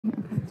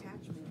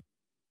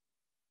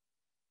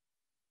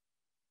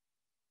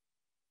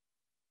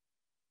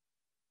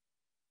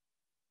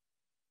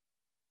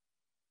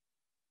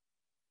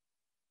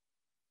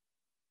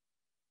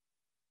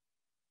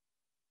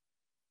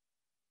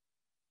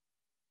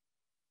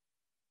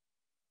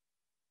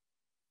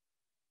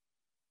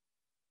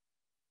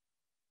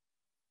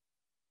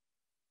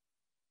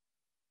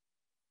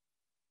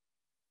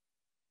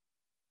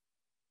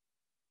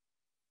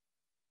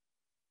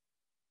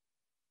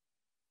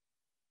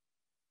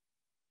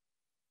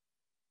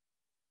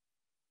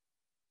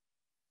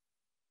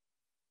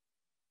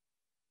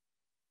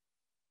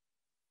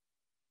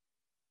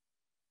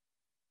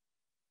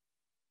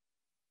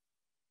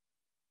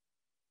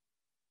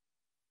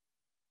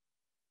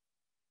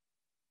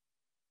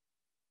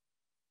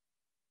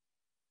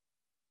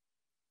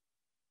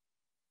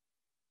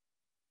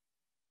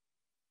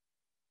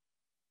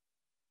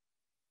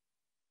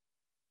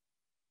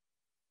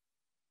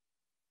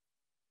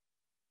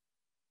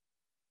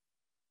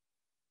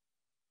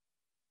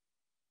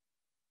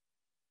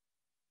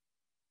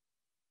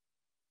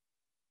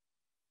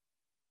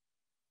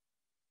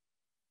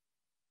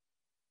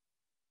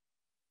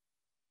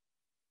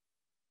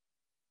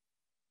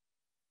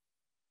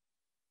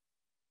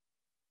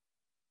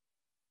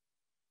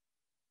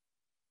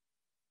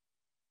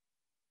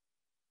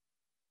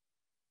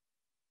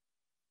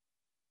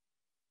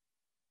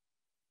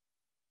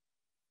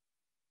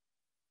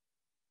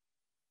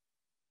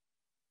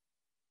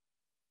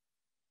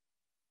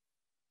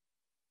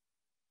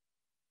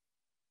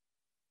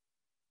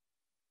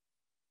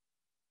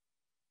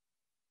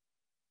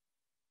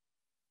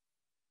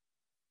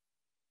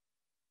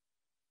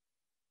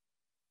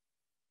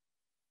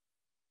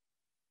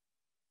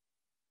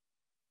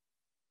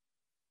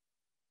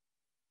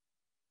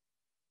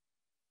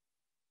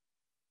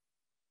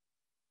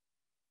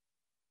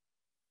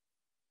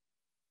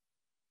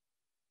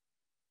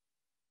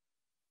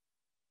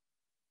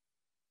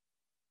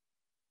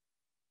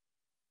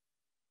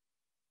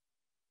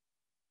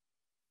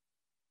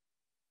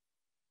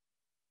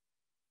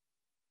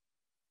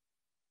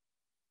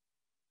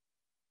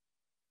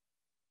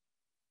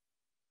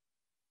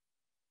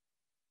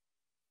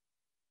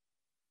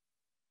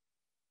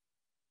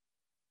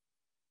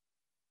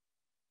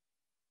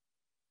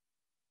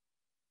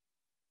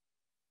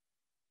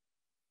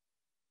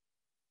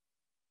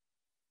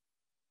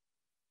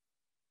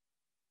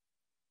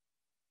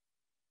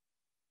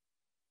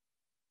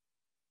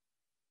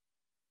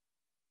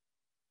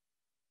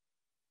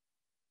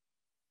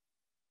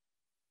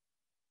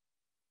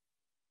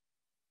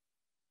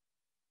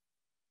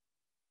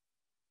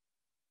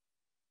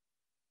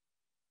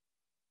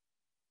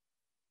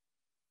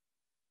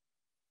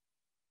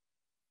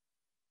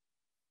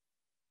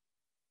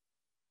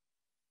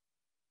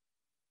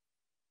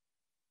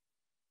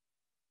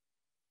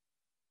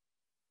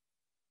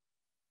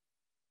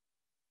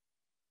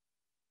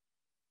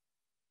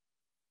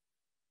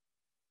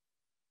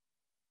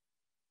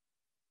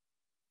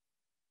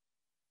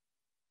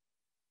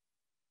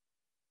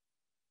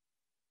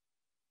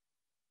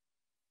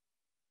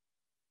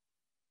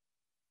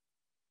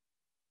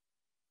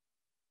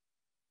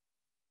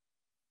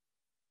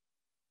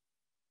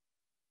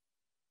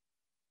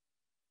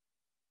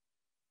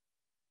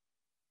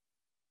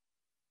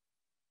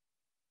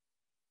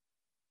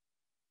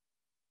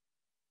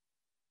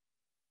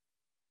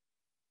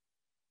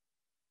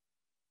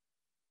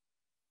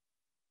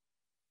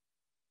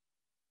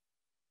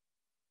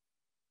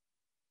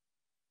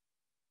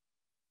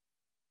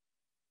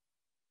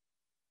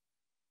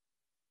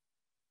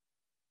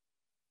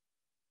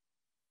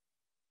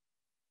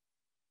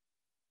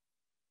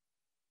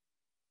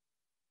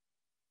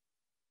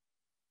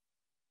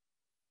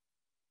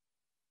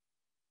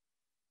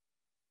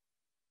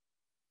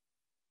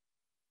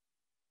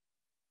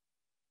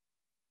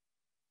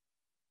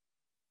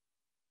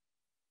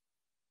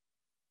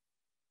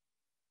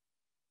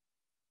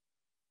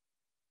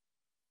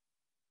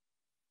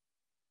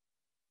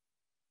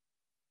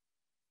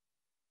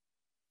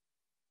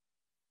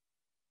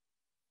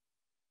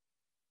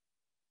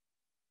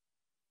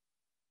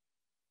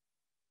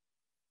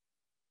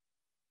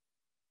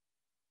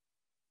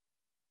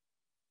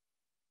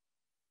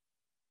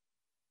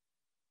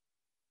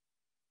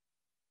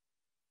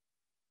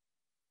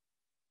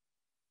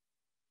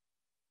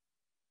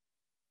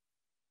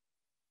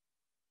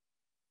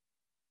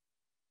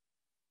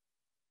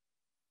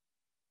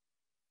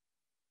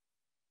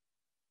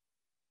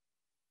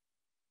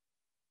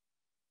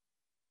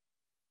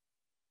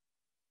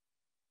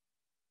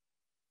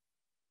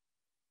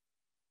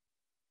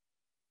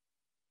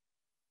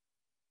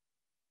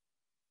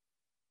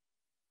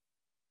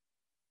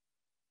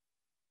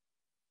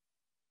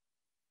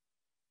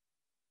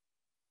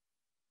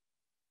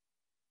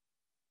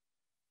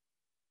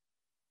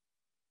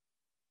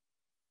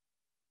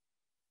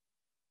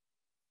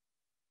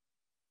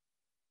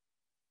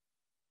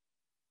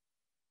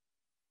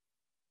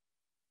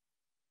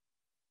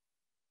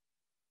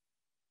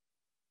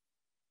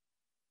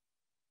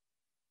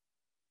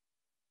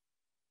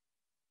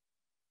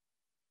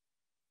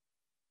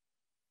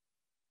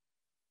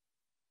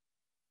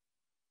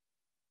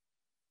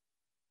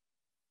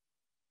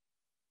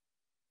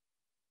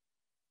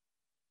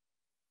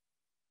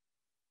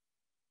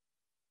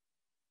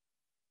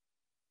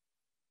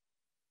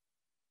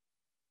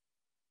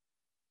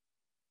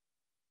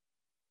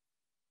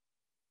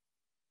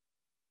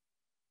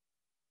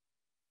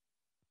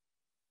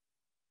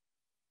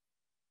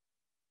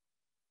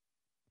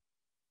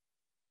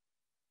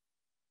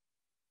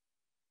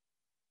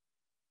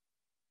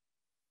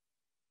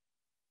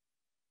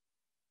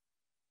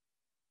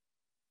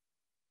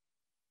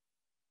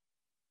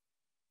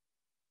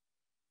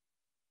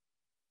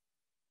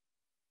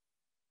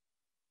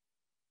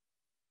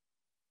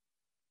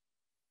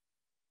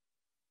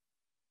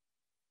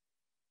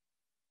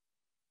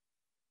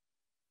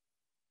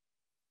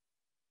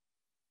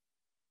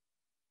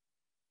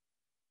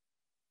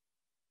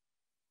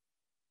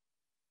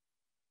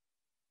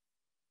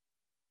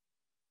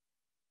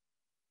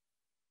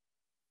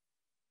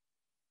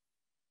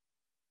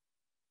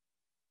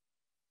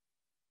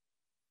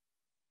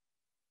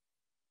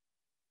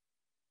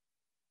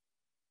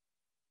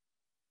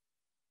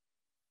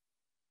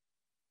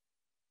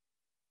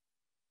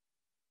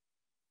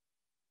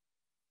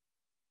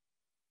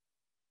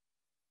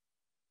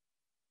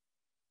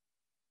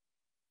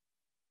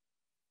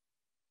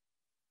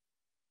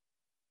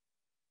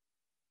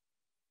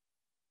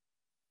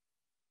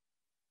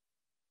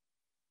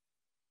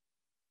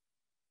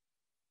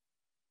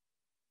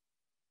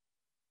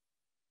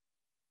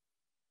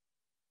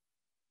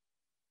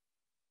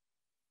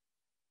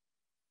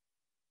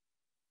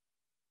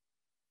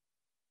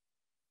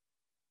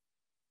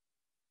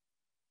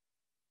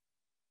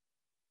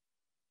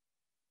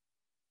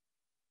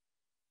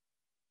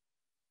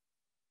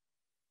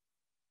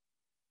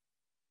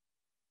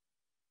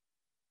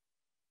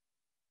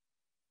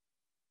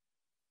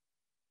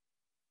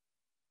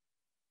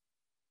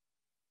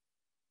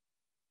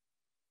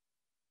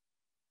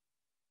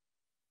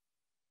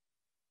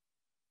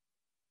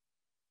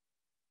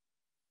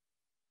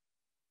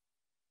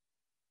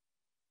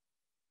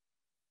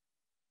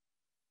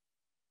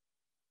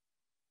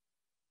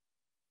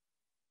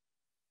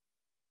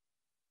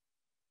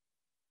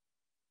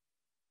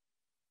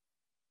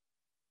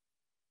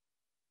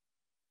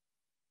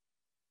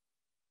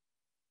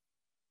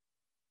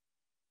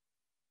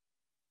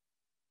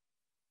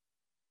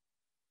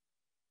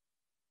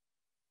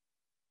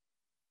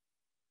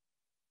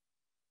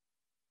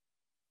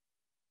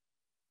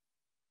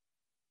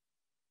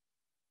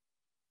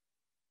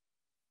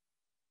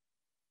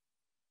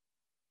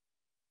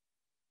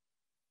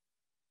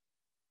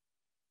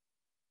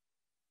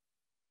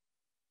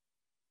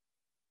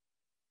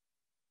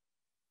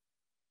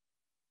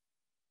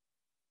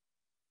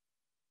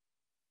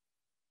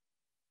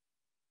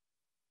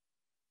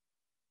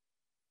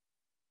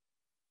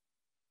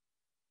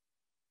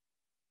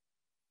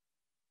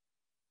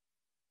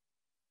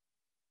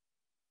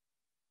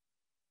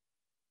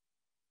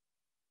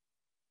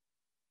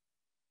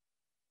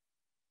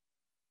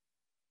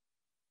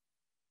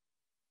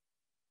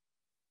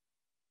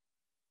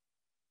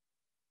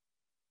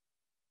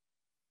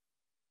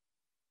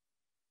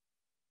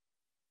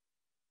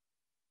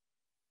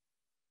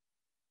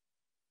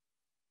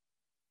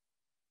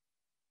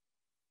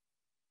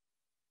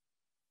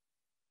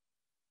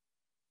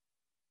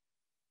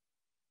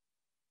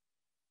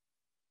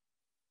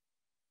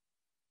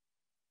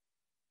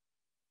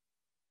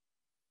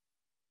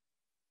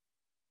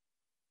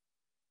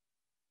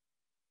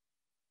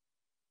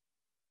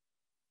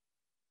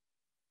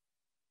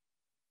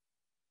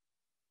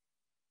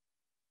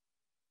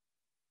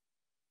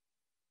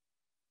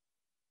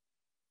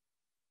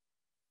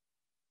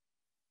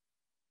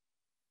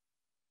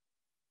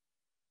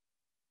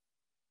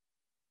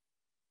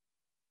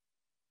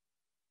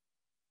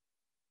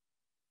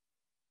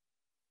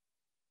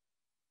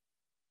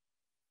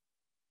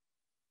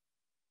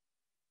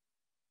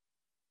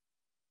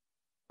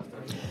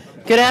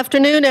Good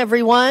afternoon,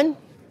 everyone.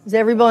 Is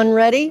everyone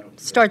ready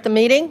to start the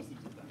meeting?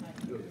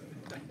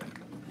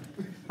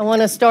 I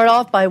want to start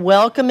off by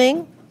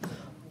welcoming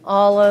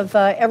all of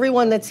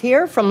everyone that's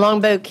here from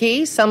Longboat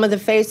Key. Some of the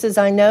faces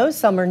I know,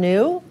 some are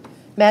new.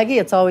 Maggie,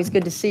 it's always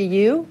good to see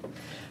you.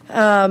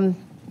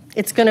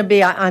 It's going to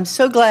be, I'm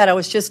so glad. I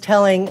was just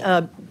telling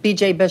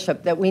BJ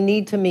Bishop that we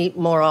need to meet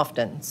more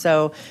often,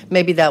 so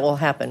maybe that will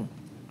happen.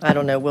 I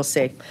don't know, we'll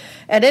see.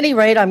 At any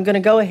rate, I'm going to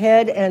go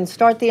ahead and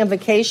start the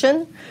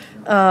invocation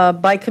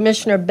by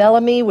Commissioner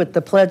Bellamy with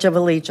the Pledge of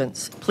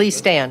Allegiance. Please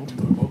stand.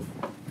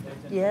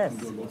 Yes,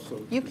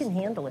 you can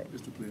handle it.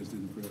 Which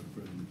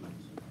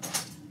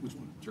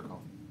one? It's your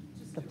call.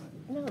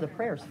 No, the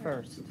prayers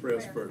first. The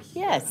prayers first.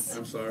 Yes.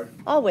 I'm sorry.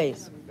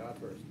 Always. God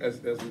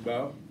first. As we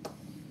bow,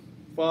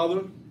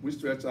 Father, we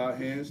stretch our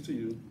hands to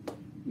you.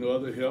 No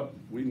other help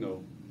we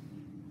know.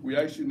 We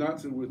ask you not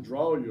to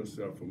withdraw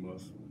yourself from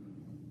us,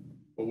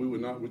 but we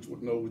would not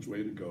know which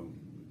way to go.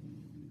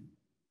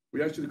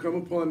 We ask you to come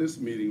upon this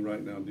meeting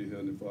right now, dear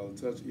Heavenly Father.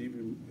 Touch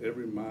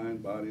every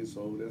mind, body, and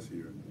soul that's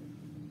here,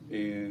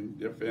 and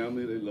their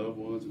family, their loved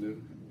ones, and the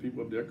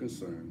people of their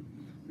concern.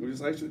 And we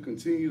just ask you to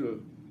continue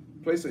to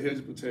place a hedge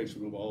of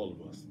protection over all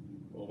of us,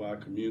 over our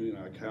community,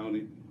 our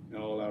county,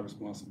 and all our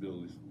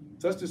responsibilities.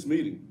 Touch this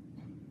meeting,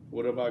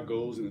 whatever our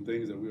goals and the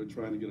things that we're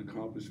trying to get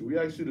accomplished. We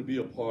ask you to be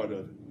a part of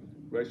it.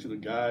 We ask you to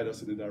guide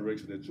us in the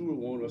direction that you would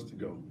want us to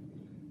go,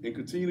 and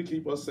continue to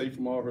keep us safe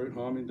from all hurt,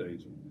 harm, and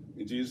danger.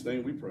 In Jesus'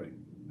 name we pray.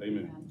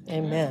 Amen.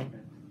 Amen.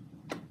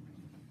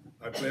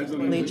 I pledge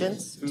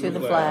Allegiance to the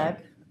flag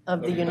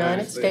of the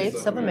United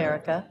States of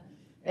America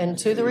and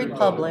to the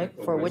republic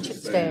for which it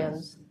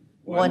stands,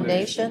 one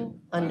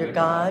nation, under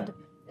God,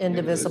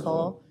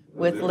 indivisible,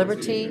 with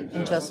liberty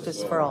and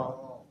justice for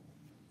all.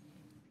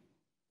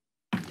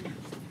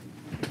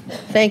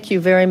 Thank you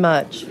very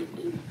much.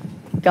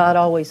 God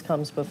always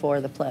comes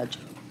before the pledge.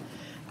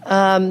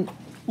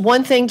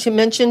 One thing to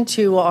mention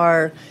to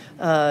our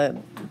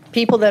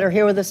people that are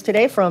here with us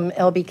today from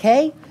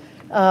LBK,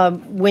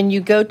 when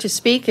you go to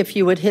speak, if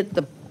you would hit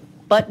the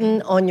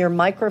button on your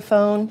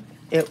microphone,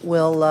 it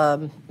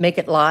will make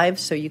it live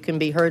so you can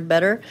be heard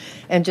better,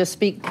 and just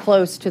speak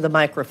close to the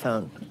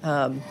microphone.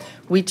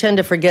 We tend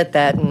to forget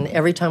that, and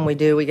every time we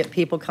do, we get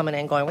people coming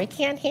in going, "We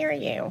can't hear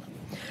you."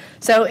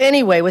 So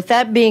anyway, with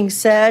that being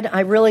said, I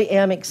really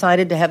am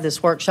excited to have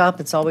this workshop.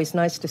 It's always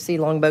nice to see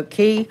Longboat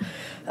Key.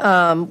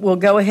 We'll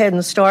go ahead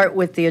and start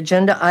with the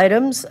agenda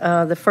items.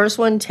 The first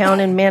one, Town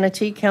and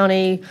Manatee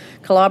County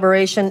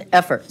collaboration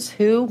efforts.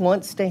 Who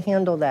wants to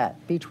handle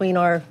that between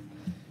our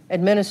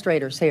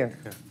administrators here?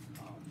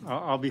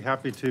 I'll be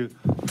happy to.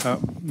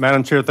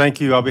 Madam Chair, thank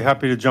you. I'll be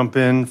happy to jump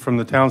in from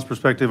the town's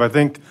perspective. I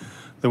think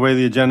the way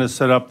the agenda is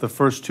set up, the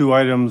first two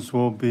items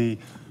will be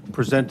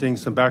presenting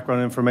some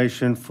background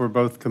information for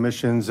both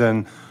commissions,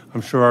 and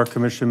I'm sure our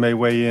commission may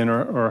weigh in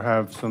or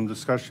have some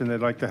discussion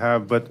they'd like to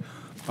have, but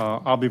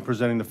I'll be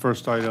presenting the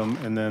first item,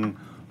 and then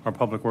our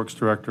Public Works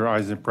Director,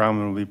 Isaac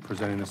Brownman, will be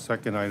presenting the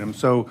second item.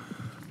 So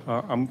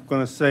I'm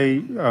going to say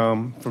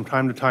from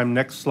time to time,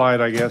 next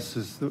slide, I guess,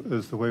 is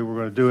the way we're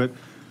going to do it.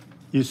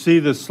 You see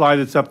the slide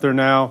that's up there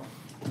now.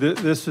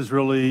 This is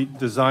really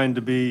designed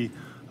to be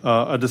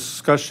a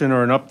discussion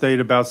or an update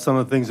about some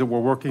of the things that we're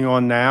working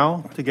on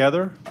now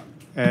together,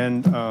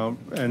 and a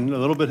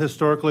little bit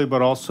historically,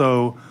 but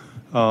also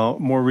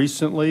more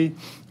recently.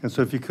 And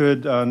so if you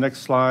could, next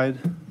slide.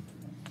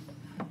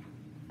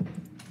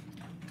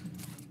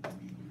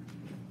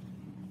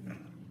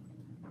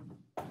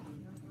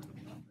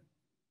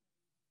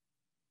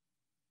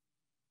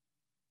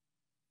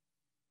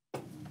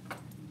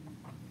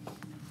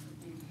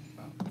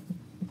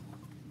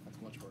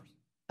 That's much worse.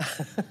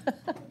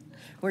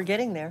 We're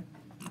getting there.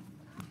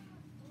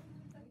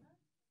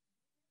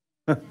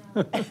 All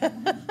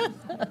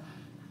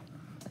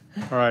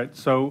right,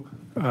 so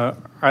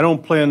I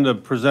don't plan to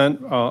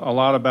present a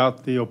lot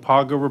about the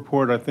OPAGA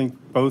report. I think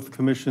both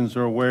commissions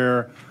are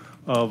aware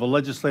of a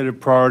legislative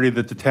priority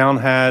that the town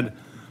had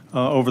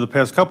over the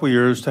past couple of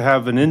years to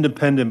have an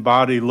independent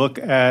body look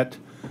at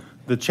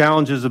the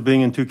challenges of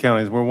being in two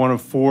counties. We're one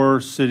of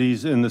 4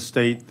 cities in the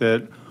state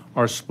that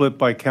are split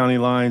by county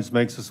lines,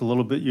 makes us a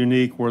little bit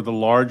unique. We're the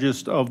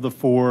largest of the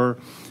 4,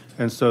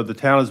 and so the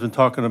town has been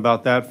talking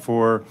about that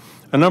for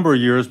a number of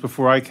years.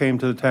 Before I came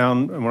to the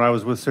town, and when I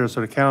was with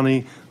Sarasota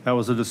County, that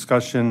was a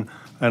discussion,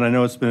 and I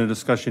know it's been a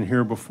discussion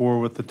here before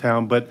with the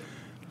town. But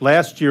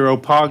last year,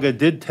 OPAGA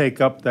did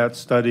take up that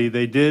study.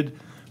 They did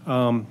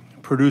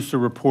produce a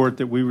report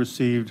that we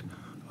received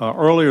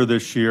earlier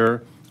this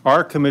year.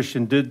 Our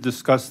commission did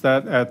discuss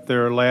that at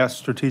their last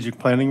strategic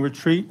planning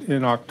retreat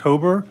in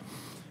October.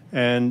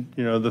 And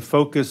the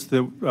focus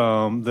that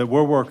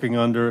we're working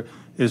under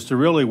is to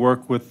really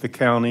work with the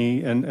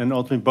county and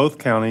ultimately both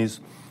counties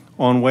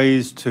on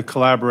ways to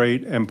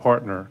collaborate and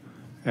partner,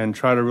 and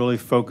try to really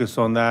focus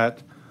on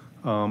that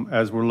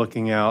as we're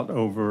looking out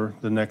over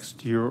the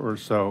next year or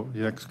so, the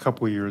next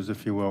couple of years,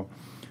 if you will.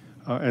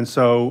 And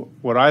so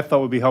what I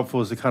thought would be helpful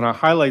is to kind of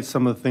highlight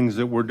some of the things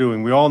that we're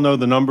doing. We all know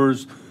the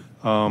numbers.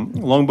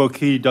 Longboat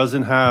Key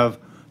doesn't have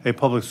a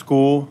public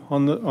school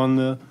on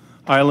the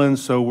island,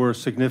 so we're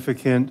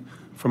significant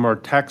from our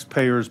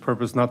taxpayers'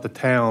 purpose, not the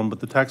town, but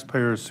the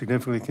taxpayers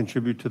significantly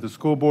contribute to the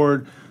school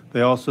board.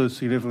 They also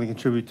significantly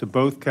contribute to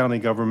both county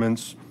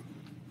governments.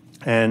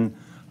 And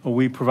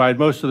we provide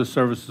most of the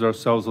services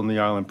ourselves on the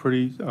island,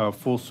 pretty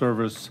full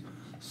service,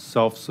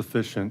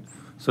 self-sufficient.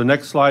 So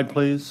next slide,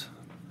 please.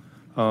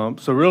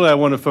 So really I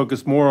want to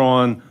focus more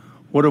on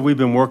what have we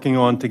been working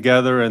on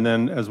together, and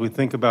then as we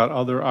think about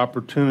other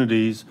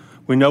opportunities,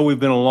 we know we've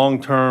been a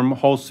long-term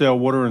wholesale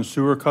water and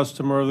sewer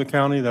customer of the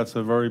county. That's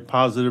a very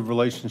positive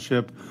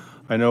relationship.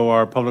 I know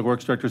our public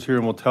works directors here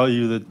and will tell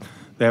you that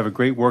they have a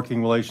great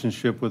working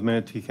relationship with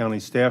Manatee County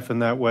staff in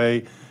that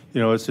way. You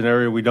know, it's an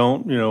area we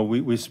don't, you know,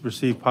 we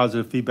receive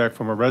positive feedback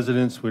from our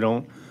residents. We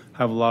don't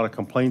have a lot of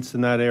complaints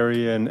in that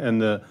area, and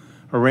the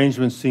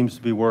arrangement seems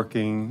to be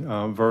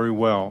working very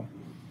well.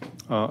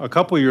 A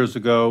couple of years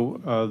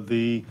ago,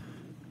 the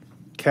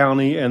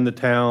county and the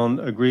town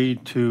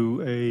agreed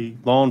to a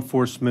law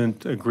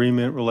enforcement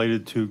agreement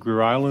related to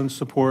Greer Island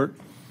support.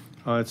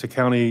 It's a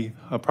county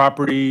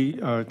property,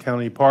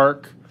 county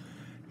park,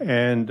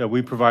 and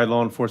we provide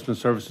law enforcement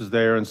services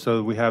there. And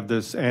so we have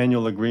this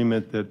annual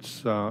agreement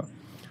that's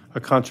a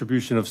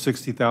contribution of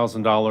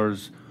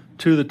 $60,000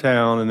 to the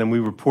town, and then we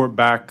report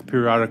back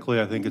periodically,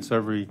 I think it's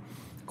every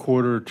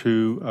quarter,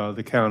 to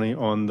the county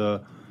on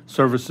the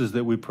services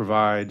that we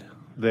provide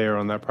there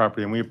on that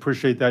property. And we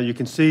appreciate that. You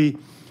can see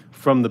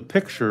from the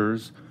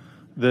pictures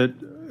that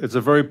it's a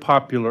very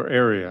popular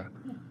area.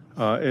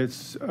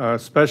 It's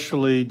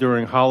especially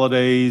during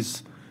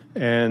holidays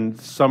and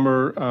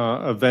summer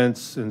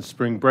events and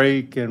spring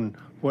break and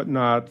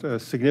whatnot,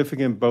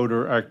 significant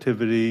boater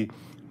activity.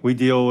 We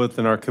deal with,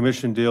 and our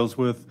commission deals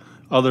with,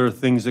 other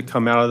things that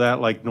come out of that,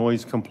 like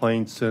noise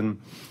complaints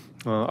and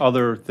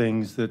other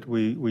things that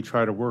we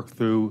try to work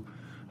through.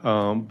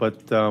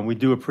 But we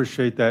do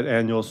appreciate that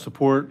annual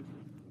support.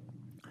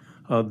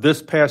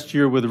 This past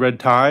year with Red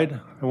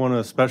Tide, I want to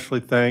especially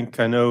thank,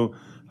 I know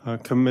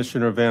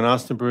Commissioner Van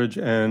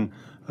Ostenbridge and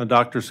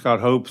Dr. Scott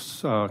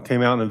Hopes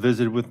came out and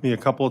visited with me a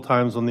couple of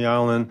times on the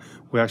island.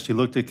 We actually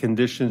looked at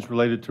conditions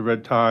related to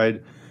Red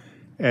Tide.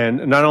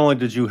 And not only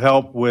did you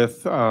help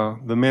with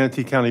the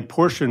Manatee County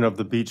portion of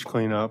the beach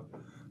cleanup,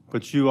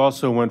 but you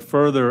also went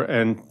further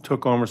and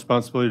took on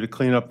responsibility to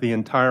clean up the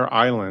entire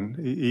island,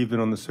 even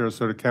on the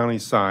Sarasota County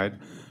side.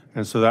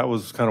 And so that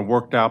was kind of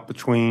worked out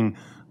between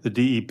the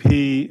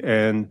DEP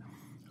and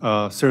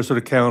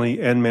Sarasota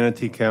County and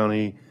Manatee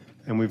County,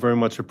 and we very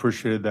much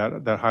appreciated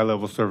that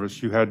high-level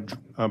service. You had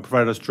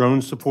provided us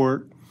drone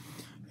support,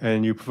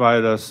 and you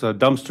provided us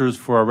dumpsters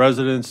for our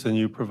residents, and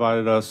you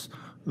provided us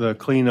the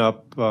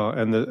cleanup,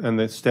 and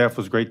the staff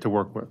was great to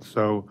work with.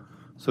 So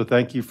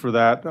thank you for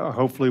that.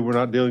 Hopefully, we're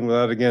not dealing with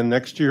that again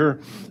next year,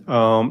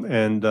 but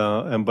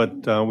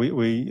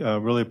we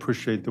really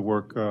appreciate the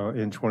work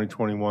in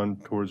 2021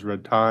 towards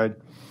Red Tide.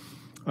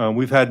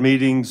 We've had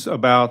meetings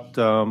about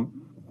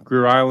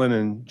Greer Island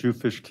and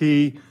Jewfish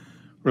Key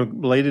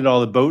related to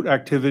all the boat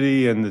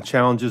activity and the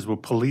challenges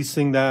with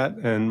policing that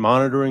and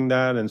monitoring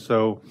that. And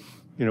so,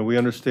 you know, we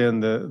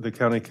understand the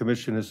county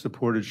commission has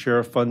supported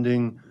sheriff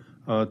funding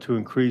to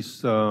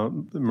increase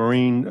the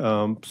marine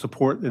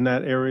support in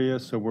that area.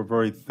 So we're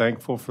very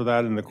thankful for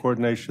that and the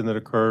coordination that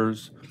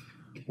occurs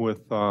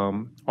with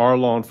our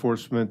law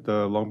enforcement,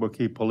 the Longboat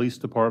Key Police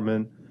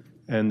Department,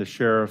 and the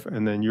sheriff,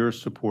 and then your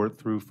support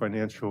through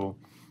financial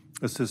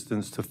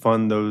assistance to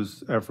fund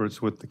those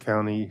efforts with the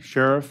county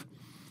sheriff.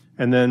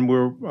 And then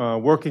we're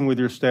working with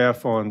your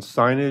staff on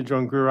signage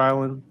on Greer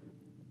Island.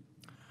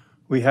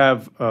 We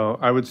have,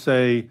 I would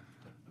say,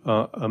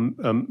 a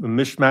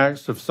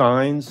mishmash of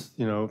signs,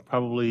 you know,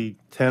 probably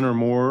 10 or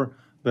more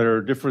that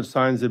are different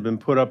signs that have been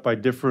put up by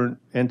different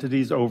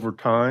entities over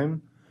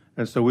time.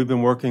 And so we've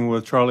been working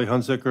with Charlie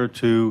Hunziker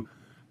to,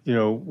 you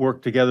know,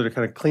 work together to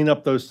kind of clean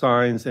up those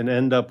signs and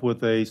end up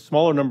with a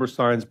smaller number of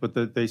signs, but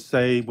that they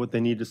say what they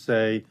need to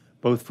say,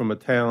 both from a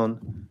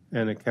town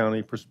and a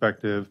county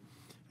perspective.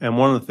 And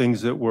one of the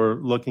things that we're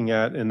looking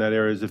at in that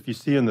area is, if you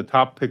see in the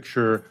top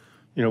picture,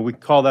 you know, we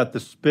call that the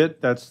spit.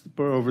 That's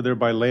over there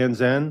by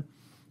Land's End,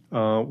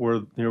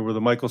 where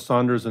the Michael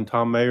Saunders and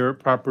Tom Mayer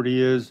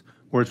property is,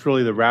 where it's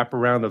really the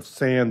wraparound of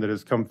sand that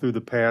has come through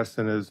the pass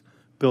and is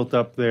built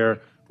up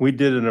there. We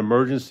did an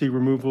emergency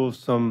removal of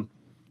some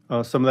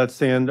of that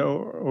sand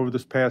over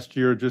this past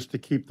year just to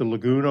keep the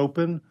lagoon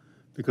open,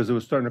 because it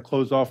was starting to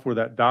close off where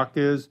that dock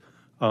is.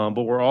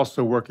 But we're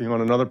also working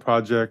on another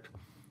project,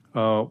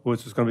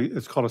 which is going to be,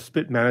 it's called a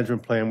spit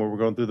management plan, where we're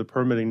going through the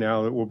permitting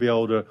now, that we'll be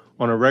able to,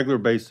 on a regular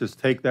basis,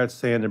 take that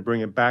sand and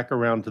bring it back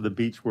around to the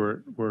beach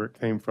where it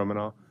came from. And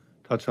I'll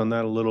touch on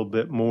that a little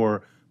bit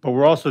more. But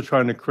we're also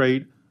trying to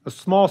create a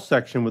small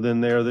section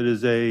within there that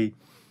is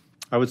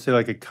I would say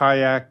like a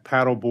kayak,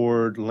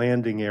 paddleboard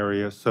landing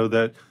area, so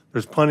that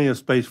there's plenty of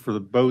space for the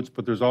boats,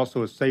 but there's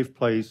also a safe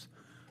place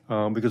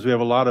because we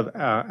have a lot of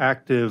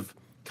active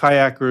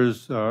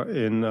kayakers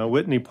in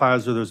Whitney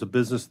Plaza. There's a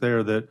business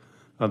there that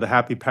the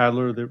Happy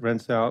Paddler that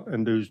rents out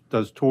and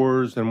does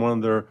tours, and one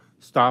of their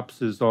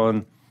stops is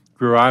on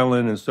Greer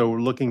Island, and so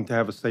we're looking to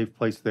have a safe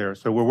place there.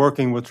 So we're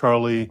working with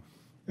Charlie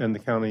and the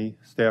county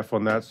staff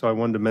on that, so I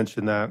wanted to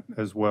mention that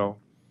as well.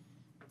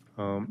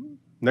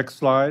 Next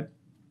slide.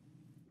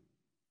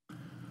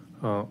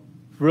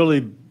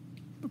 Really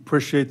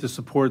appreciate the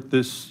support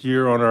this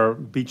year on our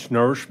beach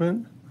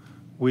nourishment.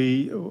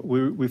 We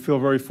feel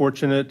very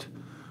fortunate.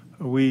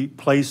 We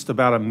placed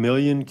about 1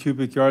 million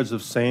cubic yards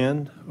of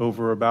sand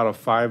over about a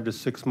 5 to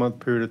 6 month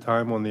period of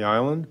time on the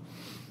island.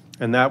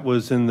 And that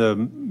was in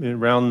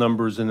round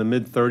numbers in the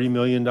mid $30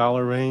 million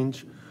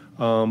range.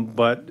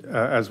 But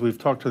as we've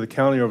talked to the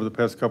county over the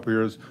past couple of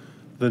years,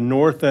 the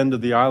north end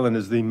of the island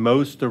is the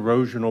most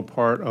erosional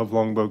part of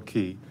Longboat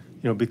Key.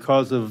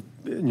 Because of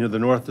the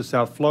north to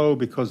south flow,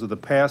 because of the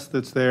pass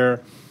that's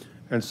there.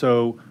 And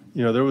so,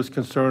 there was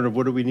concern of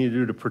what do we need to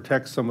do to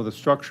protect some of the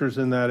structures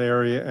in that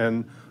area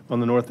and on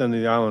the north end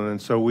of the island.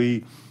 And so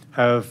we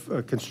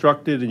have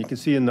constructed, and you can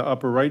see in the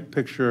upper right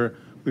picture,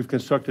 we've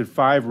constructed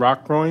 5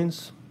 rock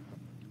groins,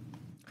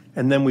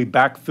 and then we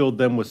backfilled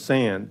them with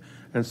sand.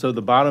 And so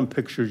the bottom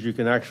pictures, you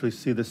can actually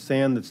see the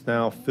sand that's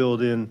now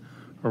filled in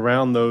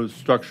around those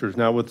structures.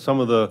 Now, with some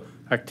of the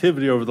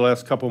activity over the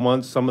last couple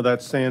months, some of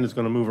that sand is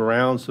going to move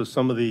around, so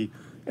some of the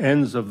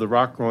ends of the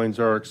rock groins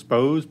are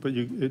exposed, but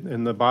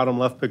in the bottom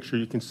left picture,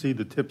 you can see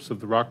the tips of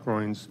the rock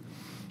groins,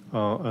 2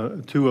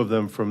 of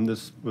them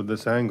with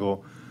this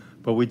angle.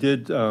 But we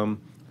did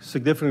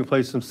significantly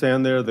place some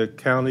sand there. The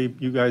county,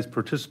 you guys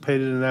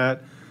participated in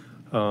that.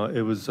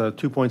 It was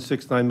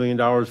 $2.69 million,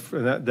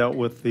 and that dealt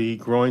with the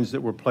groins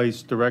that were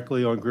placed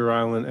directly on Greer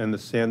Island and the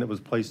sand that was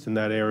placed in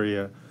that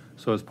area.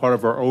 So as part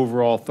of our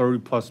overall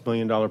 $30+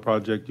 million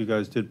project, you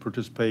guys did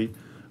participate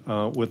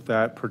with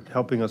that,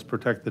 helping us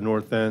protect the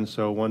north end.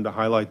 So I wanted to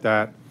highlight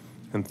that,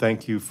 and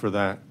thank you for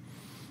that.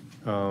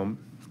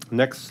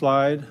 Next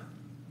slide.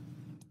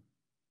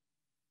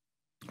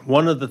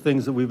 One of the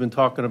things that we've been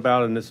talking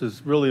about, and this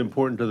is really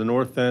important to the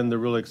north end, they're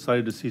really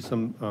excited to see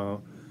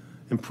some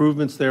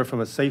improvements there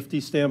from a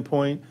safety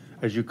standpoint.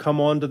 As you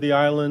come onto the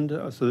island,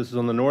 so this is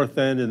on the north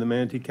end in the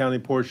Manatee County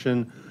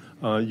portion,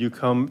 you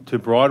come to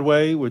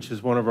Broadway, which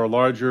is one of our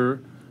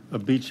larger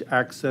beach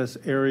access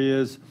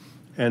areas.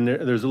 And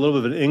there's a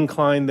little bit of an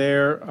incline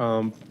there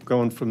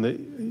going from the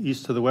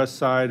east to the west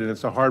side, and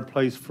it's a hard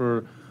place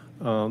for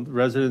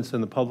residents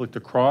and the public to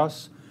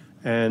cross.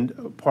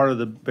 And part of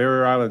the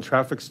Barrier Island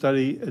traffic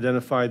study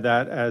identified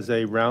that as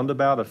a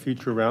roundabout, a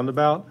future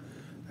roundabout.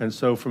 And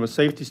so from a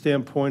safety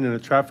standpoint and a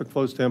traffic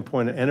flow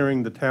standpoint, and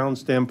entering the town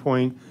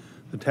standpoint,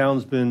 the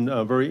town's been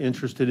very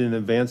interested in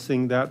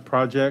advancing that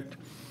project.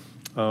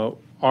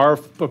 Our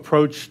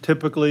approach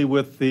typically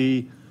with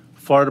the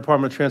Florida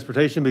Department of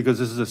Transportation, because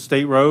this is a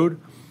state road,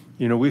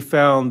 we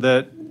found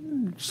that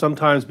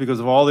sometimes because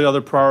of all the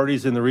other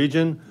priorities in the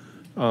region,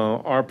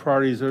 our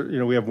priorities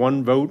are, we have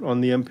one vote on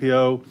the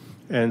MPO,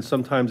 and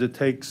sometimes it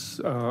takes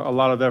a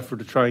lot of effort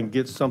to try and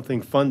get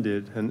something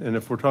funded. And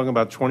if we're talking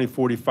about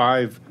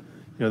 2045,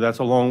 that's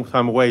a long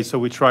time away. So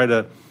we try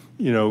to,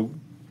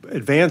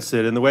 advance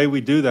it. And the way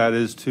we do that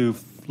is to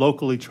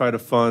locally try to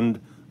fund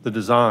the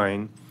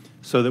design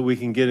so that we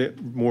can get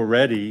it more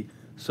ready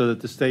so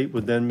that the state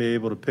would then be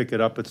able to pick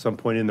it up at some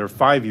point in their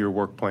 5-year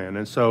work plan.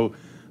 And so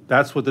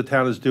that's what the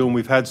town is doing.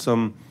 We've had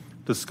some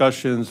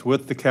discussions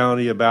with the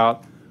county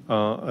about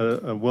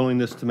a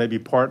willingness to maybe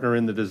partner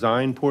in the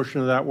design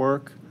portion of that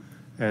work.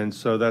 And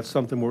so that's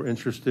something we're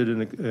interested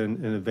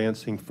in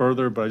advancing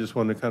further, but I just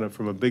wanted to kind of,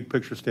 from a big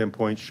picture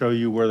standpoint, show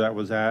you where that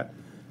was at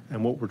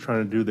and what we're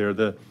trying to do there.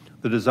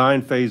 The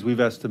design phase we've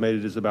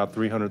estimated is about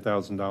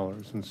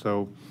 $300,000. And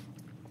so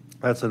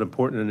that's an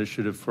important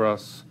initiative for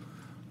us.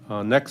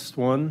 Next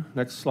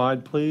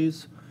slide,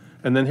 please.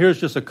 And then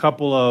here's just a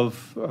couple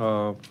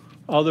of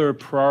other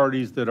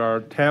priorities that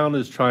our town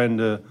is trying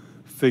to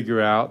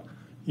figure out.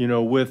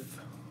 With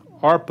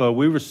ARPA,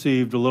 we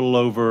received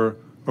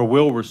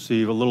will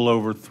receive a little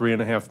over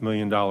 $3.5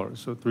 million,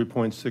 so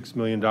 $3.6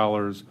 million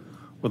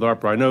with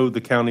ARPA. I know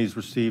the county's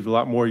received a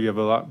lot more. You have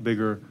a lot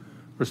bigger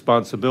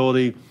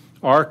responsibility.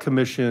 Our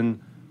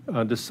commission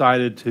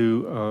decided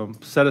to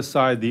set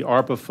aside the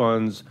ARPA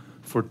funds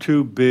for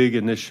 2 big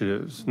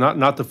initiatives,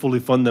 not to fully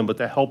fund them, but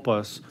to help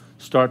us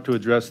start to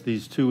address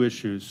these 2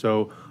 issues.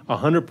 So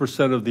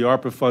 100% of the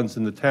ARPA funds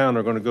in the town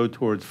are going to go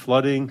towards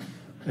flooding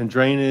and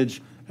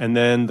drainage, and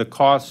then the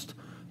cost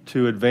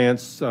to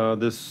advance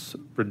this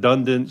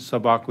redundant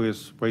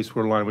subaqueous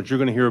wastewater line, which you're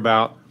going to hear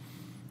about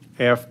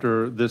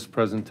after this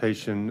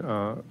presentation.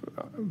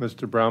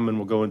 Mr. Brownman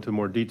will go into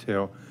more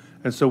detail.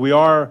 And so we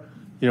are,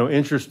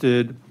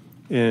 interested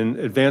in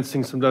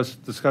advancing some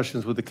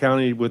discussions with the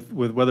county with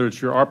whether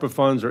it's your ARPA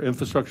funds or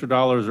infrastructure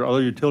dollars or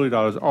other utility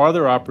dollars. Are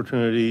there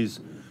opportunities,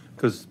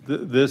 because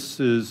this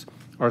is,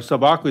 our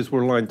subaqueous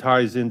water line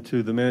ties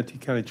into the Manatee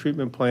County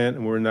treatment plant,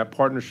 and we're in that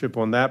partnership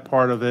on that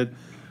part of it.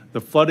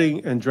 The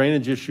flooding and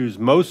drainage issues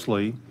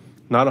mostly,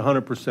 not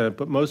 100%,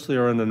 but mostly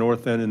are in the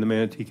north end in the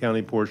Manatee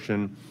County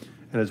portion.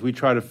 And as we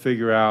try to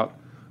figure out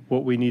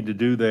what we need to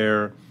do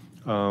there,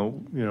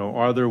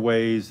 are there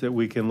ways that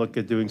we can look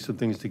at doing some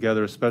things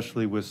together,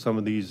 especially with some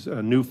of these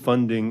new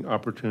funding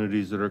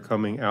opportunities that are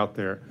coming out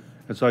there.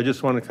 And so I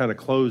just want to kind of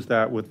close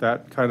that with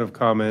that kind of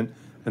comment.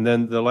 And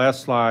then the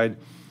last slide,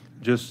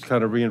 just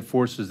kind of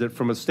reinforces that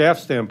from a staff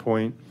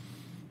standpoint,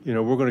 you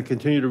know, we're going to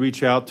continue to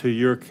reach out to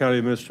your county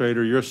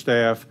administrator, your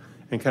staff,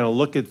 and kind of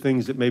look at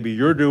things that maybe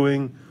you're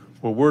doing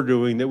or we're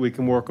doing that we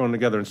can work on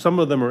together. And some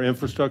of them are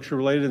infrastructure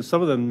related, and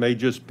some of them may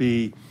just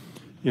be,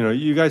 you know,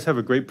 you guys have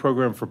a great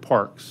program for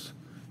parks.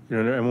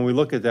 You know, and when we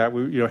look at that,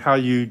 you know, how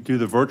you do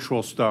the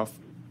virtual stuff,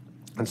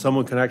 and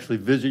someone can actually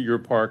visit your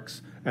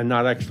parks and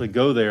not actually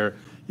go there,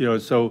 you know,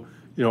 so,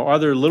 you know, are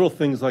there little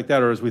things like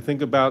that? Or as we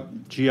think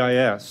about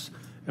GIS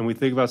and we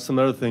think about some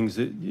other things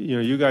that, you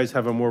know, you guys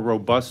have a more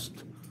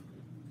robust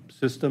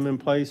system in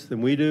place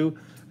than we do.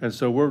 And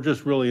so we're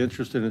just really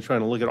interested in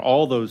trying to look at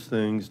all those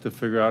things to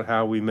figure out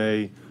how we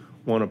may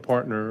want to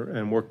partner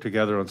and work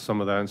together on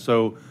some of that. And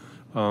so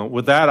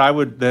with that, I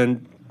would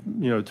then,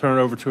 you know, turn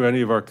it over to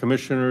any of our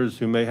commissioners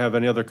who may have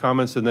any other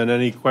comments, and then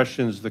any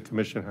questions the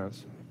commission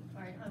has.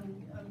 All right, I'm going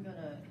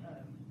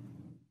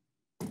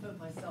to put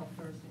myself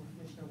first, and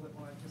Commissioner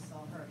Whitmore, I just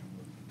saw her.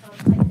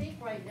 I think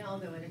right now,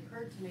 though, it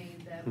occurred to me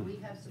that we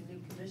have some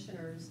new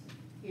commissioners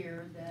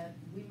here that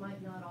we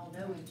might not all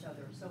know each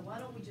other. So why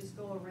don't we just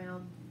go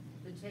around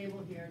the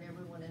table here and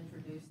everyone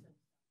introduce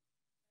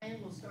them?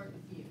 And we'll start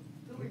with you.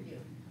 Who are you?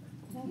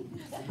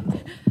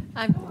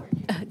 I'm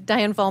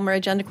Diane Vollmer,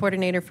 Agenda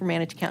Coordinator for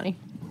Manatee County.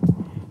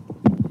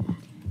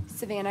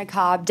 Savannah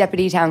Cobb,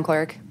 Deputy Town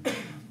Clerk.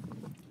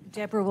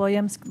 Deborah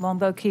Williams,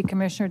 Longboat Key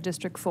Commissioner,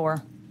 District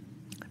 4.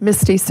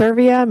 Misty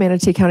Servia,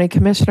 Manatee County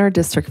Commissioner,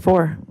 District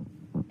 4.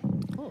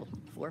 Oh,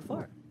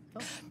 4-4.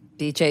 Oh,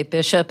 BJ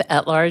Bishop,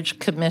 at-large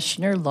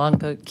Commissioner,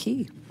 Longboat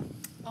Key.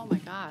 Oh my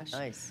gosh.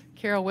 nice.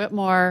 Carol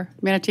Whitmore,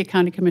 Manatee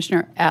County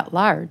Commissioner at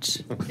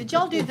large. Did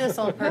y'all do this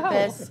on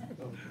purpose?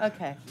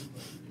 Okay.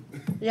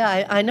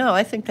 Yeah, I know.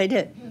 I think they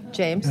did.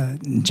 James?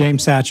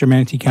 James Satcher,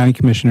 Manatee County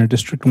Commissioner,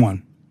 District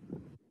 1.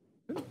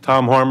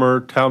 Tom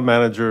Harmer, Town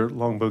Manager,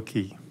 Longboat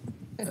Key.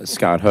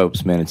 Scott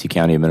Hopes, Manatee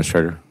County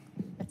Administrator.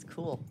 That's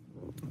cool.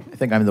 I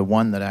think I'm the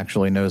one that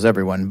actually knows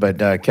everyone, but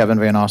Kevin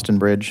Van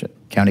Ostenbridge,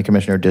 County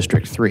Commissioner,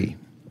 District 3.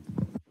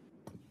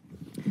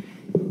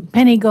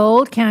 Penny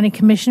Gold, County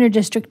Commissioner,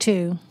 District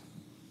 2.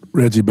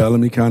 Reggie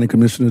Bellamy, County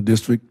Commissioner,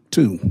 District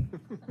 2.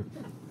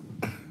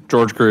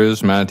 George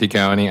Cruz, Manatee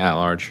County, at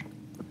large.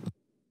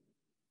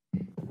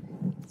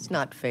 It's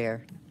not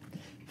fair.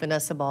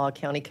 Vanessa Ball,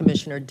 County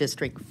Commissioner,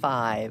 District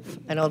 5.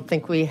 I don't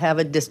think we have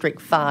a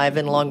District 5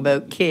 in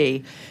Longboat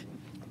Key.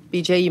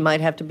 BJ, you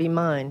might have to be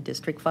mine,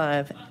 District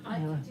 5. I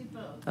can do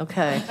both.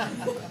 Okay.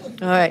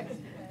 All right.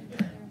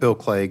 Bill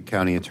Clegg,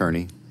 County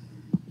Attorney.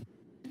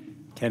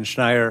 Ken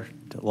Schneider,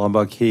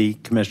 Longboat Key,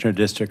 Commissioner,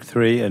 District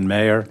 3, and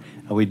Mayor.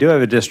 We do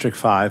have a District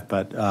 5,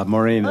 but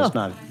Maureen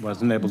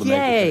wasn't able to make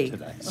it here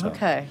today. So.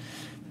 Okay.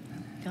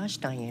 Gosh,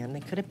 Diane, they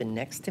could have been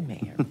next to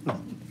me.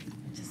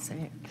 Just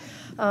saying.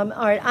 All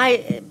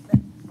right,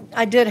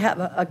 I did have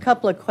a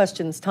couple of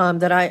questions, Tom,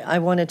 that I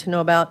wanted to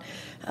know about.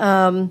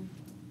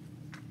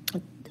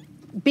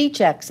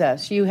 Beach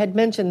access. You had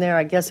mentioned there,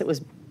 I guess it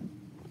was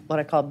what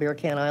I call Beer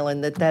Can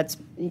Island, that's,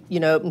 you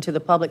know, open to the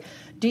public.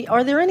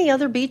 Are there any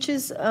other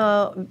beaches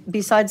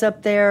besides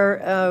up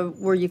there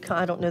where you,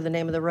 I don't know the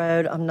name of the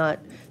road,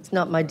 it's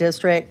not my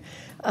district,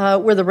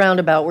 where the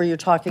roundabout where you're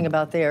talking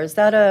about there, is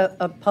that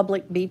a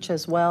public beach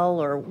as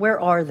well, or where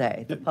are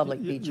they, the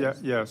public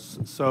beaches? Yes,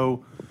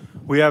 so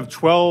we have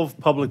 12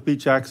 public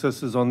beach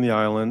accesses on the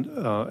island,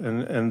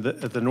 and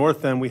at the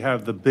north end we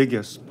have the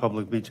biggest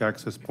public beach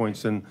access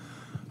points, and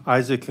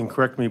Isaac can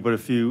correct me, but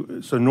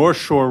so North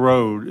Shore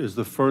Road is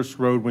the first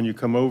road when you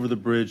come over the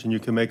bridge and you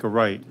can make a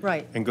right.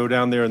 Right. And go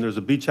down there, and there's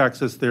a beach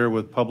access there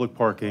with public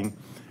parking.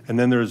 And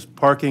then there's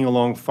parking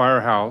along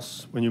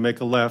Firehouse when you make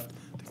a left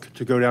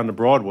to go down to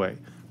Broadway.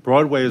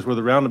 Broadway is where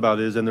the roundabout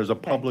is, and there's a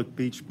public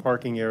beach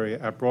parking area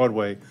at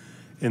Broadway.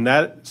 In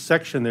that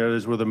section there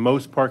is where the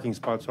most parking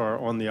spots are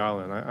on the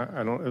island.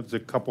 I don't, it's a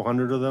couple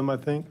hundred of them, I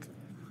think.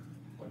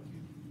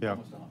 Yeah.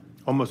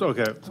 Almost,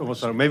 okay, it's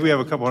almost, maybe we have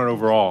a couple hundred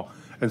overall.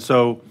 And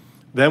so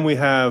then we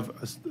have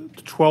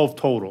 12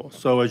 total.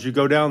 So as you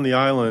go down the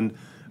island,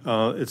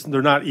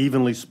 they're not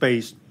evenly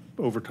spaced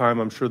over time.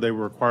 I'm sure they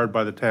were required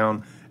by the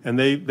town. And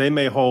they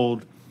may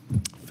hold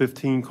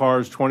 15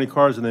 cars, 20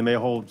 cars, and they may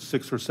hold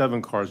 6 or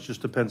 7 cars.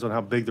 Just depends on how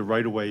big the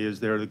right-of-way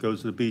is there that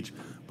goes to the beach.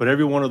 But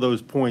every one of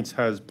those points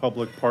has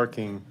public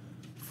parking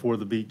for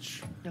the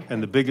beach. Okay.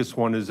 And the biggest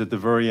one is at the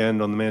very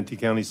end on the Manatee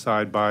County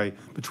side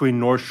between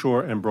North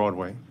Shore and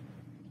Broadway.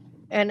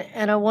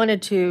 And I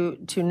wanted to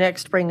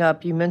next bring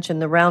up, you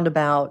mentioned the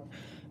roundabout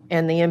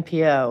and the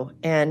MPO,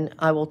 and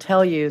I will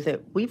tell you that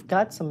we've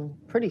got some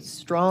pretty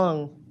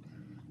strong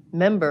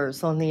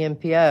members on the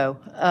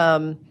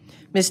MPO.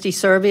 Misty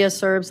Servia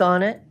serves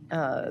on it,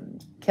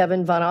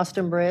 Kevin Van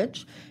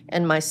Ostenbridge,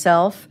 and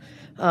myself.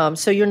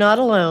 So you're not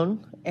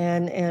alone,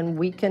 and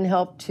we can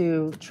help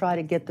to try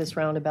to get this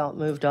roundabout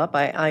moved up.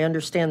 I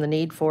understand the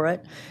need for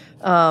it.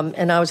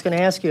 And I was going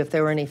to ask you if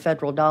there were any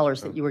federal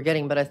dollars that you were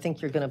getting, but I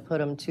think you're going to put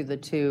them to the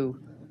 2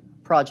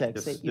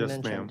 projects that you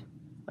mentioned. Yes, ma'am.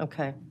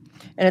 Okay.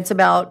 And it's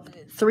about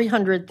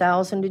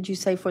 $300,000, did you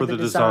say, for the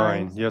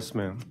design? Yes,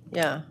 ma'am.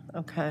 Yeah,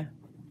 okay.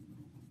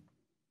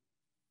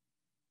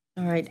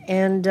 All right,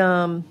 and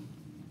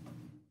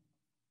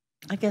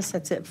I guess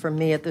that's it for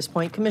me at this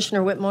point.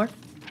 Commissioner Whitmore?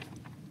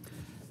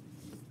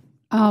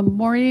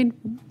 Maureen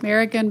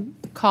Merrigan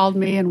called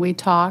me and we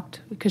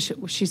talked because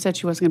she said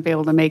she wasn't going to be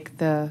able to make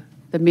the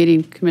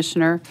meeting,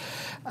 Commissioner.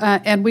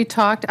 And we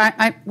talked.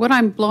 What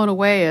I'm blown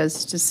away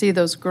is to see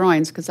those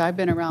groins, because I've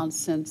been around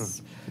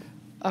since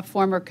a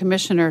former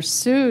commissioner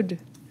sued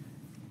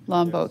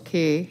Longboat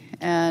Key,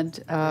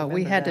 and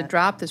we had to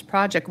drop this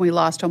project. We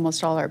lost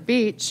almost all our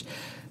beach.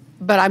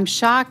 But I'm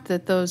shocked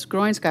that those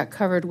groins got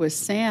covered with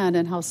sand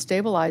and how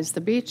stabilized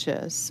the beach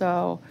is.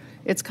 So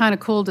it's kind of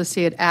cool to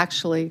see it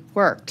actually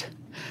worked.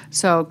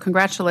 So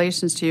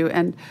congratulations to you.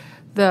 And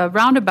the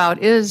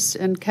roundabout is,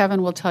 and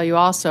Kevin will tell you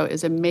also,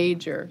 is a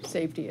major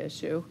safety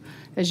issue.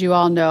 As you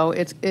all know,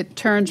 it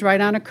turns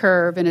right on a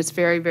curve, and it's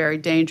very, very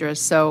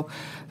dangerous. So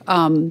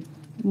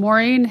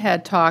Maureen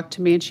had talked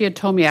to me, and she had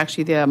told me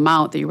actually the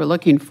amount that you were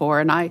looking for.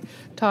 And I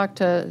talked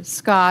to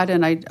Scott,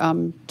 and I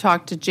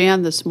talked to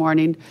Jan this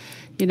morning.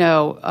 You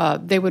know,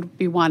 they would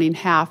be wanting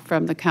half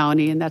from the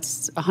county, and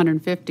that's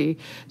 150.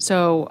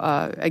 So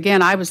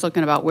again, I was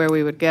looking about where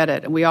we would get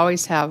it, and we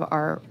always have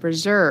our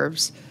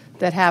reserves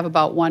that have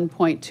about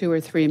 1.2 or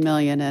 3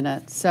 million in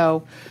it.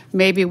 So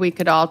maybe we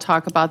could all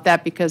talk about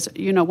that, because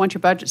you know, once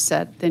your budget's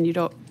set, then you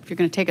don't, if you're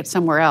going to take it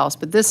somewhere else.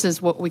 But this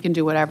is what we can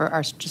do, whatever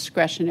our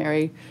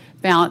discretionary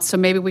balance. So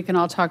maybe we can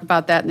all talk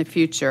about that in the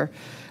future.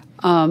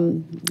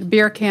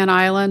 Beer Can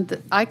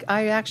Island,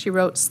 I actually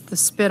wrote the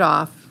spit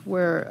off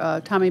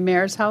where Tommy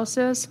Mayer's house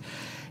is,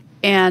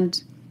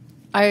 and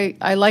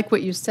I like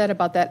what you said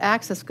about that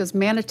access, because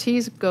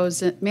manatees go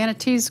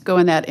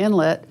in that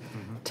inlet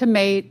to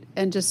mate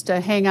and just to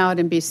hang out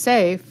and be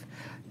safe.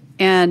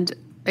 And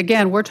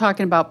again, we're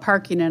talking about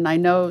parking, and I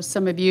know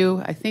some of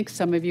you, I think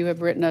some of you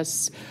have written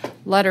us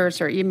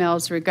letters or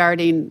emails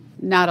regarding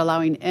not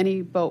allowing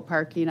any boat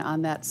parking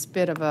on that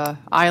spit of a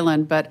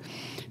island, but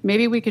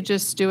maybe we could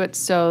just do it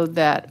so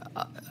that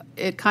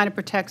it kind of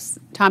protects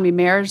Tommy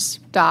Mayer's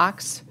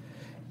docks,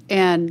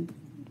 and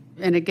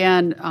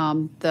again,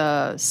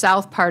 the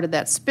south part of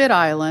that spit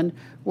island,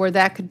 where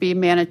that could be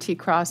manatee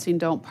crossing,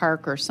 don't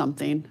park or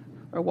something,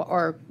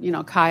 or you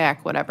know,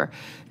 kayak, whatever.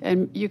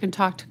 And you can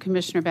talk to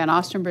Commissioner Van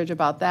Ostenbridge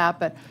about that,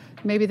 but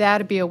maybe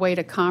that'd be a way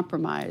to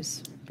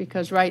compromise.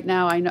 Because right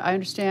now, I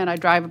understand, I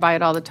drive by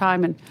it all the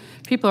time, and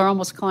people are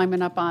almost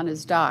climbing up on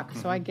his dock.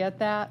 So I get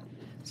that.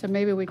 So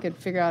maybe we could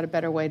figure out a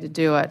better way to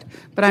do it.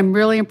 But I'm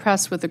really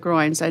impressed with the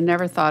groins. I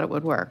never thought it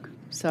would work.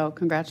 So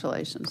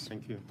congratulations.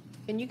 Thank you.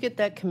 Can you get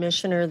that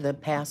commissioner, the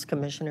past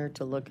commissioner,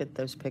 to look at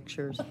those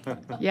pictures?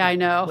 Yeah, I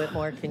know.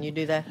 Whitmore, can you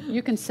do that?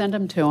 You can send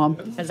them to him.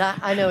 Because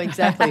I know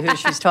exactly who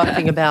she's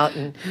talking about,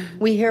 and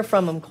we hear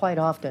from them quite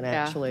often,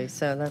 actually.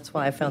 So that's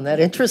why I found that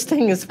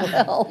interesting as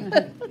well.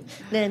 Oh,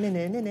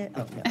 no,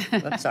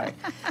 I'm sorry.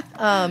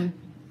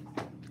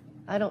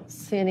 I don't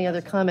see any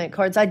other comment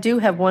cards. I do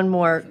have one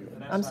more.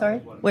 I'm sorry?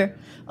 Where?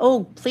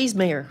 Oh, please,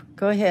 Mayor,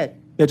 go ahead.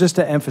 Yeah, just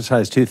to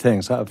emphasize two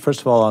things. First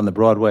of all, on the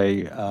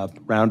Broadway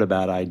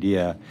roundabout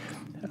idea,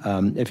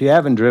 if you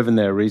haven't driven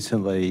there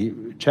recently,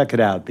 check it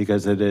out,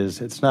 because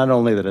it's not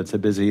only that it's a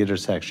busy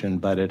intersection,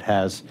 but it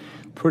has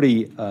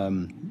pretty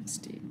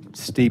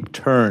steep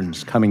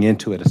turns coming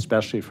into it,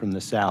 especially from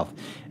the south.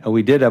 And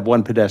we did have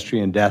one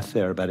pedestrian death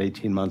there about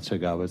 18 months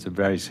ago. It was a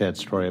very sad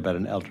story about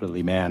an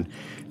elderly man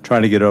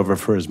trying to get over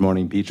for his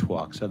morning beach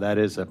walk. So that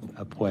is a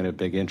point of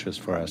big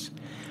interest for us.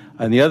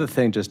 And the other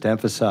thing, just to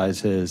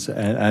emphasize, is,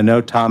 and I know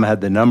Tom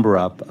had the number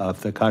up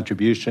of the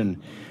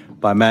contribution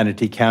by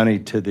Manatee County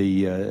to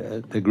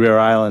the Greer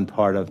Island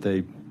part of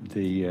the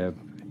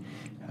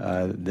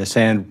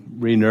sand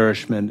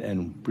renourishment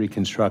and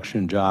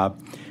reconstruction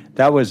job.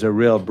 That was a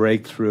real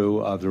breakthrough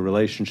of the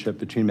relationship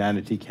between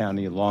Manatee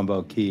County and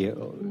Longboat Key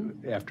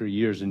after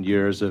years and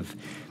years of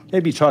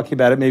maybe talking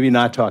about it, maybe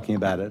not talking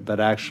about it, but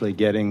actually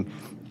getting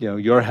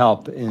your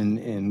help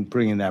in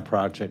bringing that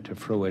project to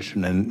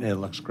fruition, and it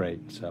looks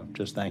great. So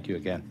just thank you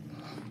again.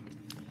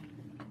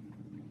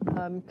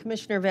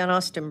 Commissioner Van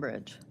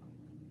Ostenbridge.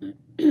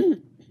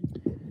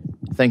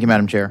 Thank you,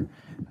 Madam Chair.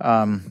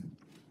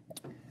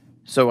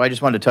 So I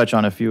just wanted to touch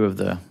on a few of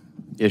the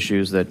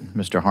issues that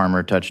Mr.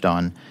 Harmer touched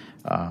on.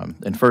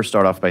 And first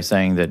start off by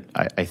saying that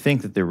I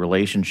think that the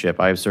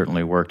relationship, I've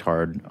certainly worked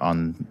hard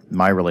on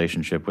my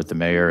relationship with the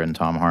mayor and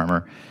Tom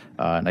Harmer,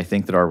 and I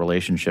think that our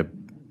relationship,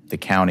 the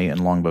county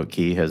and Longboat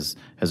Key, has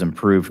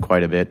improved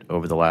quite a bit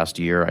over the last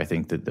year. I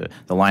think that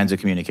the lines of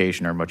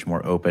communication are much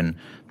more open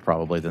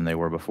probably than they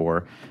were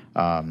before.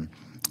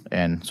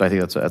 And so I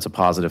think that's a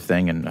positive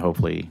thing, and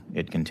hopefully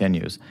it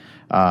continues.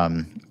 Out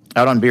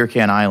on Beer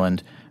Can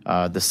Island,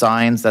 the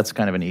signs, that's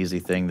kind of an easy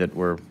thing that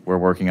we're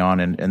working on.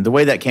 And the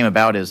way that came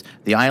about is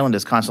the island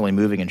is constantly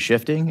moving and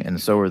shifting, and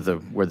so are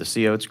where the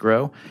sea oats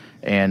grow.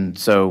 And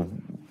so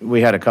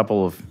we had a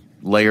couple of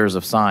layers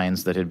of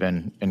signs that had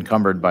been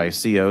encumbered by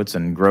sea oats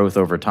and growth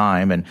over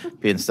time, and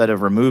instead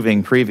of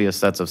removing previous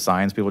sets of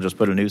signs, people just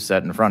put a new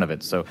set in front of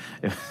it. So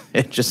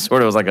it just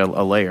sort of was like a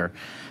layer.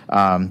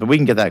 But we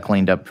can get that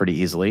cleaned up pretty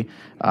easily.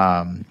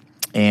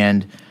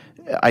 And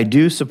I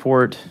do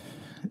support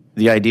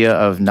the idea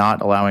of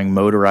not allowing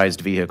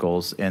motorized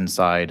vehicles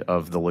inside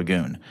of the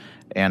lagoon.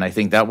 And I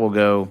think that will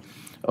go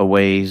a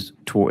ways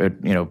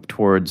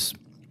towards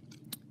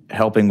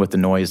helping with the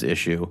noise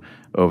issue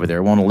over there.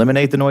 It won't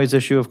eliminate the noise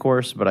issue, of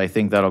course, but I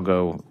think that'll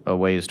go a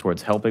ways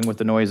towards helping with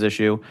the noise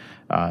issue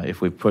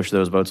if we push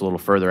those boats a little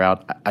further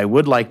out. I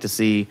would like to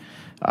see,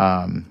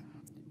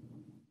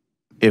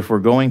 if we're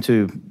going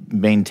to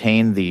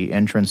maintain the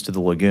entrance to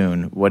the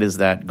lagoon, what is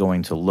that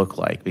going to look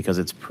like? Because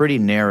it's pretty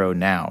narrow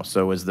now.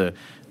 So is the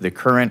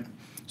current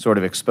sort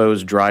of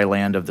exposed dry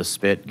land of the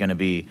spit going to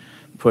be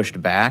pushed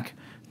back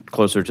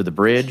closer to the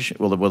bridge?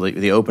 Will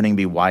the opening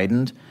be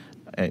widened?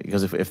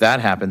 Because if that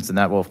happens, then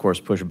that will, of course,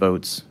 push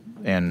boats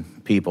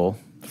and people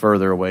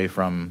further away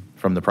from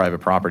the private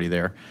property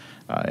there.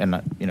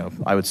 And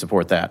I would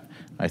support that.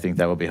 I think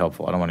that would be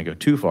helpful. I don't want to go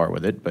too far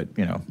with it, but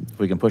if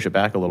we can push it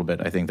back a little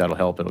bit, I think that'll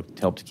help. It'll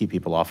help to keep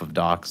people off of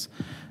docks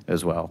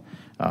as well,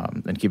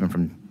 and keep them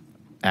from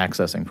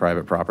accessing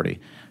private property.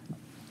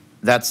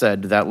 That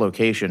said, that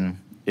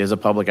location is a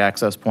public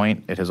access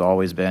point. It has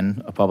always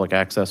been a public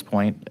access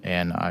point,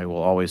 and I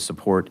will always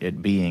support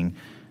it being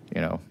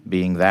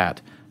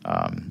that.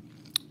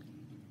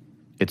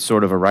 It's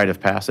sort of a rite of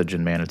passage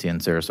in Manatee and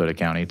Sarasota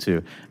County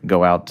to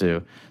go out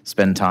to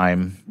spend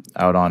time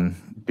out on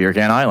Beer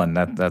Can Island.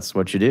 That's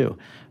what you do.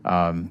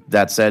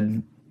 That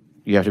said,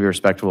 you have to be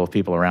respectful of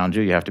people around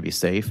you. You have to be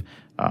safe.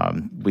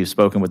 We've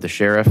spoken with the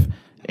sheriff,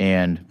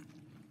 and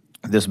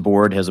this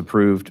board has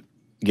approved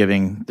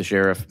funding the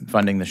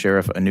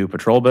sheriff a new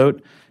patrol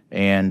boat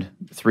and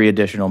 3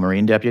 additional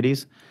Marine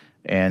deputies.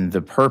 And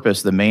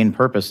the main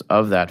purpose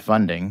of that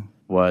funding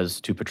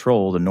was to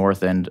patrol the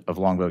north end of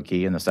Longboat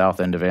Key and the south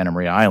end of Anna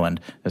Maria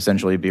Island,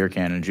 essentially beer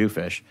can and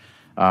Jewfish.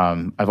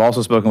 I've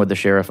also spoken with the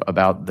sheriff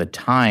about the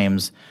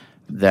times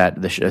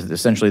that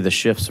essentially the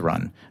shifts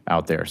run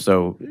out there.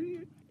 So,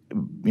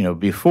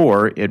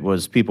 before it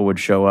was people would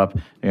show up,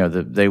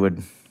 they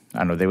would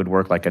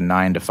work like a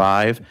 9 to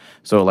 5.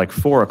 So like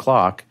 4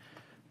 o'clock,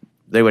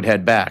 they would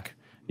head back,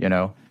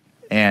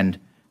 and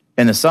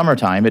in the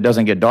summertime, it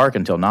doesn't get dark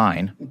until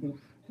 9,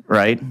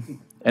 right?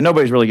 And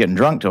nobody's really getting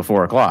drunk till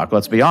 4 o'clock,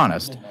 let's be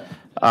honest.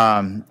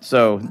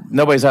 So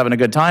nobody's having a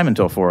good time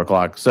until 4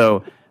 o'clock.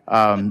 So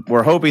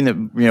we're hoping that,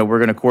 we're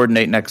going to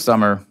coordinate next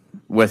summer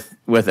with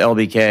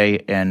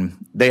LBK, and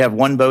they have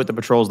 1 boat that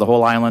patrols the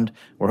whole island.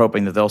 We're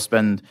hoping that they'll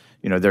spend,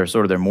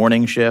 their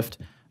morning shift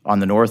on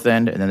the north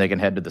end, and then they can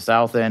head to the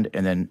south end,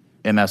 and then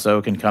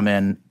MSO can come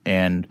in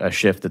and a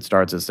shift that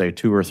starts at, say,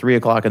 2 or 3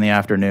 o'clock in the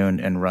afternoon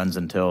and runs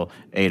until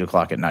 8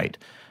 o'clock at night.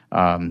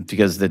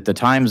 Because the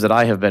times that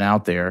I have been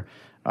out there,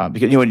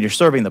 because when you're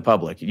serving the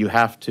public, you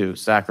have to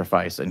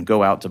sacrifice and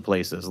go out to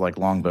places like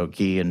Longboat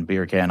Key and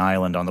Beer Can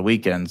Island on the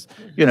weekends,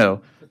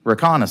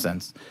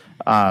 reconnaissance.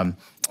 But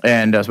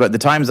the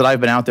times that I've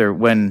been out there,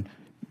 when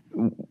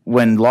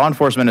law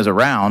enforcement is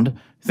around,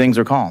 things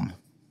are calm,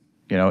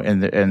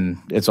 and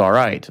it's all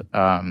right.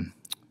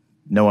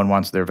 No one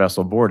wants their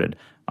vessel boarded,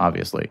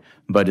 obviously.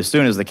 But as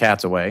soon as the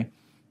cat's away,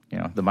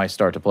 the mice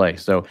start to play.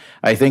 So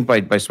I think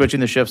by switching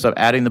the shifts up,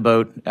 adding the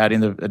boat, adding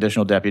the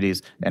additional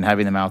deputies, and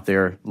having them out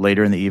there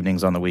later in the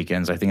evenings on the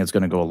weekends, I think it's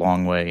going to go a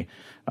long way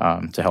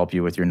to help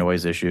you with your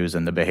noise issues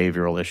and the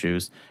behavioral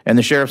issues. And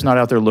the sheriff's not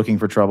out there looking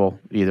for trouble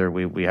either.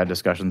 We had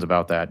discussions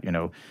about that.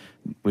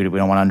 We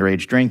don't want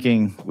underage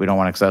drinking. We don't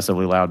want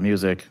excessively loud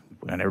music.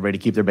 We want everybody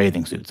to keep their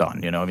bathing suits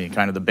on,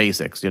 kind of the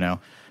basics,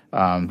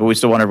 but we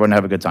still want everyone to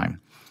have a good time.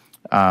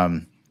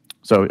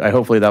 So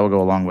hopefully that will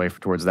go a long way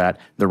towards that.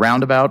 The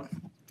roundabout,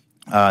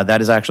 that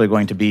is actually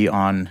going to be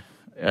on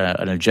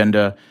an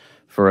agenda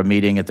for a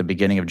meeting at the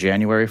beginning of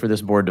January for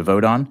this board to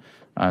vote on.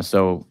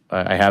 So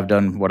I have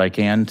done what I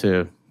can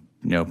to,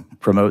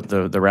 promote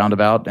the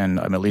roundabout, and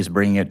I'm at least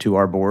bringing it to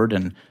our board,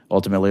 and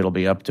ultimately it'll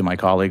be up to my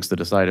colleagues to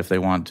decide if they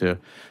want to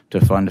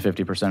fund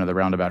 50% of the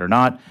roundabout or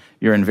not.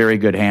 You're in very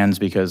good hands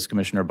because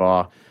Commissioner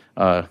Baugh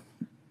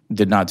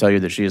did not tell you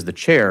that she is the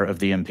chair of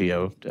the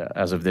MPO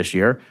as of this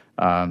year.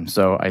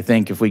 So I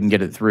think if we can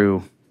get it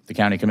through the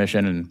county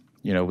commission and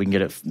we can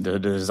get the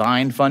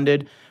design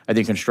funded, I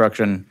think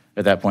construction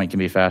at that point can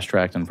be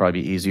fast-tracked and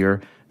probably be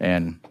easier,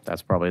 and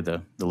that's probably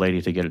the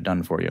lady to get it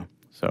done for you.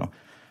 So,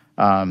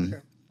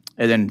 sure.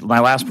 And then my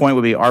last point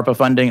would be ARPA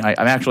funding.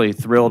 I'm actually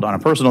thrilled on a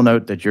personal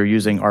note that you're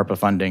using ARPA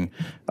funding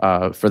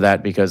for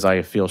that, because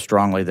I feel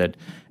strongly that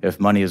if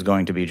money is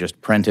going to be just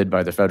printed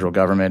by the federal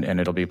government and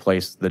it'll be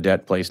the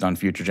debt placed on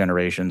future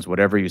generations,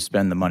 whatever you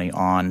spend the money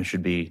on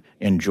should be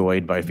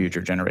enjoyed by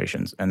future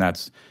generations. And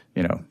that's,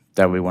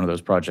 that would be one of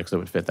those projects that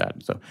would fit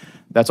that. So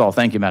that's all.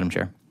 Thank you, Madam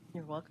Chair.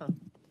 You're welcome.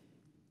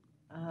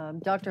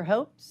 Dr.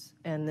 Hopes,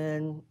 and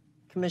then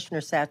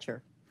Commissioner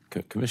Satcher.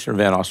 Commissioner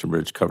Van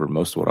Ostenbridge covered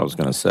most of what I was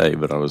going to say,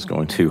 but I was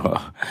going to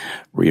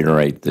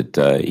reiterate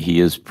that he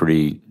is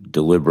pretty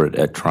deliberate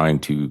at trying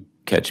to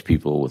catch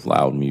people with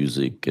loud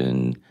music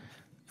and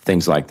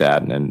things like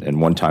that. And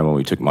one time when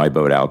we took my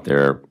boat out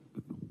there,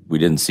 we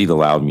didn't see the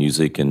loud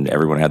music, and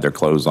everyone had their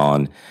clothes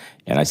on,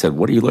 And I said,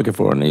 what are you looking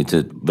for? And he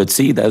said, but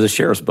see, there's a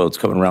sheriff's boat's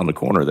coming around the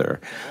corner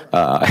there.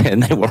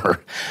 And they were.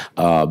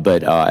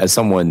 But as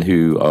someone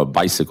who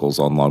bicycles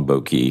on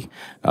Longboat Key,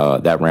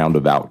 that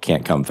roundabout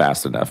can't come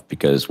fast enough,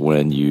 because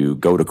when you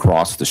go to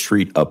cross the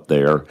street up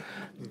there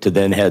to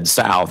then head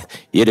south,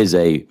 it is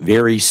a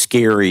very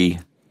scary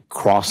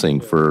crossing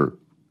for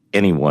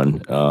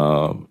anyone.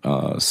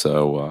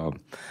 So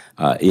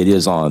it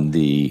is on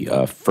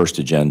the first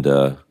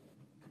agenda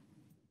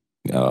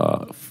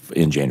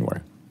in January.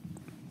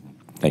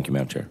 Thank you,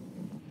 Madam Chair.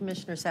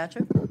 Commissioner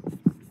Satcher?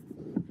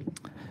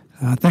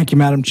 Thank you,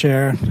 Madam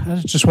Chair. I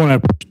just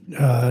want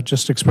to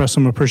just express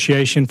some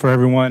appreciation for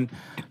everyone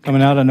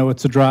coming out. I know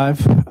it's a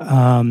drive,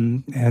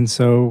 and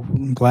so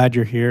I'm glad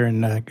you're here,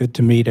 and good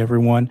to meet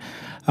everyone.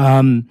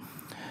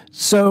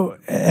 So,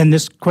 and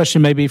this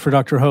question may be for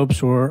Dr.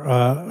 Hopes or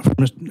for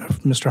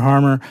Mr.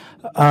 Harmer.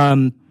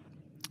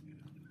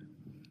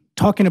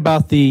 Talking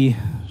about the,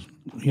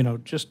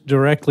 just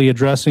directly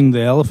addressing the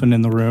elephant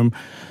in the room.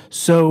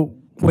 So,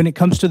 when it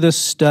comes to this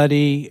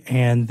study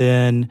and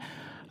then,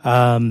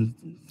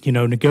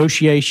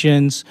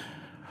 negotiations,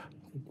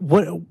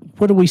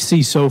 what do we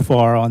see so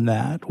far on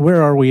that?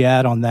 Where are we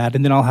at on that?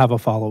 And then I'll have a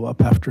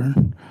follow-up after.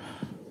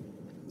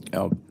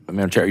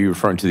 Madam Chair, are you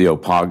referring to the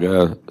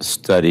OPAGA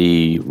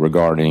study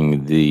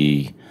regarding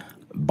the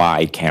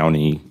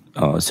bi-county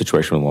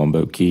situation with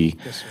Longboat Key?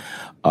 Yes,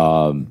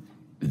 sir.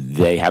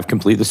 They have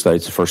completed the study.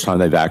 It's the first time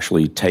they've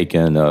actually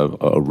taken a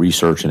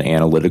research and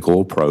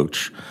analytical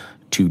approach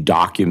to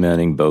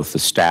documenting both the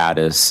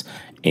status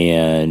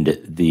and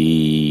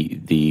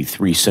the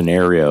three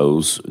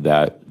scenarios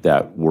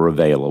that were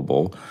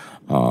available,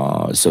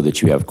 so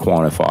that you have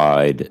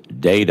quantified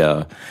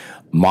data.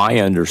 My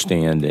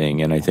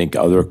understanding, and I think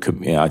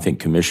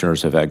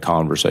commissioners have had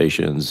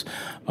conversations,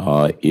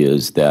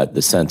 is that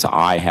the sense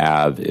I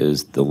have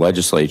is the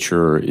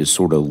legislature is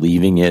sort of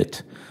leaving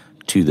it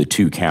to the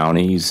two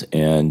counties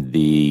and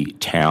the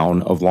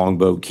town of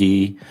Longboat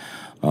Key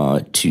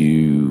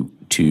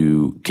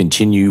to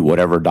continue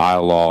whatever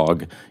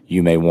dialogue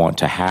you may want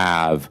to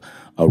have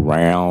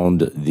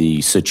around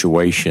the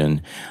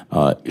situation.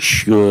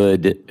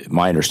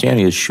 My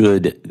understanding is,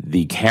 should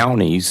the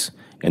counties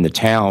and the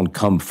town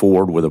come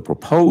forward with a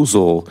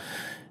proposal,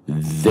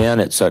 then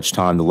at such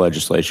time the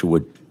legislature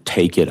would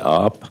take it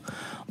up.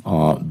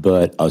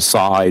 But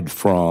aside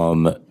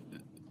from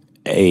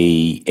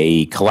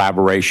a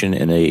collaboration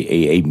and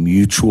a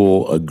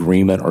mutual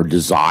agreement or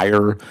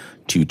desire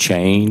to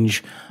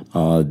change,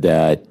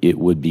 that it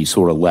would be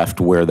sort of left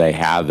where they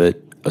have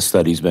it. A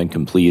study's been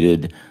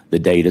completed. The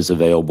data is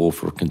available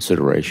for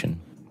consideration.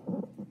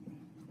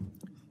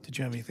 Did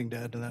you have anything to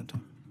add to that,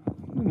 Tom?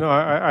 No,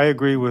 I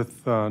agree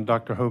with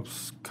Dr.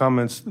 Hope's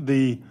comments.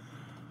 The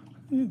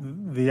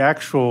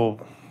actual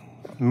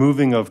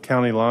moving of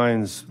county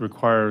lines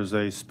requires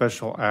a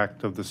special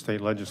act of the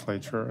state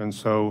legislature. And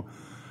so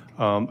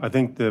I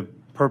think the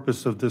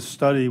purpose of this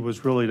study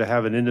was really to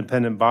have an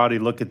independent body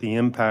look at the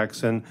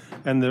impacts, and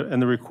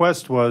the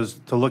request was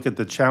to look at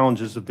the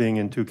challenges of being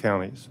in two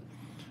counties.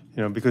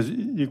 Because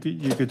you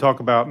could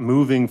talk about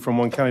moving from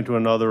one county to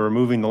another, or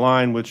moving the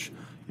line, which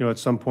at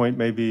some point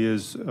maybe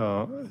is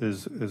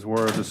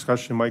where a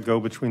discussion might go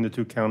between the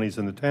two counties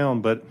and the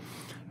town. But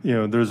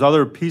there's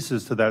other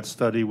pieces to that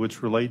study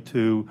which relate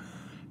to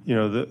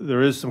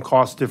there is some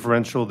cost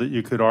differential that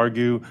you could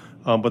argue,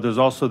 but there's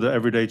also the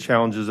everyday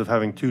challenges of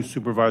having two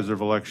supervisor of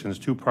elections,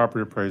 two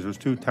property appraisers,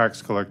 two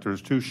tax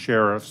collectors, two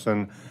sheriffs,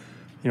 and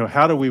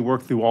how do we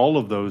work through all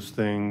of those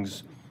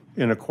things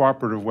in a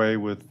cooperative way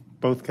with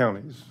both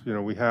counties?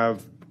 We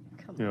have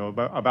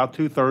about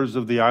 2/3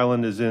 of the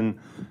island is in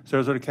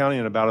Sarasota County,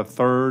 and about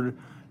 1/3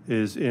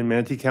 is in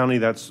Manatee County.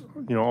 That's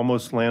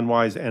almost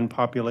land-wise and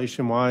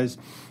population-wise.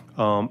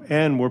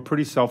 And we're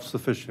pretty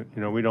self-sufficient.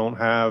 We don't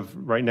have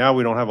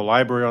a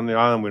library on the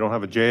island. We don't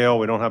have a jail.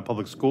 We don't have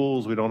public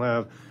schools.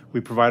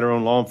 We provide our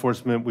own law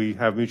enforcement. We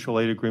have mutual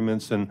aid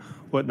agreements and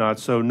whatnot.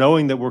 So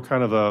knowing that we're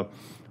kind of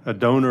a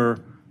donor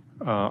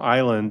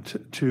island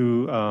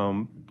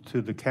to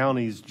the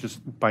counties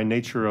just by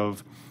nature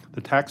of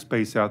the tax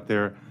base out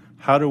there,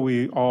 how do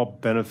we all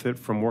benefit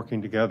from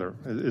working together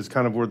is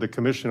kind of where the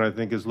commission, I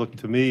think, has looked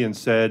to me and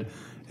said,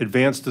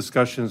 advanced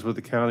discussions with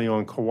the county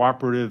on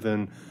cooperative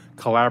and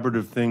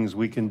collaborative things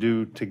we can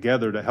do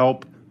together to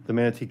help the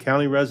Manatee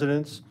County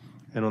residents,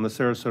 and on the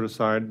Sarasota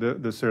side, the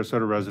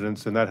Sarasota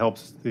residents, and that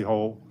helps the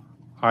whole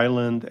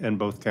island and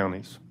both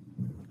counties.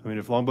 I mean,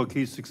 if Longboat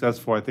Key is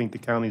successful, I think the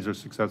counties are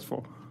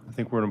successful. I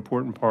think we're an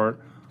important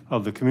part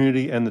of the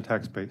community and the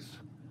tax base.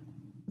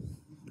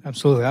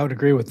 Absolutely, I would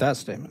agree with that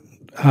statement.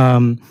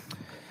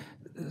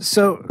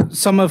 So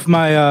some of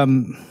my,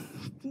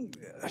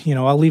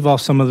 I'll leave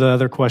off some of the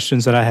other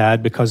questions that I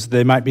had because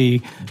they might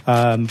be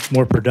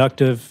more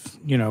productive,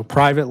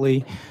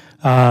 privately.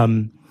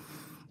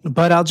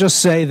 But I'll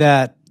just say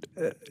that,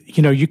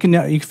 you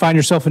can find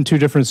yourself in two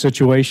different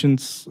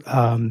situations.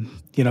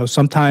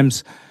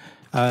 Sometimes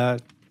in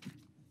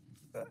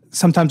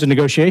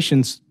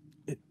negotiations,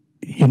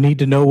 you need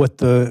to know what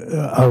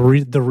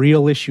the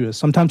real issue is.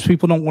 Sometimes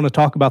people don't want to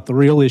talk about the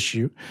real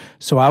issue.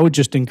 So I would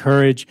just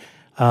encourage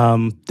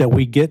that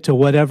we get to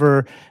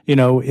whatever,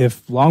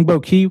 if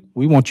Longboat Key,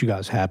 we want you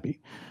guys happy,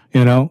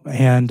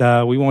 and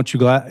we want you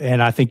glad.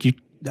 And I think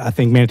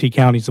Manatee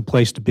County is a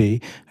place to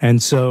be.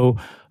 And so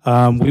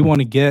we want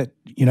to get,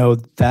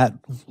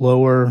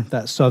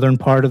 that southern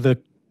part of the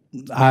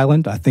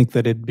island. I think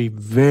that it'd be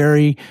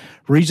very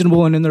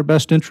reasonable and in their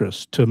best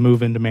interest to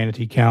move into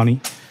Manatee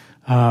County.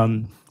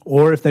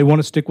 Or if they want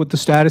to stick with the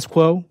status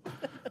quo,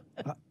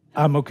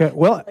 I'm okay.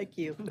 Well, Thank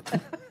you.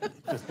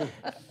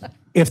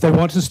 if they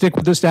want to stick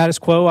with the status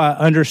quo, I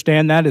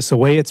understand that. It's the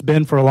way it's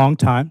been for a long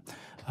time.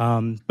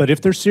 But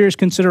if there's serious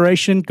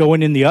consideration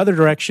going in the other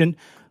direction,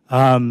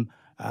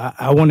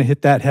 I want to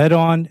hit that head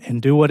on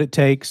and do what it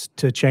takes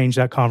to change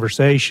that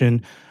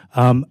conversation.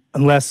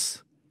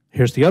 Unless,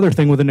 here's the other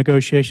thing with a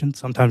negotiation,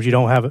 sometimes you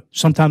don't have it.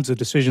 Sometimes the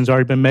decision's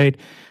already been made.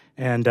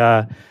 And,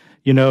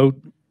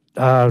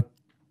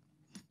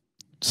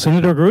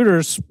 Senator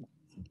Gruters,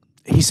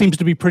 he seems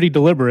to be pretty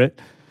deliberate.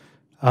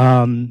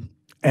 And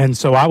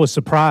so I was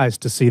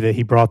surprised to see that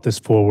he brought this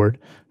forward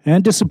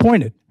and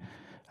disappointed,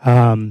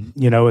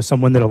 as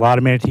someone that a lot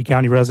of Manatee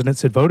County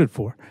residents had voted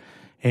for.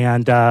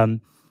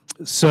 And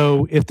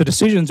so if the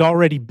decision's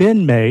already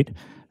been made,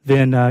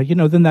 then,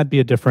 then that'd be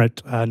a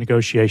different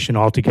negotiation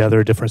altogether,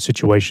 a different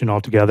situation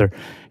altogether.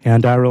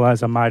 And I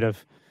realize I might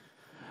have,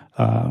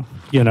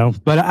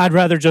 but I'd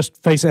rather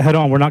just face it head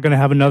on. We're not going to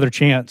have another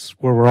chance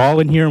where we're all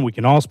in here and we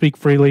can all speak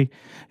freely.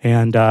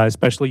 And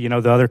especially,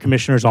 the other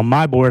commissioners on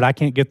my board, I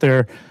can't get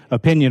their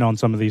opinion on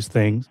some of these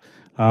things,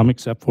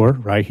 except for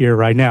right here,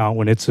 right now,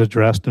 when it's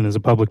addressed and is a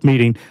public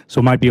meeting.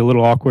 So it might be a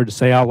little awkward to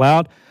say out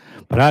loud.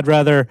 But I'd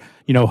rather,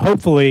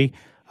 hopefully,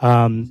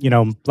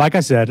 like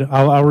I said,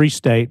 I'll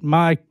restate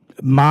my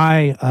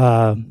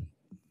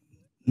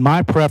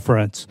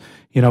preference,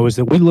 is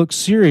that we look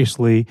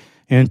seriously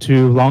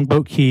into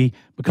Longboat Key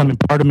becoming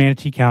part of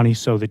Manatee County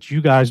so that you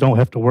guys don't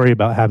have to worry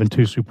about having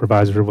two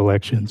supervisor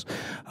elections,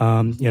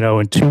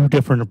 and two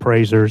different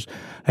appraisers.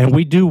 And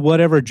we do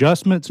whatever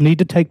adjustments need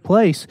to take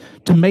place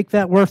to make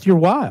that worth your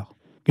while,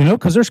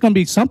 because there's going to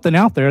be something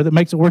out there that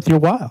makes it worth your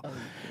while.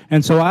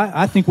 And so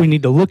I think we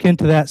need to look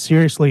into that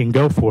seriously and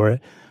go for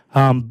it.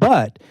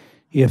 But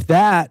if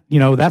that,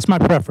 that's my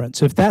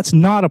preference. If that's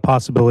not a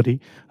possibility,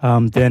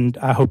 then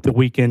I hope that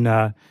we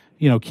can,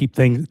 keep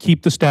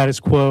the status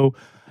quo,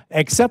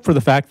 except for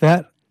the fact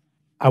that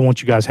I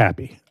want you guys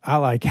happy. I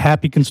like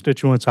happy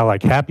constituents. I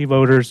like happy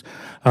voters.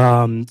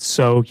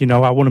 So,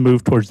 I want to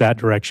move towards that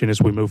direction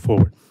as we move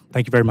forward.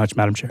 Thank you very much,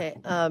 Madam Chair.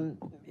 Okay,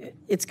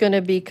 it's going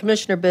to be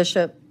Commissioner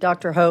Bishop,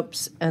 Dr.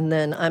 Hopes, and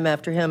then I'm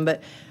after him.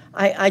 But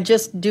I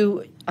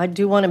do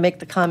want to make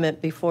the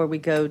comment before we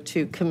go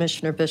to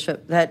Commissioner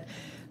Bishop that,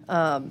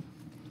 Joe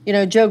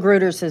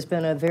Gruters has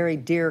been a very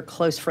dear,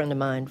 close friend of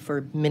mine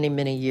for many,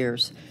 many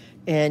years.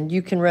 And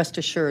you can rest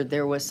assured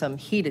there was some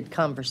heated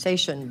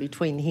conversation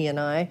between he and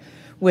I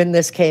when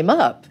this came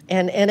up.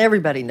 And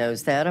everybody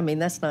knows that. I mean,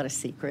 that's not a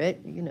secret.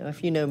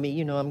 If you know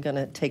me, I'm going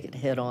to take it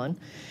head on.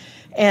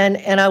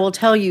 And I will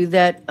tell you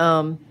that,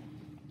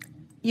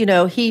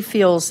 he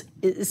feels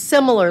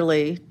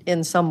similarly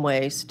in some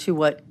ways to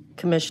what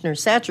Commissioner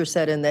Satcher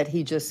said, in that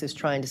he just is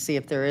trying to see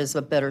if there is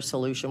a better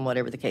solution,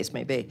 whatever the case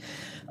may be.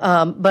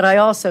 But I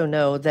also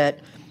know that,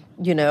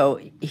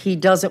 he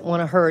doesn't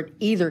want to hurt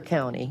either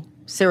county,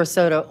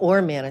 Sarasota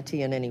or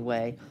Manatee, in any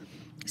way.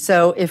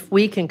 So if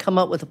we can come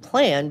up with a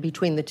plan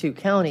between the two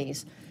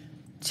counties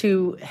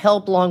to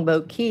help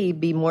Longboat Key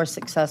be more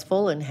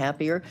successful and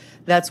happier,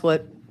 that's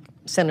what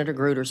Senator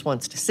Gruters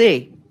wants to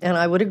see. And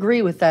I would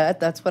agree with that.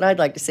 That's what I'd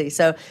like to see.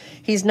 So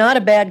he's not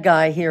a bad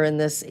guy here in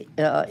this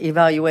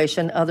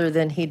evaluation, other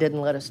than he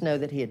didn't let us know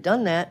that he had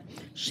done that.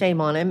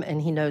 Shame on him,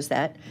 and he knows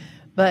that.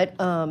 But,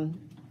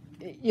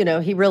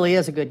 he really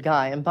is a good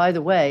guy. And by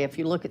the way, if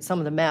you look at some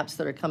of the maps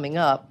that are coming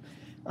up,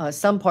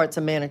 some parts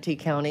of Manatee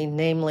County,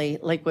 namely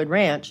Lakewood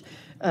Ranch,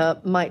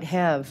 might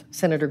have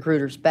Senator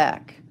Gruters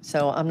back.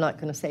 So I'm not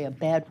going to say a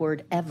bad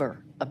word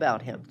ever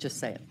about him, just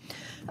saying.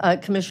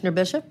 Commissioner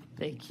Bishop?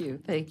 Thank you,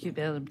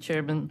 Madam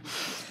Chairman.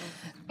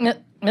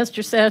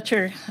 Mr.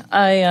 Satcher,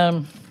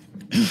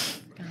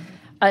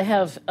 I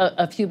have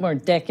a few more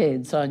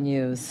decades on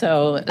you,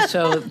 so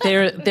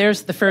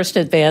there's the first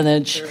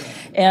advantage.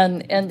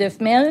 And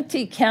if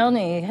Manatee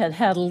County had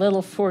had a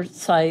little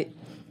foresight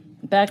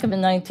back in the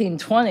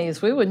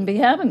 1920s, we wouldn't be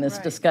having this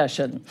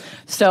discussion.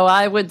 So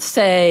I would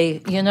say,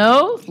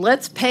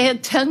 let's pay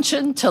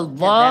attention to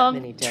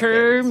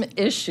long-term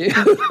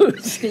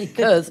issues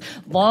because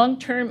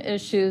long-term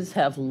issues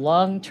have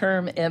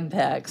long-term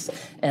impacts,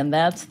 and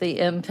that's the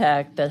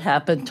impact that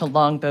happened to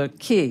Longboat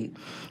Key.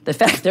 The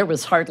fact there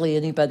was hardly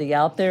anybody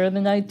out there in the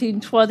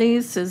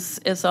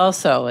 1920s is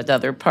also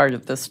another part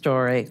of the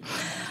story.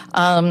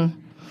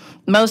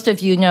 Most of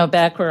you know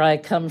back where I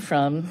come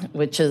from,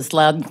 which is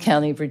Loudoun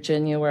County,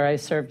 Virginia, where I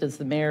served as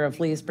the mayor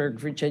of Leesburg,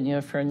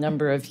 Virginia for a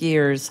number of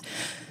years.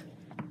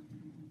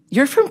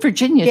 You're from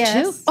Virginia,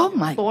 Yes. too? Oh,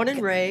 my. Born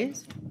and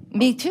raised.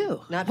 Me,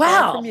 too. Not wow.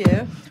 far from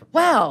you.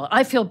 Wow,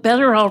 I feel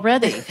better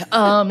already.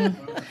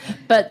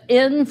 But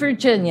in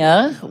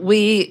Virginia,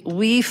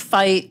 we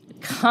fight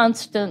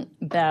constant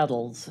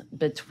battles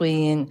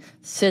between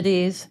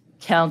cities,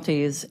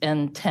 counties,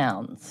 and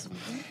towns.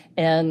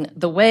 And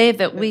the way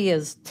that we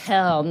as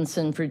towns,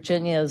 and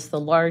Virginia is the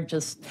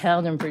largest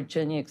town in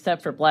Virginia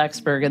except for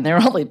Blacksburg, and they're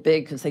only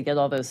big because they get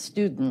all those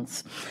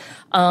students.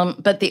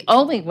 But the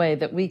only way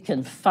that we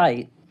can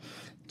fight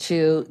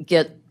to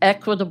get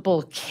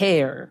equitable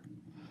care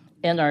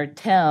in our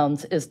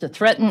towns is to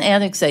threaten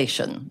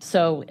annexation.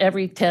 So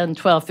every 10,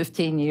 12,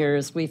 15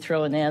 years, we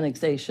throw an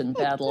annexation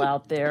battle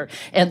out there.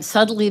 And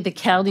suddenly the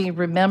county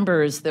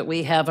remembers that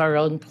we have our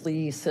own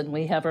police and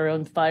we have our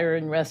own fire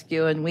and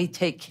rescue and we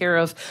take care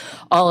of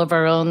all of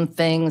our own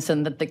things,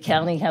 and that the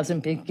county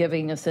hasn't been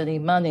giving us any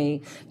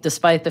money,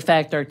 despite the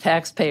fact our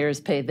taxpayers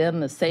pay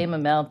them the same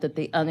amount that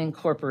the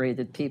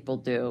unincorporated people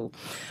do.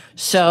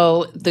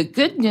 So the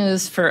good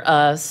news for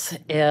us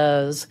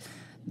is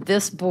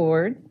this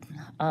board,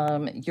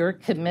 your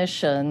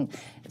commission,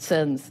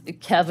 since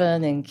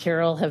Kevin and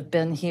Carol have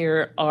been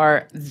here,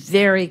 are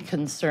very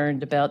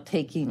concerned about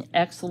taking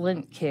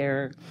excellent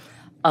care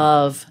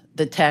of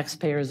the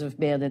taxpayers of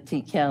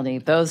Manatee County.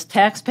 Those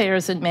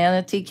taxpayers in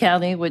Manatee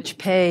County, which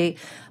pay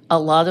a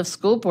lot of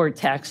school board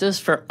taxes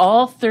for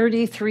all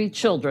 33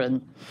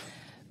 children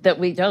that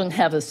we don't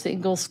have a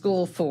single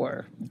school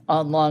for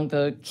on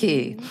Longboat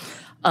Key.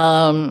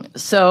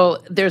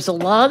 So there's a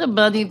lot of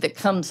money that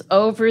comes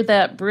over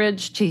that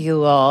bridge to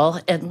you all,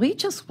 and we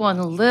just want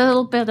a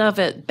little bit of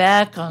it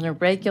back on a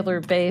regular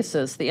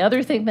basis. The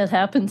other thing that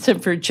happens in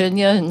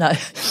Virginia, and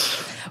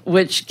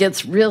which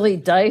gets really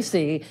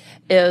dicey,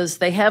 is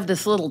they have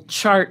this little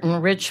chart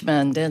in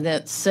Richmond, and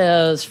it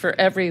says for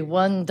every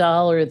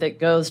 $1 that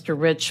goes to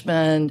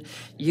Richmond,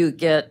 you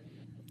get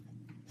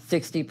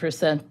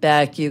 60%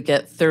 back, you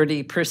get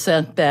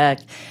 30% back.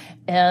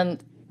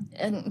 And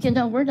you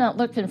know, we're not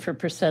looking for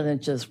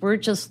percentages. We're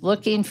just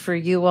looking for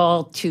you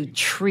all to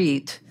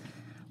treat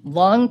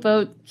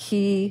Longboat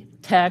Key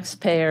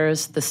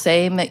taxpayers the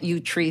same that you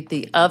treat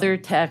the other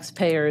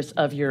taxpayers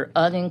of your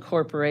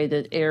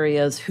unincorporated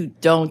areas who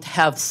don't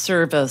have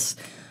service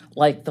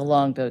like the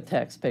Longboat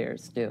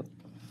taxpayers do.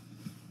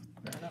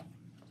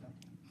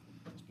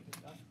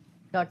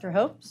 Dr.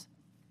 Hopes?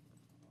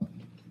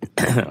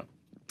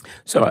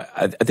 So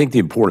I think the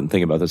important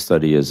thing about this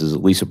study is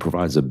at least it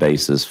provides a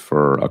basis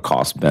for a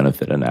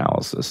cost-benefit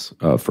analysis,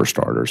 for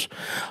starters.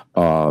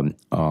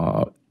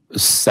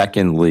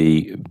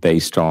 Secondly,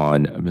 based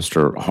on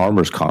Mr.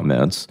 Harmer's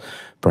comments,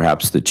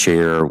 perhaps the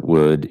chair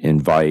would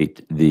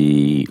invite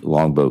the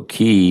Longboat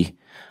Key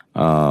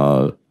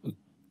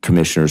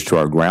commissioners to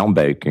our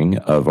groundbreaking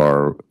of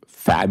our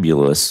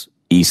fabulous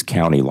East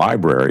County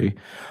Library.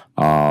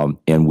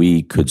 And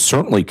we could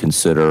certainly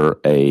consider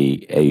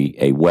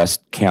a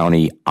West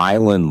County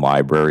Island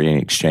library in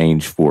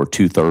exchange for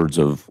 2/3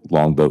 of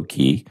Longboat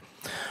Key.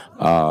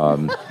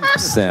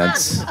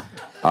 Since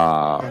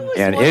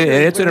and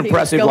it's an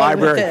impressive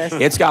library.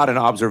 It's got an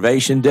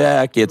observation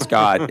deck. It's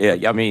got,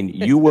 I mean,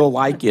 you will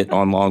like it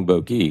on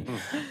Longboat Key.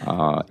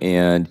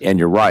 And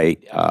you're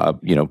right.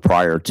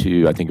 Prior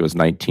to, I think it was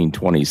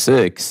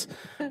 1926,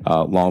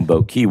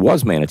 Longboat Key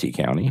was Manatee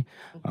County.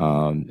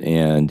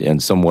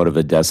 And somewhat of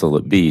a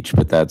desolate beach,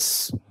 but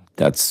that's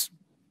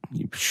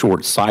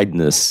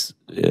short-sightedness,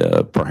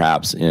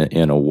 perhaps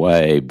in a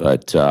way.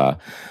 But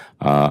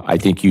I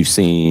think you've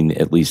seen,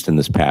 at least in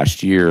this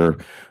past year,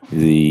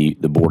 the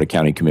Board of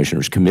County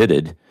Commissioners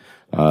committed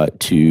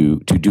to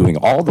doing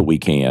all that we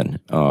can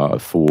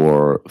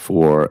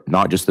for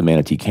not just the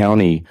Manatee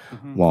County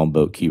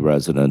Longboat Key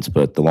residents,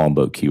 but the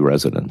Longboat Key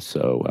residents.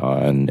 So,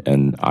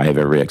 and I have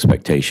every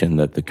expectation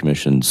that the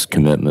Commission's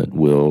commitment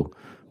will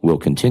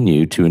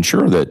continue to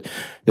ensure that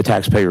the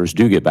taxpayers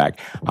do get back.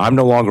 I'm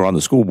no longer on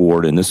the school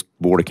board, and this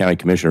Board of County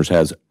Commissioners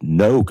has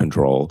no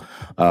control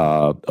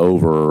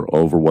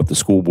over what the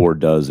school board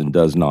does and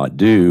does not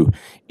do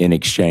in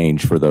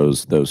exchange for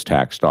those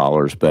tax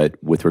dollars. But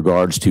with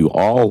regards to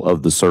all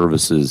of the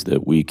services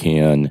that we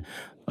can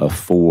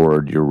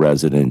afford your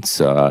residents,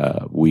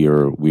 we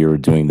are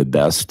doing the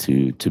best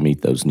to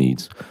meet those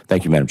needs.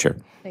 Thank you, Madam Chair.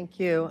 Thank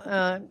you.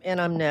 And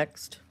I'm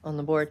next on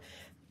the board.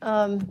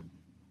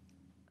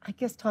 I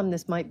guess, Tom,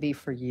 this might be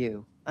for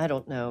you. I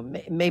don't know.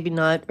 Maybe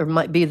not, or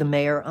might be the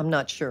mayor. I'm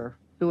not sure.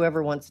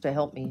 Whoever wants to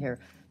help me here.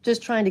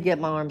 Just trying to get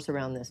my arms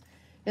around this.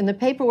 In the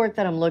paperwork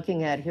that I'm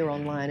looking at here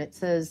online, it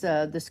says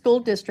the school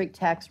district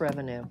tax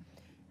revenue.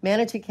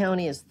 Manatee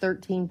County is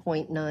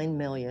 $13.9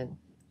 million.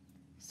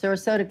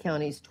 Sarasota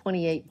County is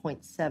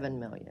 $28.7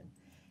 million.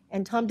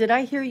 And Tom, did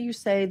I hear you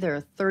say there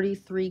are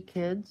 33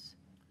 kids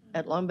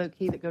at Longboat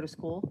Key that go to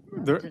school?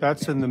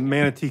 That's in the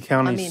Manatee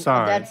County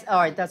side. That's all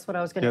right. That's what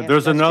I was going to ask.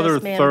 There's That's another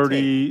just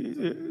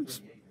Manatee.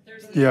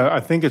 30. I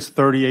think it's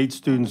 38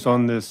 students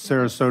on this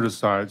Sarasota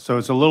side. So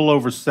it's a little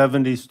over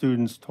 70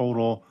 students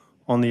total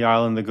on the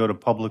island that go to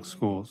public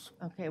schools.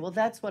 Okay, well,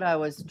 that's what I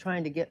was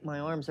trying to get my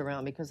arms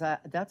around, because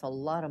that's a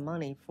lot of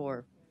money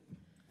for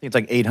it's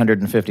like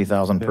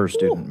 850,000 per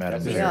student,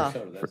 Madam Chair. Yeah.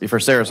 For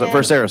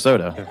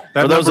Sarasota.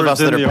 That For those of number us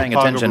is that in are the paying Opago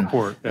attention.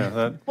 report. Yeah,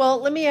 that, Well,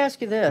 let me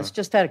ask you this,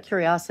 just out of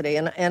curiosity,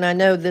 and I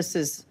know this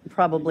is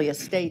probably a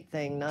state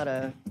thing, not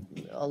a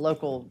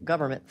local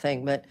government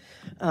thing, but,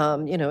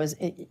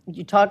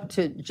 you talked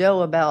to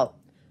Joe about,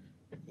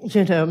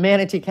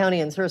 Manatee County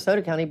and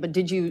Sarasota County, but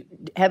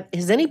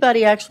has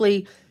anybody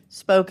actually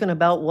spoken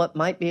about what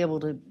might be able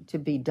to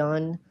be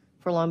done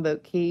for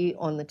Longboat Key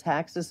on the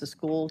taxes, the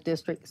school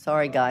district?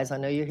 Sorry, guys, I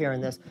know you're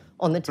hearing this.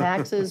 On the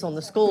taxes, on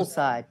the school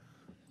side.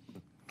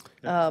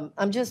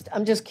 I'm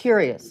just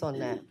curious on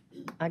that.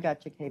 I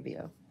got you,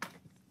 KBO.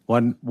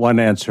 One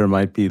answer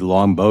might be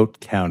Longboat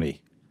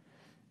County,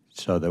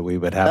 so that we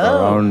would have our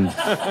own,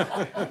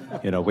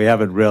 we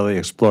haven't really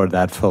explored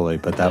that fully,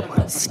 but that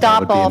would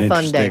be all an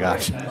funding.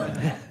 interesting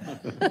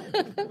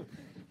option.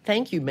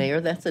 Thank you, Mayor.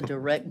 That's a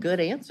direct, good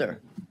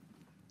answer.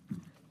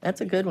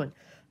 That's a good one.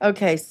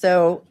 Okay,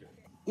 so,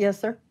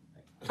 yes, sir?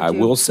 I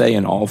will say,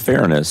 in all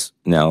fairness,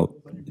 now,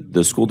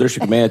 the school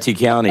district of Manatee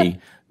County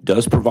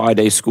does provide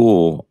a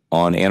school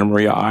on Anna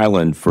Maria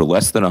Island for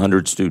less than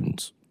 100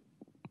 students.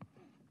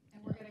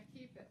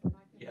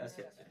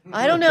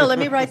 I don't know. Let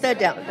me write that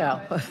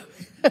down.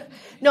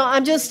 No,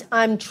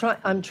 I'm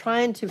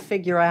trying to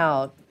figure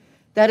out,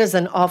 that is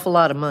an awful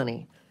lot of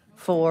money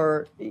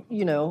for,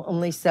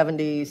 only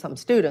 70-some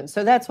students.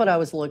 So that's what I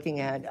was looking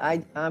at.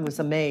 I was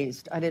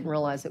amazed. I didn't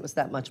realize it was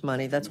that much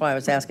money. That's why I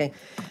was asking.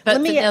 But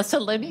Vanessa,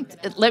 let me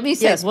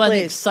say Yes, one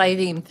please.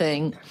 exciting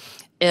thing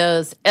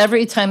is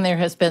every time there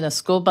has been a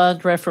school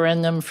bond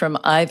referendum from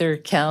either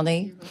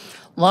county,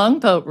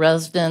 Longboat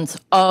residents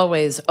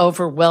always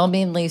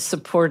overwhelmingly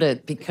support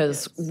it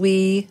because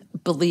we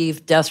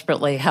believe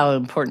desperately how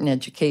important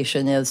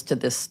education is to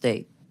this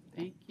state.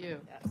 Thank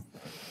you.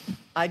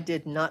 I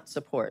did not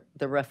support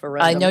the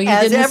referendum. I know you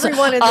as didn't.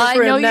 everyone in this I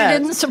room know you knows.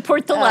 didn't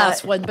support the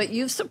last one, but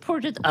you've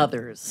supported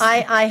others.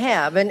 I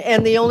have,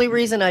 and the only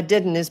reason I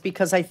didn't is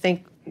because I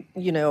think,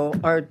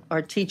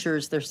 our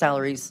teachers, their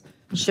salaries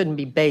shouldn't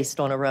be based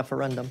on a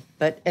referendum.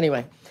 But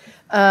anyway,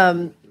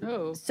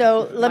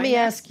 so let me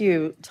ask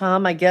you,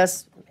 Tom, I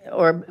guess,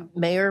 or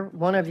Mayor,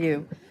 one of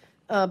you,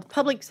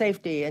 public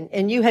safety,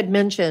 and you had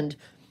mentioned,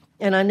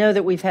 and I know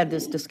that we've had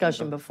this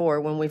discussion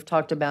before when we've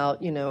talked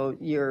about,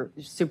 your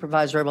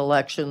supervisor of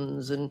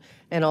elections and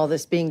all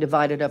this being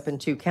divided up in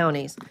two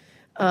counties.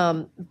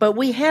 But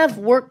we have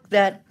worked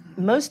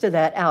most of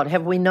that out,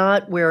 have we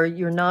not, where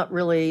you're not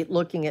really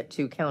looking at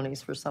two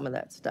counties for some of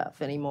that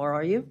stuff anymore,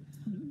 are you?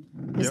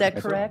 Is that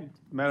correct?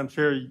 Madam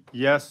Chair,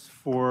 yes,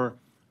 for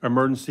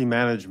emergency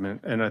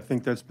management, and I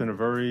think that's been a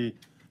very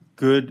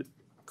good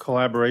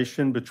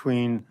collaboration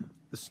between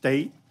the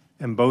state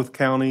and both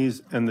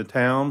counties and the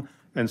town.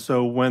 And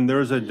so when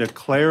there's a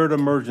declared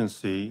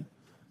emergency,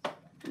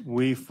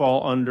 we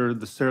fall under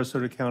the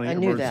Sarasota County I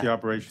knew Emergency that.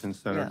 Operations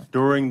Center Yeah.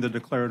 during the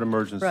declared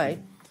emergency. Right,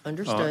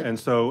 understood. And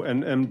so,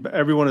 and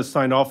everyone has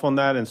signed off on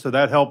that, and so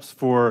that helps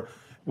for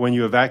when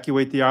you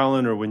evacuate the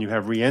island or when you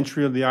have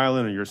reentry of the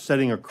island or you're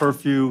setting a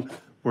curfew.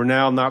 We're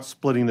now not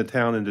splitting the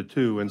town into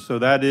two, and so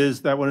that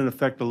went in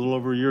effect a little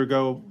over a year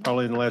ago,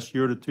 probably in the last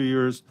year to 2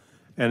 years,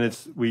 and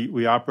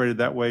we operated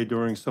that way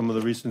during some of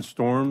the recent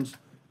storms,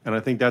 and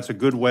I think that's a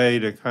good way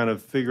to kind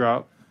of figure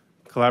out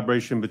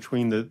collaboration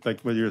between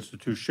whether it's the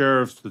two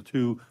sheriffs, the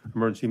two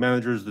emergency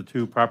managers, the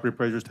two property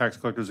appraisers, tax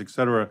collectors, et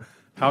cetera.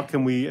 How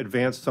can we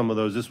advance some of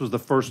those? This was the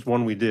first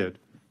one we did.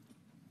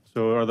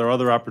 So are there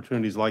other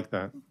opportunities like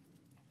that?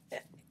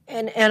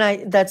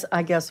 And that's,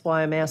 I guess,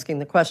 why I'm asking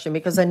the question,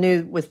 because I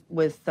knew with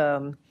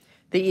the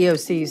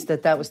EOCs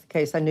that was the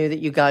case. I knew that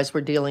you guys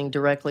were dealing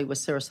directly with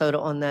Sarasota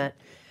on that.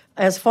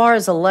 As far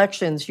as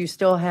elections, you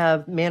still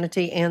have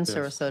Manatee and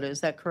Sarasota,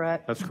 is that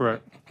correct? That's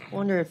correct. I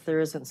wonder if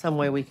there isn't some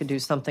way we could do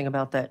something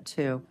about that,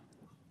 too.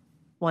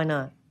 Why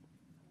not?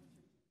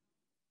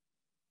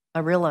 I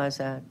realize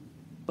that,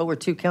 but we're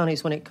two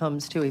counties when it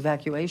comes to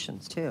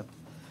evacuations, too.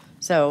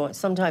 So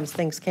sometimes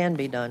things can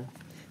be done.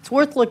 It's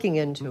worth looking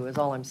into, is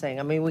all I'm saying.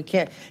 I mean, we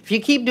can't, if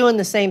you keep doing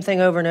the same thing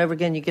over and over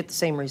again, you get the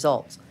same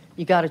results.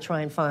 You got to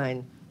try and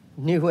find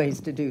new ways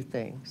to do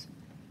things.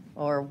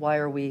 Or why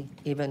are we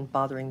even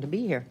bothering to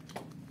be here?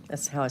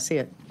 That's how I see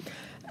it.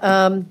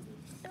 All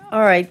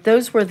right,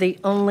 those were the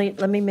only,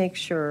 let me make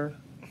sure.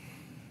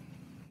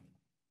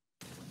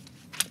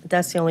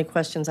 That's the only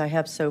questions I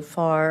have so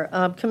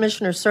far.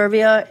 Commissioner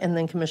Servia and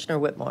then Commissioner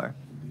Whitmore.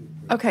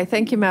 Okay,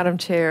 thank you, Madam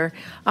Chair.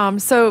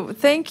 So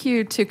thank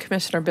you to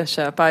Commissioner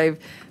Bishop. I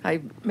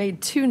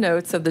made two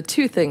notes of the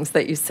two things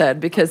that you said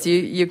because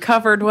you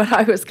covered what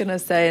I was going to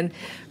say. And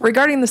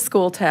regarding the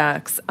school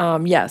tax,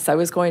 yes, I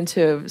was going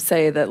to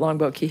say that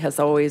Longboat Key has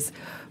always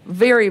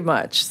very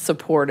much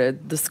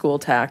supported the school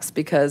tax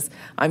because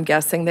I'm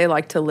guessing they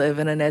like to live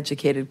in an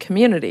educated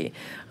community.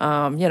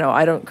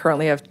 I don't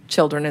currently have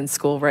children in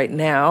school right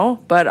now,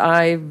 but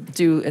I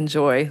do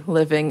enjoy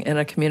living in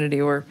a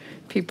community where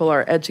people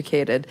are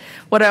educated.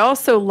 What I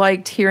also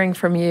liked hearing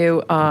from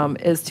you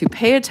is to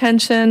pay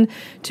attention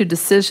to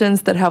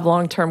decisions that have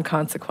long-term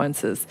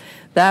consequences.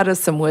 That is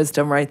some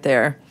wisdom right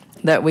there.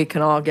 that we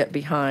can all get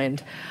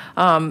behind.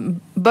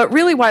 But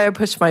really why I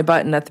pushed my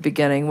button at the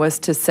beginning was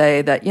to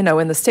say that, you know,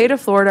 in the state of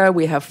Florida,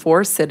 we have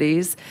 4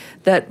 cities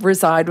that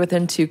reside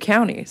within 2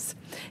 counties.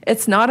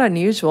 It's not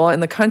unusual. In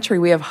the country,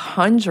 we have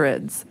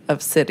hundreds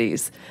of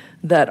cities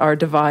that are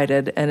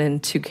divided and in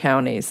 2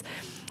 counties.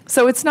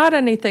 So it's not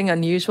anything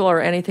unusual or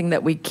anything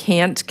that we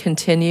can't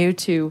continue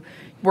to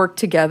work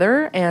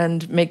together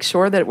and make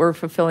sure that we're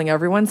fulfilling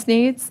everyone's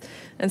needs.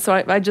 And so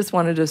I just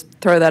wanted to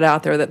throw that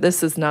out there, that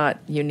this is not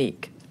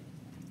unique.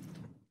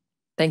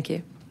 Thank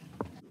you.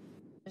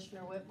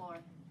 Commissioner Whitmore.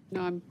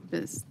 No, I'm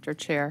Mr.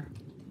 Chair.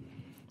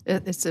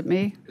 Is it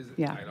me?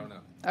 Yeah. I don't know.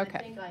 Okay.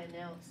 I think I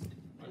announced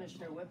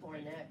Commissioner Whitmore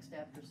next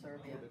after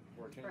Serbia.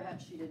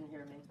 Perhaps she didn't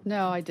hear me.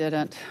 No, I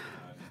didn't.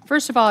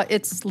 First of all,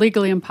 it's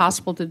legally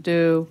impossible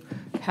to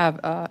have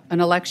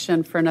an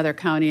election for another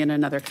county in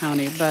another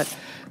county. But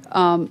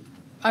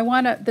I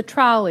want to, the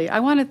trolley,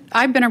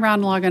 I've been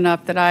around long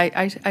enough that I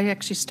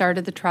actually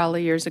started the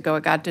trolley years ago.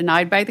 It got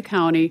denied by the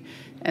county,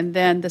 and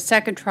then the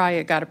second try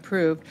it got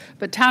approved.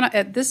 But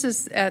this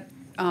is at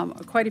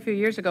quite a few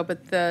years ago,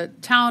 but the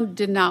town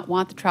did not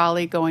want the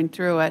trolley going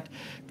through it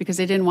because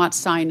they didn't want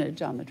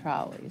signage on the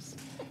trolleys.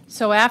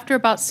 So after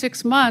about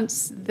 6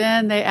 months,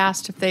 then they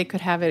asked if they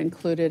could have it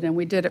included, and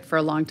we did it for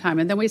a long time.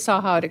 And then we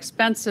saw how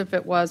expensive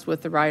it was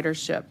with the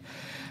ridership.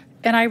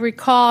 And I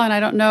recall, and I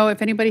don't know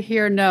if anybody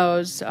here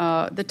knows,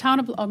 the town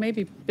of, oh,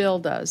 maybe Bill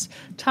does,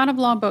 town of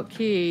Longboat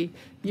Key,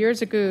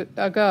 years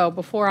ago,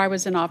 before I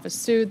was in office,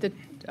 sued the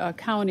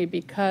county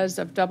because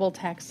of double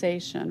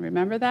taxation.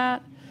 Remember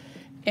that?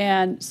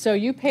 And so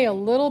you pay a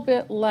little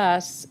bit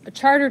less,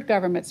 chartered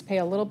governments pay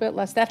a little bit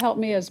less. That helped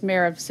me as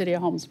mayor of the city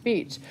of Holmes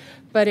Beach.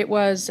 But it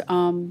was,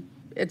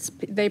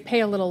 they pay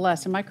a little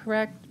less. Am I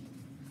correct?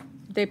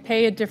 They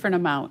pay a different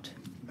amount.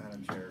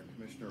 Madam Chair,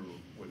 Commissioner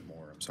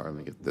Whitmore, I'm sorry, let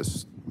me get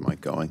this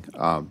mic going.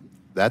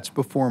 That's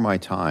before my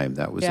time.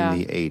 That was in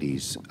the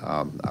 80s.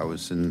 I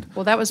was in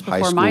that was high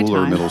before school my or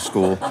time. middle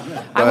school.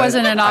 I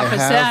wasn't in office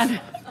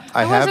then.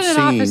 I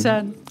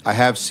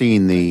have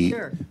seen the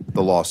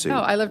lawsuit. Oh,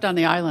 I lived on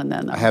the island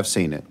then, though. I have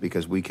seen it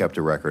because we kept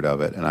a record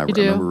of it, and I You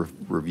do? remember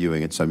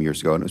reviewing it some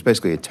years ago. And it was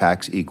basically a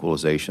tax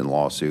equalization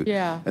lawsuit.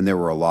 Yeah. And there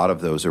were a lot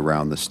of those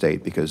around the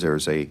state because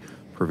there's a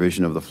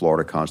provision of the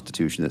Florida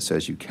Constitution that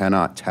says you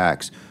cannot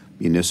tax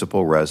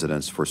municipal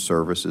residents for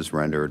services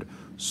rendered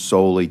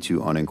solely to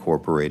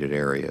unincorporated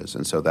areas.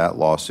 And so that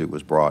lawsuit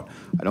was brought.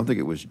 I don't think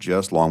it was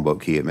just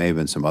Longboat Key. It may have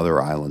been some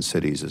other island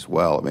cities as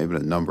well. It may have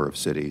been a number of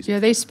cities. Yeah,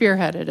 they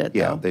spearheaded it,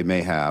 Yeah, though. they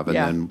may have. And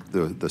Yeah. then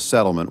the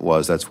settlement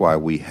was, that's why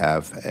we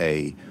have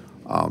a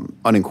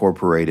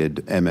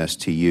unincorporated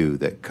MSTU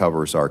that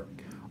covers our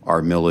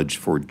millage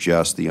for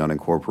just the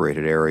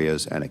unincorporated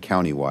areas, and a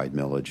countywide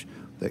millage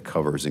that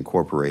covers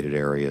incorporated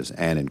areas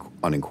and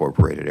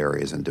unincorporated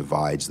areas and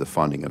divides the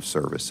funding of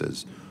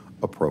services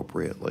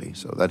appropriately.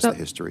 So that's the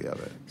history of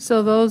it.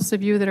 So those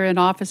of you that are in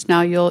office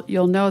now,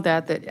 you'll know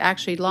that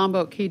actually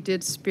Longboat Key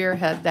did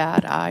spearhead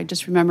that. I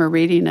just remember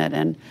reading it,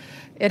 and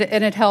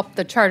it helped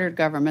the chartered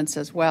governments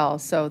as well.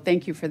 So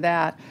thank you for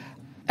that.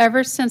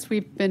 Ever since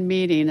we've been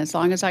meeting, as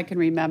long as I can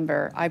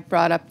remember, I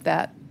brought up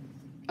that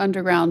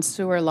underground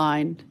sewer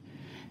line.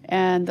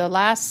 And the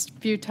last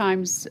few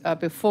times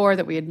before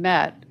that we had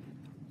met,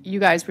 you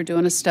guys were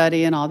doing a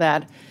study and all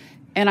that.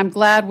 And I'm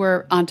glad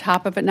we're on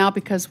top of it now,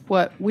 because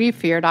what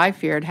I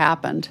feared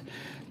happened.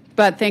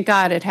 But thank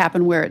God it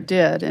happened where it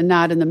did and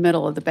not in the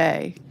middle of the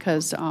bay,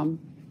 because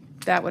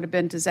that would have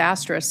been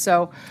disastrous.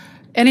 So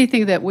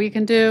anything that we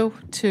can do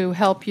to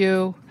help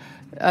you,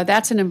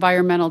 that's an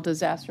environmental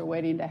disaster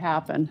waiting to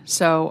happen.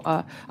 So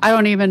I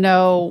don't even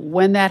know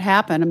when that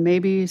happened,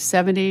 maybe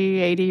 70,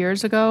 80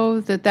 years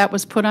ago that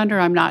was put under.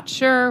 I'm not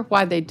sure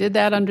why they did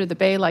that under the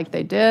bay like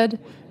they did.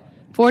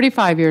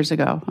 45 years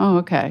ago. Oh,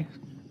 okay.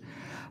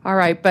 All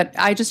right, but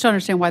I just don't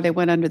understand why they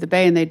went under the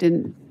bay and they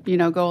didn't,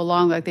 go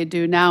along like they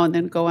do now and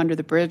then go under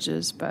the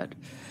bridges. But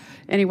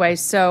anyway,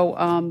 so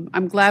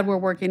I'm glad we're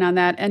working on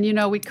that. And,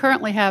 we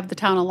currently have the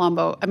town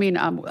of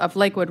of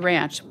Lakewood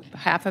Ranch.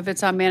 Half of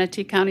it's on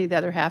Manatee County, the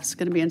other half is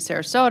going to be in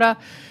Sarasota.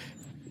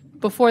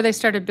 Before they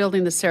started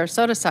building the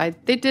Sarasota side,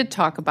 they did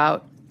talk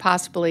about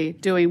possibly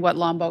doing what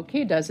Longboat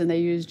Key does, and they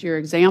used your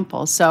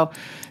example. So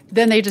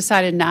then they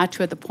decided not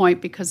to at the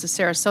point because the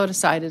Sarasota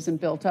side isn't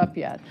built up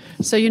yet.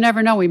 So you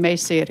never know, we may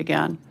see it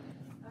again.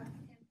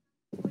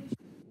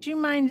 Would you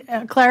mind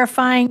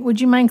clarifying? Would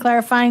you mind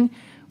clarifying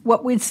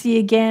what we'd see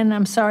again?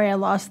 I'm sorry, I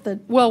lost the.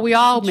 Well, we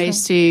all may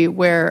see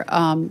where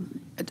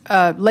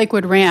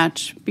Lakewood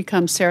Ranch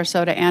becomes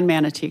Sarasota and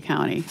Manatee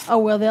County. Oh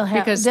well, they'll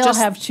have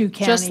have 2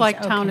 counties, just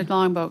like town of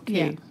Longboat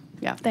Key.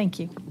 Yeah. Thank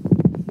you.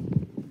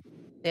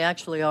 They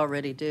actually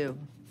already do.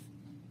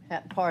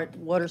 Part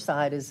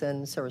waterside is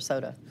in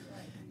Sarasota,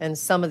 and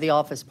some of the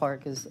office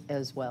park is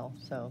as well.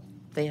 So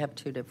they have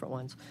 2 different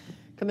ones.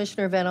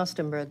 Commissioner Van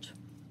Ostenbridge.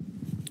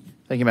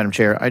 Thank you, Madam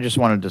Chair. I just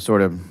wanted to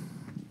sort of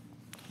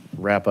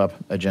wrap up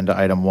agenda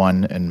item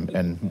 1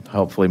 and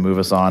hopefully move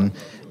us on.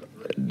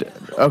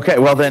 Okay,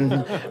 well then,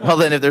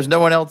 if there's no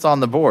one else on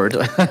the board,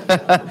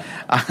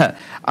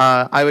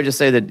 I would just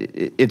say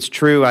that it's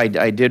true. I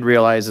did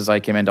realize as I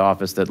came into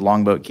office that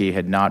Longboat Key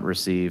had not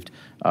received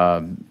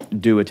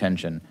due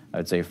attention,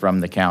 I'd say, from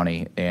the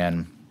county,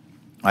 and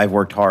I've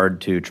worked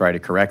hard to try to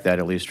correct that,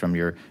 at least from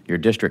your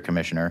district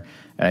commissioner,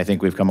 and I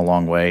think we've come a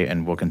long way,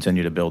 and we'll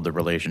continue to build the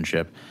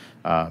relationship.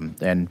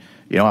 And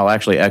I'll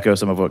actually echo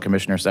some of what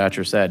Commissioner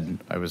Satcher said.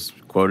 I was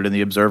quoted in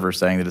the Observer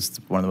saying that it's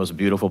one of the most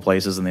beautiful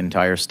places in the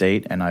entire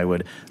state, and I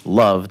would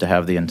love to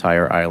have the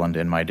entire island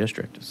in my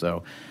district.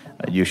 So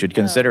you should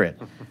consider it.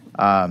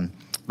 And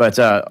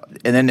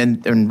then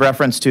in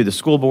reference to the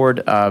school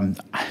board,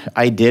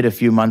 I did a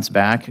few months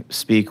back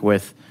speak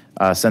with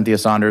Cynthia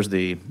Saunders,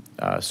 the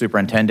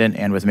superintendent,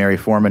 and with Mary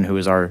Foreman, who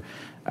is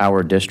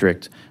our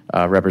district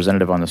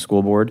representative on the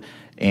school board,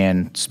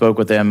 and spoke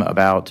with them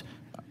about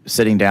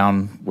sitting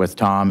down with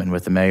Tom and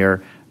with the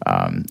mayor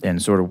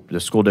and sort of the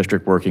school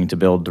district working to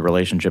build the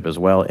relationship as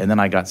well. And then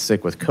I got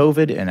sick with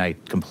COVID, and I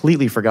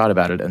completely forgot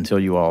about it until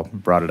you all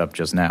brought it up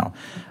just now.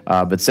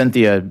 But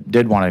Cynthia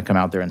did want to come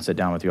out there and sit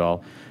down with you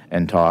all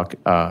and talk.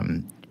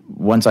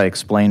 Once I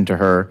explained to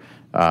her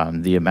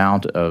the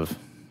amount of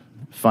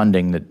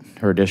funding that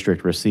her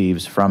district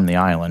receives from the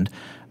island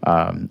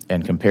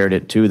and compared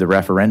it to the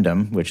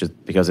referendum, which is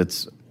because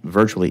it's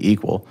virtually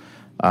equal,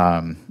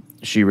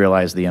 she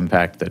realized the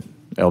impact that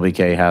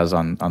LBK has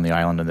on the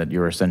island and that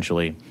you're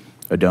essentially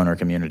a donor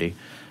community.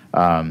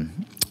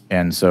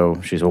 And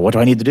so she said, well, what do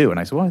I need to do? And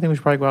I said, well, I think we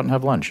should probably go out and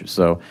have lunch.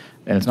 And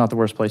it's not the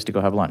worst place to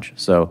go have lunch.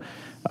 So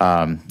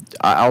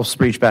I'll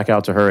reach back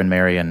out to her and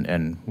Mary,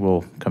 and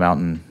we'll come out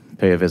and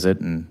pay a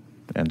visit and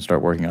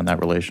start working on that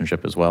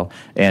relationship as well.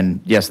 And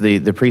yes,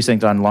 the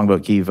precinct on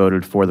Longboat Key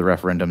voted for the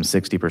referendum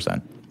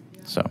 60%.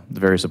 So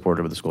very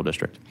supportive of the school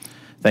district.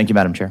 Thank you,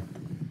 Madam Chair.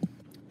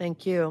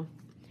 Thank you.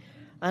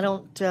 I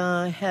don't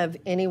have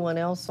anyone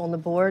else on the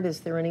board. Is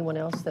there anyone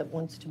else that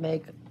wants to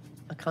make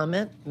a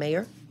comment?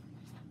 Mayor?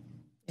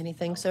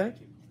 Anything, sir?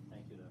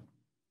 Thank you.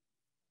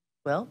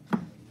 Well,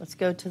 let's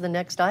go to the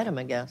next item,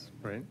 I guess.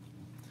 Right.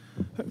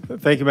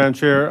 Thank you, Madam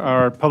Chair.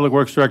 Our Public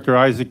Works Director,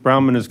 Isaac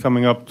Brownman, is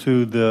coming up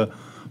to the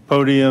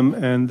podium,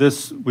 and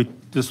this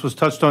was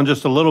touched on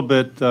just a little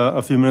bit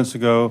a few minutes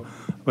ago,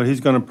 but he's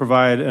going to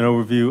provide an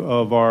overview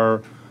of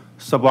our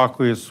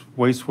subaqueous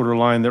wastewater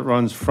line that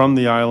runs from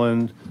the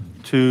island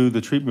to the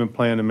treatment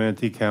plant in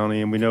Manatee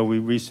County. And we know we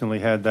recently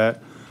had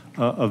that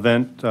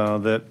event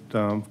that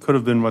could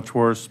have been much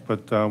worse,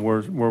 but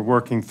we're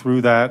working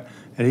through that,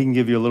 and he can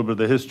give you a little bit of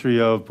the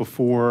history of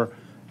before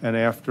and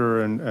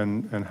after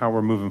and how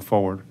we're moving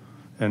forward.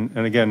 And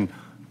again,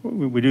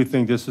 we do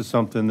think this is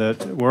something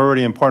that we're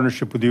already in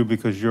partnership with you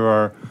because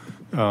you're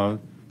our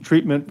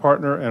treatment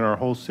partner and our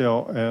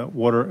wholesale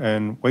water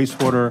and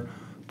wastewater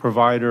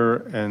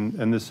provider,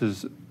 and this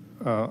is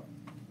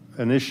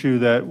an issue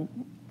that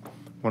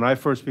when I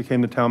first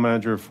became the town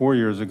manager 4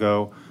 years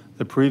ago,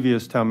 the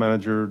previous town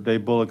manager,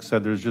 Dave Bullock,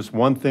 said, there's just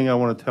one thing I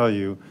want to tell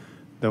you.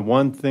 The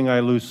one thing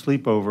I lose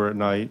sleep over at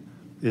night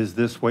is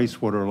this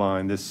wastewater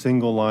line, this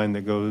single line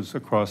that goes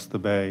across the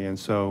bay. And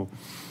so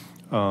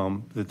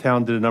the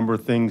town did a number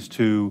of things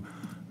to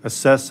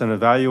assess and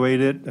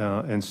evaluate it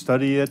and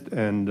study it.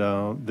 And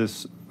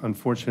this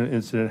unfortunate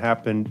incident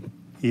happened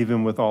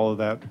even with all of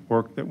that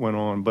work that went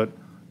on. But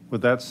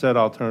with that said,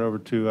 I'll turn it over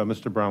to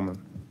Mr. Brownman.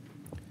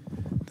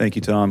 Thank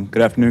you, Tom.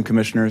 Good afternoon,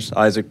 Commissioners.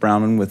 Isaac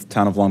Brownman with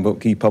Town of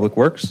Longboat Key Public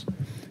Works.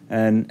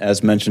 And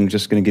as mentioned,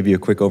 just going to give you a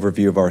quick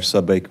overview of our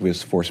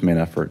subaqueous force main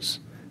efforts.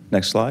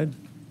 Next slide.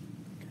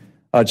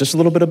 Just a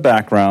little bit of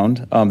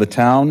background. The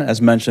town,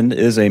 as mentioned,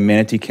 is a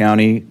Manatee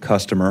County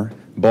customer,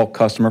 bulk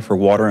customer for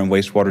water and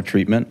wastewater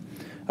treatment.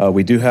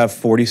 We do have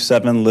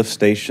 47 lift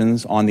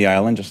stations on the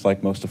island. Just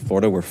like most of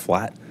Florida, we're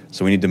flat,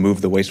 so we need to move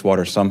the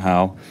wastewater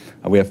somehow.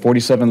 We have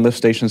 47 lift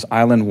stations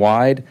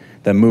island-wide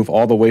that move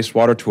all the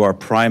wastewater to our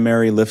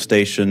primary lift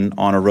station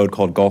on a road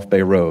called Gulf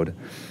Bay Road.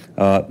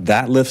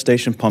 That lift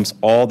station pumps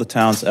all the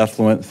town's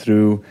effluent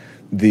through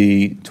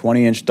the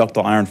 20-inch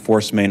ductile iron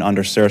force main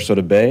under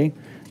Sarasota Bay.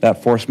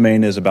 That force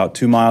main is about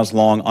 2 miles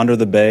long under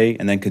the bay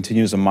and then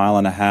continues 1.5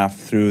 miles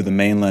through the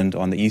mainland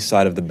on the east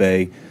side of the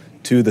bay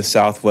to the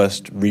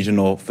Southwest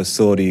Regional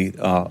Facility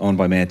owned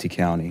by Manatee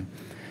County.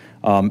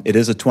 It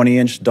is a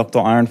 20-inch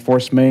ductile iron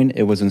force main.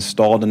 It was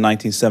installed in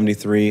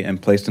 1973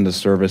 and placed into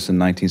service in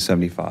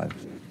 1975.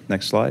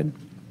 Next slide.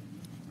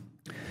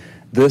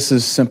 This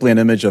is simply an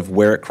image of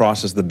where it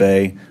crosses the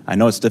bay. I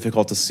know it's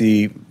difficult to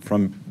see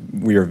from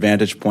your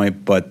vantage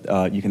point, but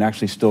you can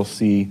actually still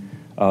see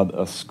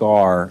a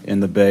scar in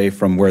the bay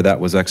from where that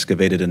was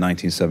excavated in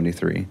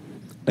 1973.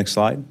 Next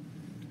slide.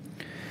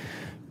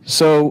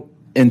 So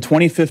in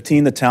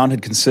 2015, the town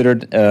had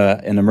considered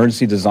an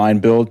emergency design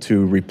build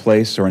to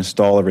replace or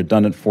install a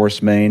redundant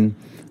force main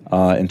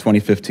in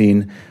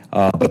 2015,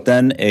 but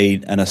then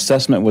an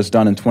assessment was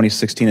done in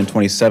 2016 and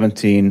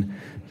 2017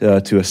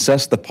 to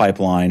assess the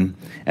pipeline,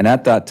 and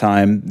at that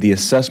time, the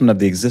assessment of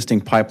the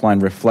existing pipeline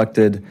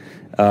reflected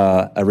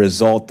a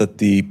result that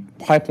the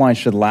pipeline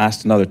should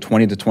last another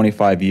 20 to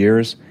 25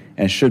 years,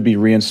 and should be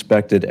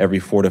re-inspected every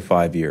 4 to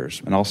 5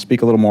 years. And I'll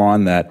speak a little more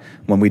on that.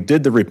 When we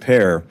did the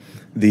repair,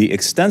 the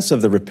extent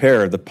of the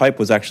repair, the pipe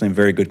was actually in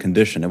very good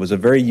condition. It was a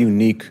very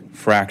unique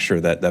fracture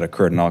that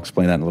occurred, and I'll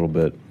explain that in a little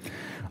bit.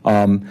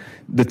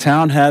 The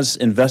town has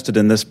invested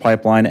in this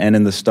pipeline and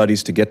in the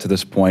studies to get to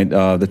this point.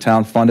 The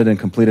town funded and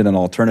completed an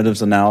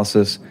alternatives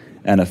analysis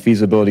and a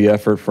feasibility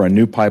effort for a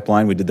new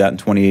pipeline. We did that in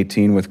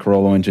 2018 with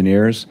Carollo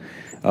Engineers.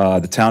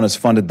 The town has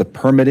funded the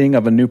permitting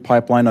of a new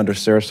pipeline under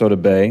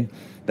Sarasota Bay.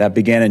 That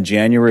began in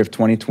January of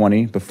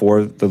 2020,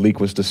 before the leak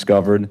was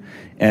discovered,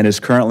 and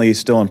is currently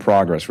still in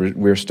progress.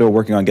 We're still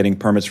working on getting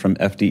permits from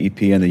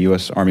FDEP and the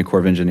U.S. Army Corps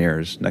of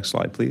Engineers. Next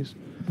slide, please.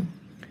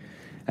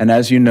 And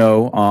as you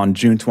know, on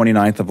June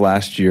 29th of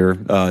last year,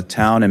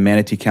 town and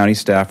Manatee County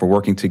staff were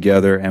working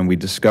together, and we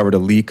discovered a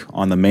leak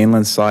on the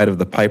mainland side of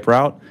the pipe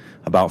route,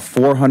 about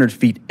 400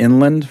 feet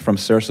inland from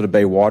Sarasota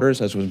Bay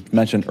waters. As was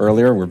mentioned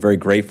earlier, we're very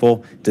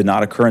grateful. It did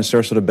not occur in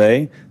Sarasota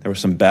Bay. There was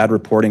some bad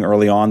reporting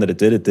early on that it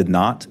did. It did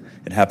not.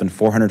 It happened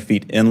 400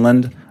 feet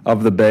inland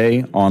of the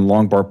bay on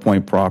Longboat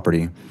Point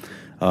property.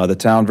 The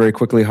town very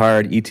quickly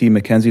hired E.T.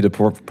 McKenzie to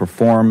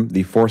perform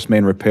the force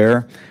main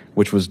repair,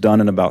 which was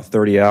done in about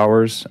 30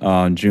 hours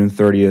on June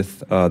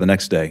 30th, the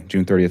next day,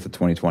 June 30th of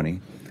 2020.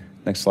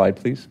 Next slide,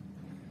 please.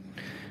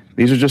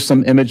 These are just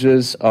some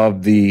images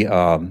of the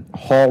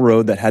haul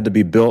road that had to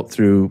be built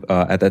through,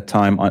 at that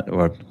time,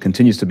 or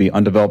continues to be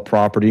undeveloped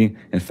property.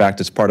 In fact,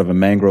 it's part of a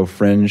mangrove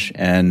fringe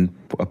and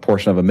a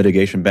portion of a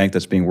mitigation bank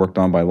that's being worked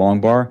on by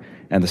Longbar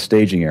and the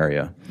staging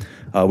area.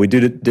 We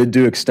did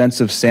do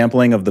extensive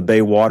sampling of the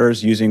bay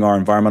waters using our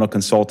environmental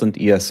consultant,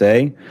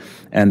 ESA,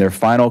 and their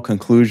final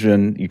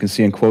conclusion, you can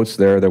see in quotes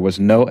there was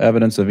no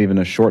evidence of even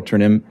a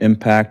short-term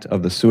impact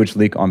of the sewage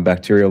leak on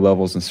bacterial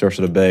levels in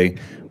Sarasota Bay,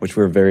 which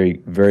we're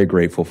very, very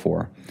grateful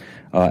for.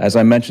 As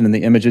I mentioned in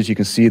the images, you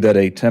can see that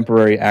a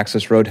temporary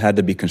access road had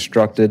to be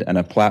constructed and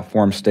a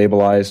platform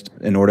stabilized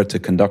in order to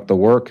conduct the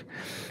work.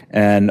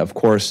 And of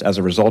course, as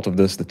a result of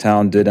this, the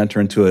town did enter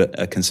into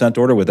a consent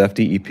order with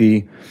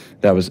FDEP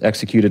that was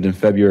executed in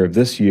February of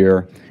this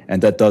year,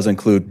 and that does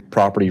include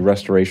property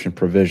restoration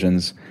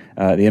provisions.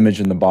 The image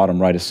in the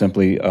bottom right is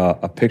simply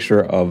a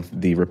picture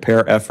of the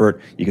repair effort.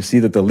 You can see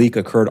that the leak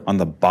occurred on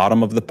the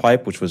bottom of the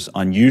pipe, which was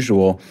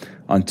unusual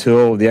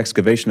until the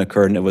excavation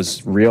occurred and it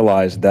was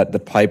realized that the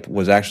pipe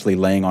was actually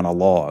laying on a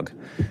log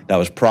that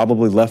was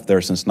probably left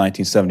there since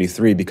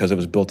 1973 because it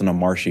was built in a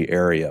marshy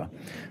area.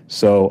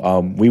 So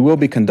we will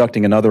be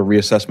conducting another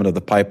reassessment of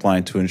the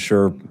pipeline to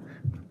ensure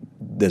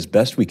as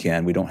best we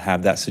can. We don't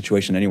have that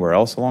situation anywhere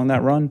else along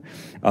that run,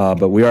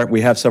 but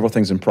we have several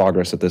things in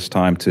progress at this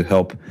time to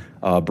help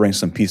bring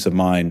some peace of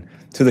mind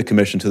to the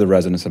commission, to the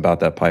residents about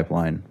that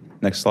pipeline.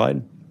 Next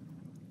slide.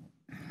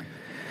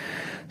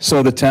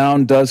 So the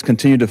town does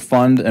continue to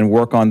fund and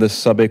work on this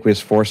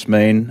subaqueous force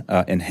main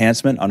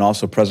enhancement and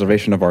also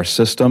preservation of our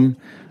system.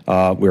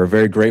 We are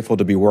very grateful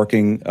to be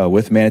working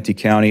with Manatee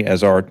County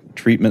as our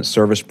treatment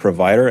service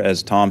provider.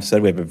 As Tom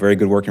said, we have a very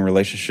good working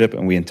relationship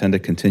and we intend to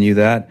continue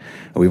that.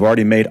 We've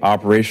already made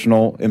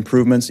operational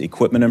improvements,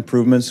 equipment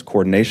improvements,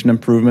 coordination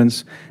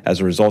improvements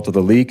as a result of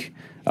the leak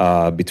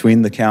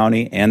between the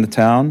county and the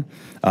town,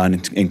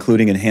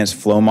 including enhanced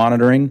flow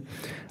monitoring.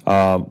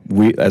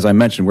 As I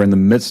mentioned, we're in the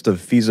midst of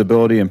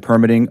feasibility and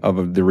permitting of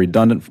a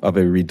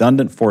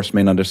redundant force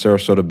main under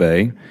Sarasota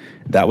Bay.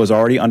 That was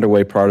already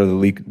underway prior to the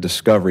leak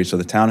discovery, so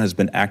the town has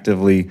been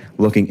actively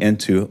looking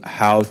into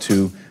how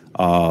to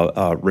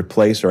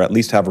replace or at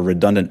least have a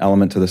redundant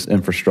element to this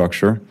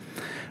infrastructure.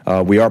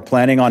 We are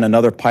planning on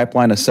another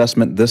pipeline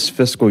assessment this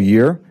fiscal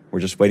year. We're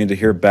just waiting to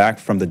hear back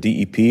from the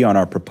DEP on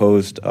our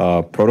proposed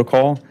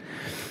protocol.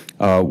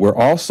 We're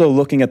also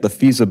looking at the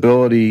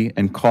feasibility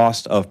and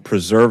cost of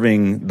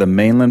preserving the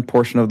mainland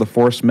portion of the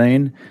force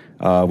main.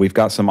 We've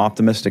got some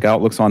optimistic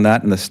outlooks on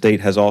that, and the state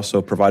has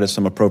also provided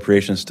some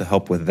appropriations to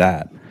help with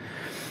that.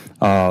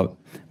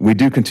 We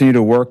do continue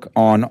to work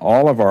on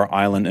all of our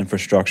island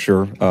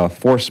infrastructure,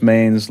 force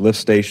mains, lift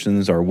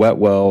stations, our wet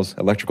wells,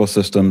 electrical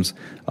systems.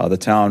 The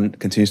town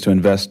continues to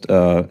invest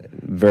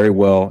very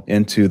well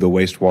into the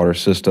wastewater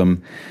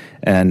system.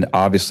 And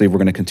obviously, we're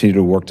going to continue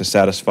to work to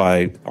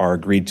satisfy our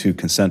agreed-to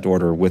consent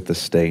order with the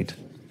state.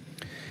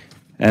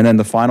 And then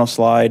the final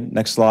slide,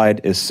 next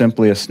slide, is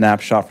simply a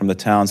snapshot from the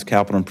town's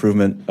capital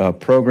improvement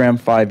program,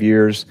 5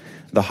 years.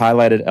 The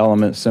highlighted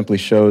element simply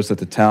shows that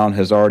the town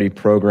has already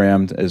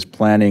programmed, is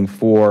planning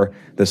for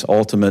this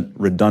ultimate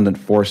redundant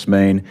force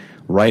main.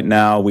 Right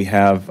now, we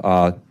have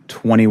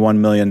 $21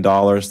 million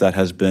that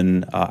has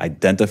been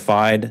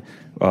identified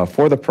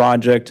for the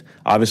project.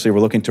 Obviously,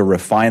 we're looking to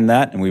refine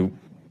that, and we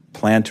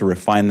plan to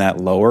refine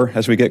that lower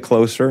as we get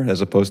closer as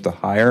opposed to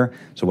higher.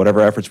 So whatever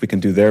efforts we can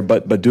do there,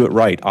 but do it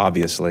right,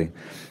 obviously.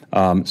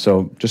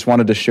 So just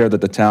wanted to share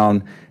that the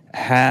town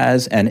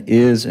has and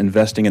is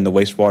investing in the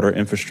wastewater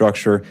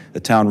infrastructure. The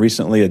town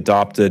recently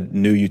adopted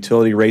new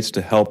utility rates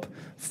to help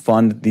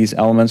fund these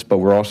elements, but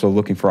we're also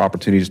looking for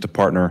opportunities to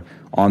partner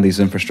on these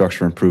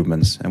infrastructure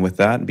improvements. And with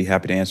that, I'd be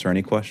happy to answer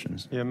any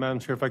questions. Yeah, Madam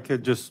Chair, if I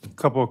could just a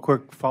couple of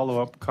quick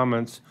follow-up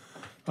comments.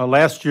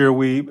 Last year,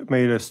 we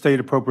made a state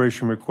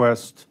appropriation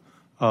request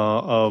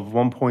of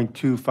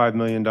 $1.25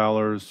 million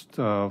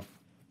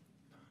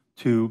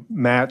to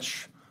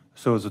match,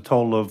 so it's a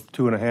total of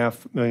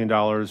 $2.5 million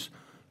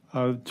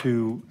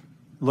to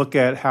look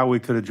at how we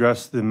could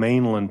address the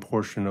mainland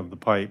portion of the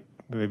pipe,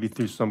 maybe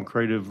through some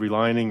creative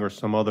relining or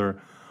some other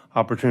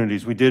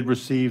opportunities. We did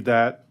receive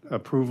that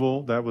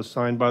approval that was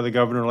signed by the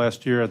governor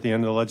last year at the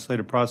end of the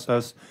legislative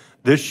process.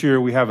 This year,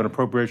 we have an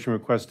appropriation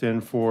request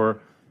in for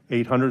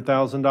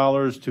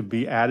 $800,000 to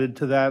be added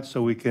to that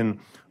so we can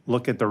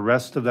look at the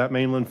rest of that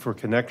mainland for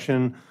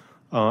connection.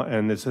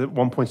 And it's at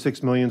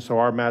 1.6 million, so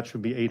our match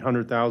would be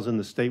 800,000.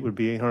 The state would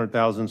be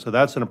 800,000. So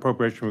that's an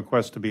appropriation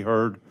request to be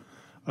heard.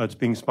 It's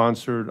being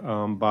sponsored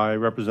by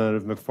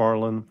Representative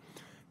McFarland.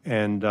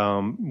 And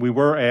we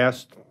were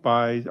asked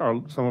by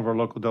some of our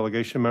local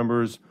delegation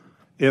members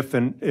if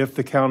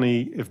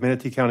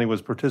Manatee County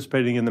was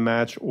participating in the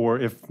match, or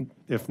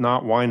if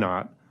not, why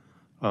not?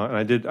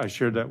 And I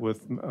shared that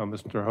with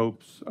Mr.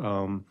 Hopes.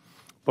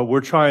 But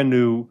we're trying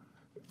to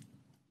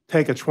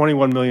take a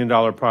 $21 million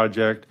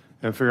project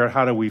and figure out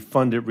how do we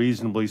fund it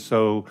reasonably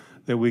so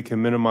that we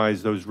can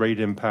minimize those rate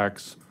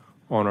impacts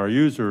on our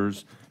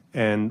users.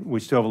 And we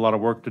still have a lot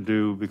of work to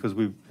do because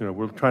we're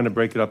trying to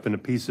break it up into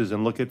pieces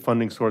and look at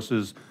funding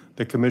sources.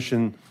 The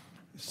commission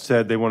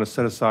said they want to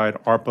set aside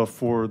ARPA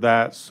for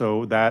that,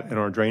 so that and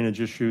our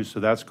drainage issues,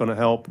 so that's going to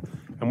help.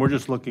 And we're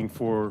just looking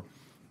for,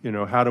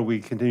 how do we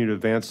continue to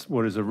advance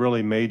what is a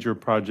really major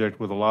project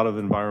with a lot of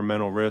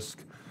environmental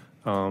risk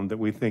that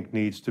we think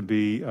needs to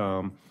be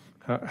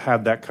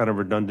have that kind of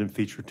redundant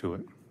feature to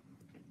it.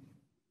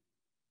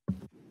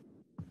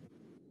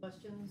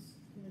 Questions,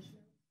 Commissioner?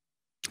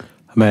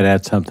 I might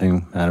add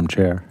something, Madam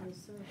Chair.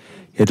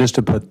 Yeah, just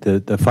to put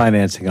the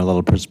financing in a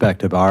little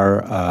perspective,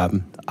 our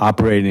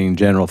operating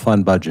general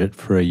fund budget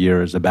for a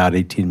year is about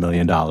 $18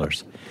 million.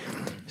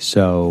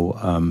 So,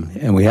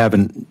 and we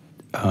haven't,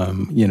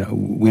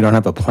 we don't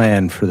have a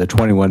plan for the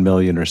 21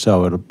 million or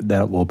so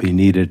that will be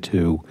needed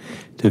to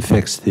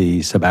fix the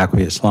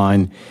subaqueous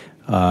line.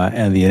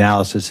 And the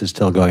analysis is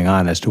still going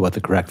on as to what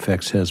the correct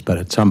fix is, but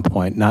at some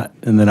point, not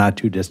in the not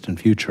too distant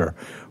future,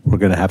 we're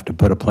going to have to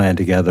put a plan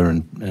together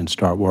and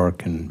start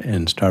work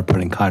and start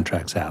putting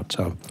contracts out.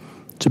 So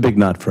it's a big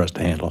nut for us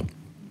to handle.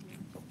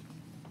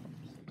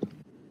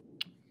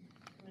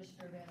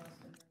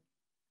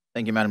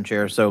 Thank you, Madam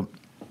Chair. So,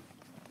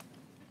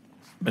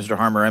 Mr.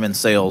 Harmer, I'm in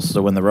sales,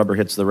 so when the rubber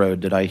hits the road,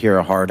 did I hear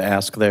a hard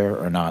ask there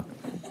or not?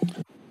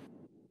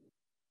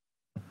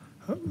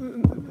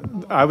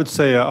 I would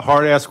say a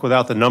hard ask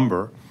without the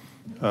number.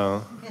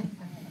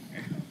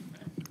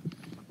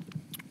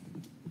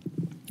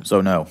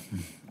 So no.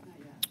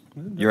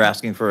 You're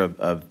asking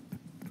for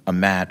a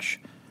match.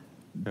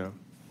 Yeah.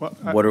 Well,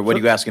 what are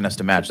you asking us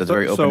to match? That's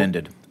very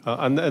open-ended.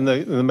 And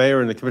the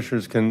mayor and the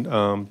commissioners can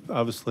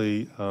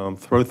obviously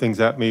throw things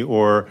at me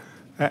or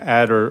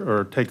add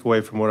or take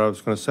away from what I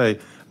was going to say.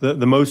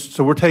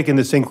 So we're taking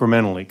this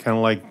incrementally, kind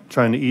of like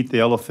trying to eat the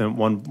elephant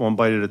one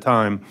bite at a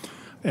time.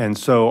 And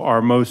so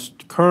our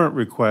most current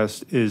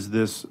request is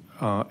this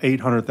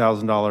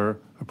 $800,000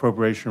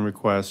 appropriation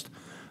request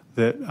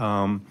that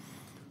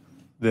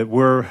we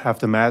have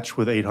to match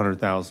with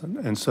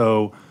 $800,000. And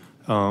so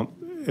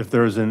if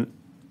there's a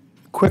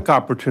quick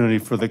opportunity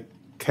for the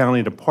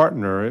county to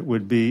partner, it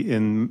would be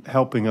in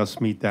helping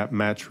us meet that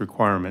match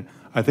requirement.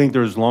 I think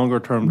there's longer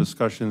term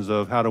discussions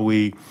of how do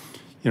we,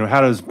 how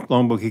does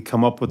Longboat Key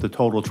come up with the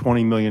total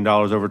 $20 million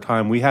over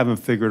time? We haven't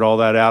figured all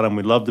that out, and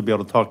we'd love to be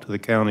able to talk to the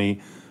county.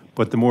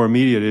 But the more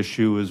immediate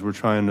issue is we're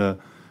trying to,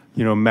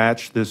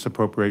 match this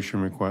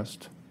appropriation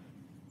request.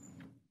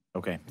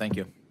 Okay, thank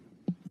you.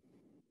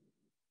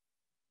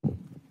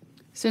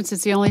 Since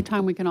it's the only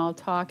time we can all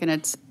talk, and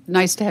it's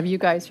nice to have you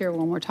guys here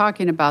when we're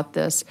talking about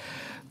this,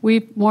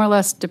 we more or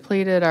less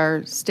depleted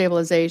our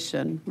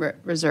stabilization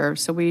reserve,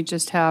 so we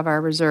just have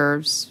our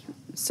reserves.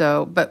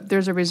 So, but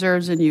there's a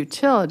reserves in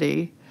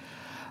utility.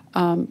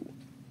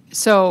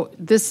 So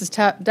this is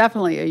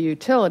definitely a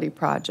utility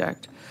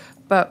project.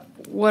 But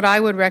what I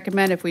would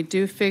recommend, if we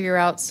do figure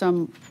out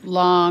some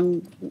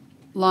long-term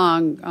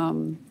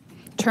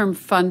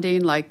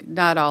funding, like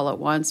not all at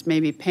once,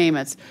 maybe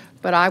payments,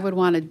 but I would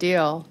want a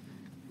deal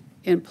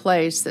in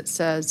place that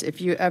says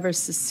if you ever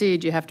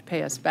secede, you have to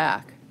pay us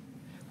back,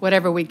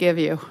 whatever we give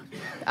you.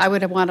 I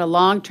would want a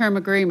long-term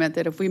agreement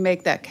that if we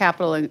make that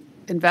capital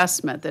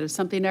investment, that if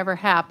something ever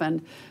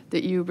happened,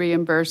 that you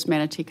reimburse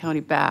Manatee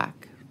County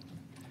back.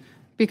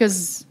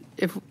 Because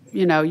if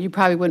you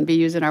probably wouldn't be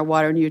using our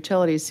water and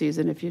utilities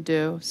season if you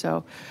do.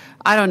 So,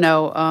 I don't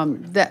know.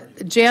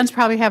 That Jan's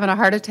probably having a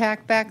heart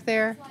attack back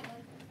there.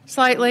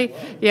 Slightly,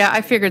 yeah.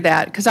 I figured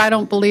that because I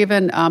don't believe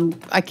in.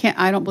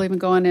 I don't believe in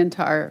going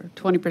into our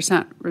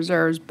 20%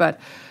 reserves.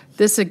 But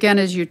this again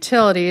is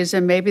utilities,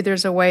 and maybe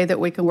there's a way that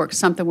we can work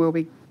something where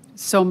we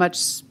so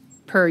much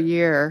per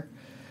year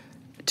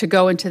to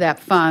go into that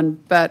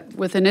fund, but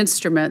with an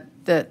instrument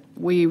that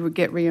we would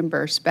get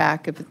reimbursed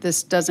back if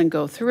this doesn't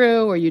go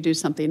through or you do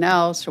something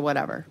else or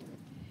whatever.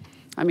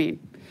 I mean,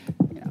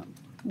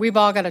 we've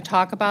all got to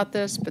talk about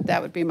this, but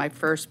that would be my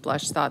first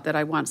blush thought, that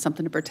I want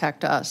something to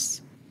protect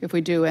us if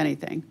we do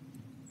anything.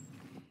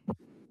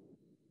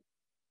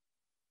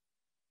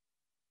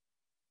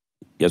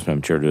 Yes,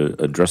 Madam Chair, to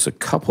address a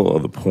couple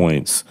of the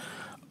points.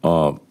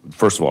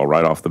 First of all,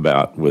 right off the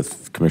bat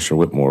with Commissioner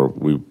Whitmore,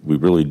 we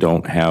really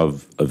don't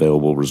have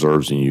available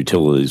reserves in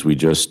utilities.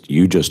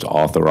 You just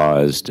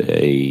authorized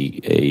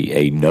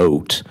a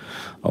note,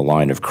 a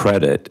line of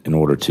credit in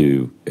order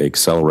to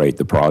accelerate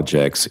the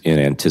projects in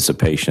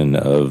anticipation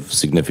of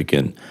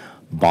significant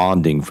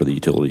bonding for the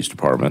utilities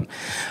department.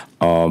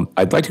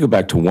 I'd like to go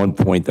back to one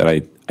point that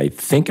I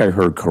think I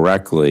heard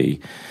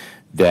correctly,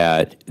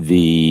 that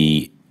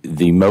the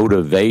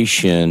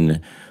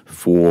motivation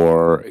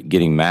for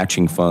getting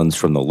matching funds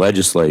from the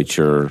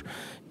legislature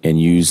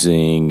and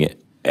using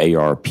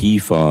ARP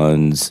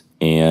funds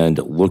and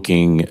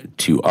looking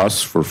to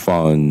us for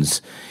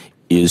funds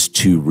is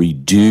to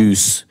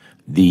reduce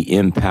the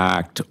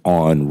impact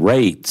on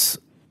rates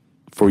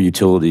for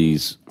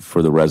utilities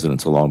for the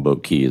residents of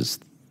Longboat Key.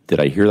 Did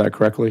I hear that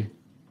correctly?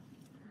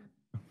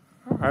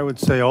 I would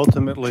say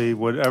ultimately,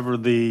 whatever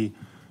the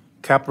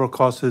capital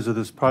cost is of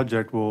this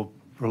project will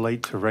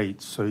relate to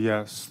rates. So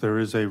yes, there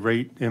is a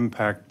rate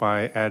impact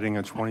by adding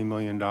a $20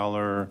 million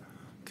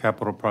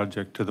capital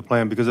project to the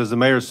plan, because as the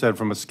mayor said,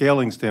 from a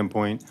scaling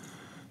standpoint,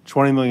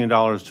 $20 million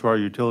to our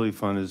utility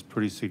fund is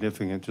pretty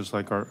significant, just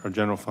like our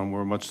general fund.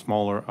 We're a much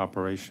smaller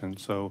operation.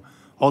 So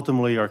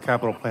ultimately, our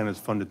capital plan is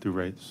funded through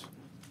rates.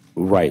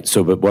 Right.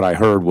 So, but what I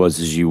heard was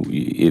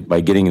by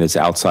getting this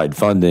outside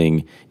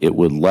funding, it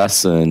would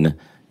lessen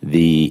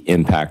the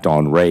impact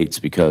on rates,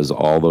 because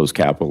all the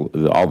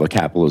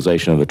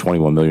capitalization of the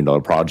 $21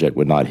 million project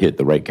would not hit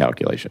the rate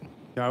calculation.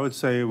 Yeah, I would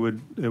say it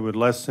would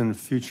lessen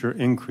future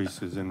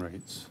increases in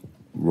rates.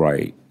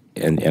 Right.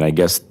 And I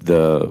guess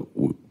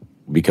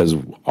because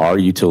our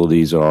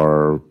utilities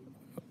are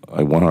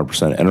a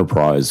 100%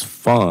 enterprise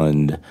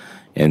fund,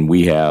 and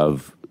we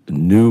have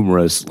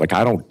numerous, like,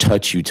 I don't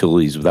touch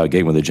utilities without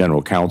getting with the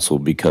general counsel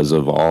because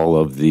of all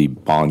of the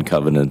bond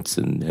covenants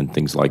and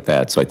things like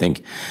that. So I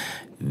think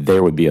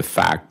there would be a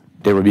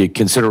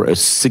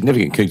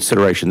significant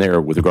consideration there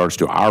with regards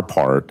to our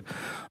part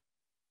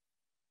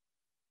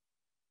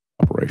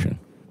operation.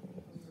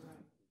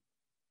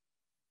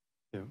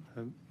 Yeah,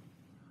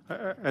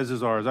 as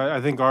is ours. I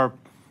think our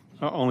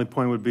only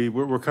point would be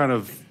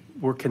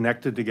we're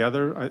connected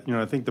together.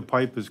 I think the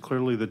pipe is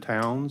clearly the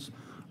town's,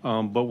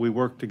 but we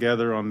work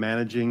together on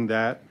managing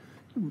that.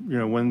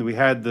 When we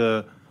had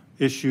the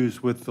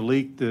issues with the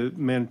leak, the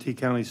Manatee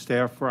County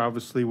staff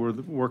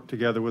worked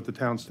together with the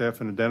town staff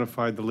and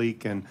identified the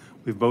leak, and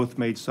we've both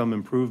made some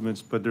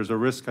improvements, but there's a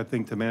risk, I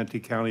think, to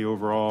Manatee County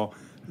overall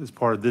as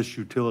part of this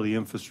utility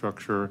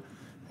infrastructure.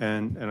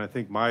 And I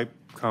think my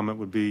comment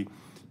would be,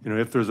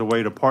 if there's a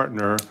way to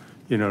partner,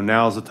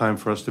 now's the time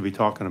for us to be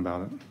talking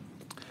about it.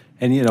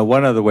 And,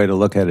 one other way to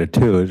look at it,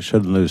 too, it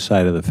shouldn't lose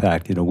sight of the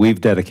fact,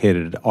 we've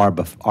dedicated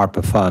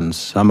ARPA funds,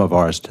 some of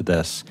ours, to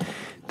this.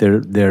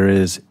 There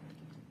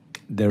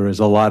is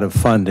a lot of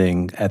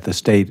funding at the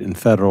state and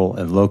federal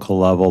and local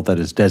level that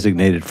is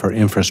designated for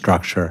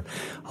infrastructure.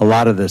 A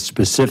lot of the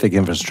specific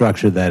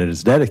infrastructure that it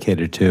is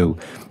dedicated to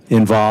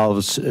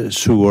involves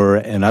sewer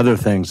and other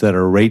things that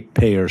are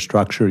ratepayer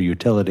structure,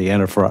 utility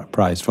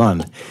enterprise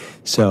fund.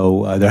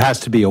 So there has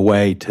to be a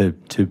way to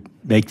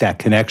make that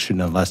connection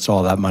unless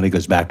all that money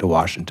goes back to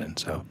Washington.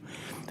 So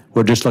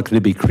we're just looking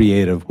to be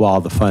creative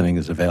while the funding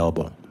is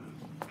available.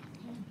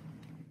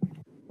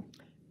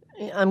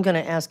 I'm going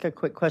to ask a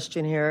quick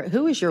question here.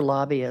 Who is your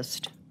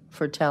lobbyist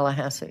for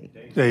Tallahassee?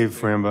 Dave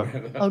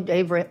Framba. Oh,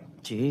 Dave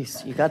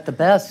Jeez, you got the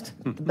best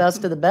of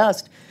the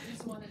best.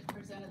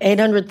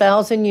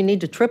 800,000, you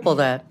need to triple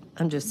that.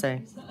 I'm just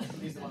saying.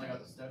 He's the one that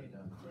got the study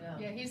done.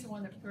 Yeah, he's the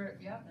one that,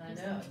 I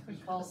know. He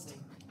calls me.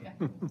 Yeah.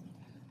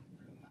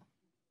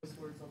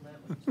 Words on that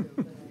one too,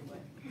 but anyway.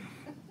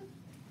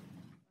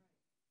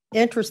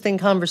 Interesting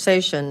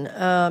conversation.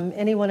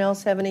 Anyone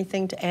else have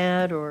anything to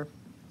add, or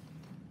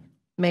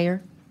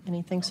Mayor?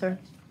 Anything, sir?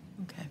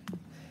 Okay.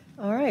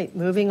 All right,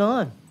 moving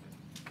on.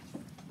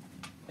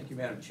 Thank you,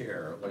 Madam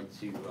Chair. I'd like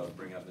to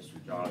bring up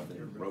Mr.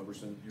 Jonathan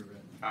Roberson.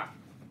 I'd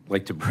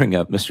like to bring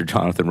up Mr.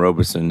 Jonathan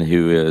Roberson,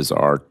 who is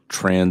our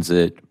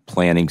Transit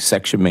Planning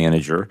Section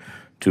Manager,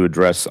 to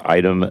address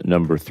item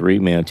number 3,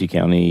 Manatee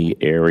County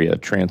Area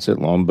Transit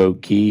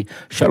Longboat Key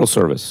Shuttle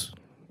Service.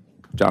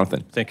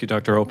 Jonathan. Thank you,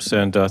 Dr. Opes,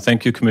 and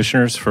thank you,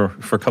 Commissioners, for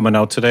coming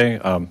out today.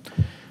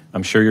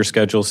 I'm sure your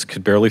schedules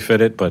could barely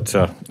fit it, but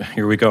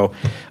here we go.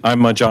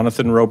 I'm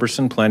Jonathan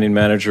Roberson, Planning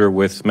Manager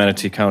with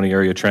Manatee County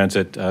Area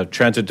Transit.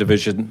 Transit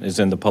Division is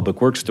in the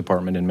Public Works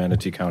Department in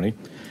Manatee County.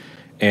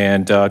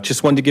 And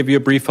just wanted to give you a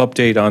brief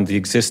update on the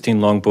existing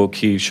Longboat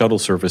Key shuttle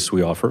service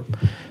we offer.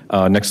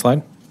 Next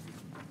slide.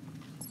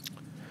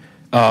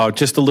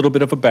 Just a little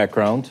bit of a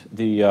background.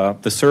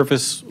 The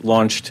service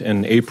launched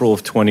in April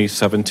of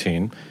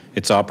 2017.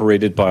 It's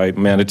operated by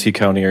Manatee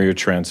County Area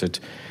Transit.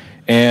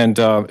 And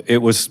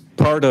it was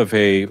part of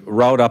a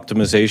route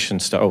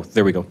optimization. Oh,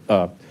 there we go.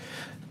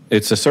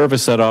 It's a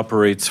service that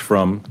operates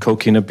from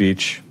Coquina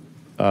Beach,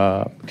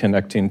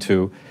 connecting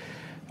to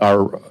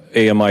our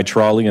AMI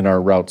trolley and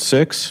our Route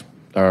 6,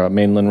 our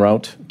mainland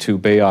route, to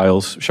Bay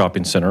Isles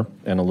Shopping Center,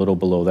 and a little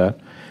below that.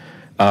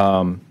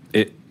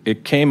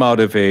 it came out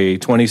of a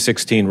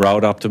 2016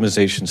 route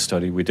optimization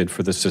study we did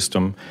for the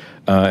system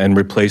and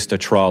replaced a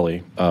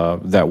trolley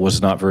that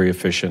was not very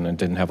efficient and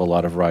didn't have a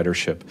lot of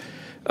ridership.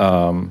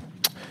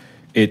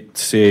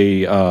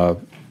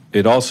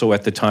 It also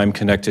at the time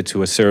connected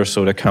to a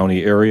Sarasota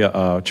County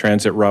area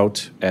transit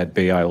route at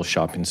Bay Isle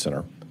Shopping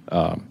Center.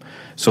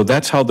 So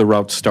that's how the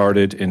route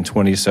started in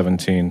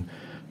 2017.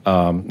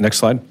 Next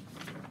slide.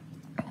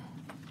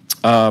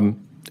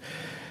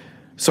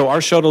 So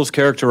our shuttle is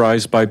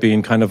characterized by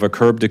being kind of a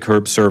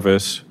curb-to-curb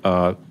service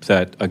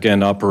that,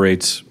 again,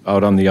 operates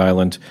out on the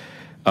island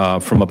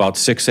from about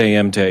 6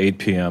 a.m. to 8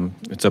 p.m.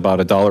 It's about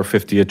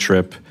 $1.50 a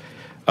trip.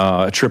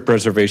 A trip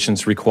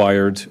reservation's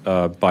required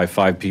by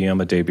 5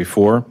 p.m. a day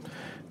before.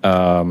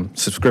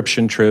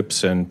 Subscription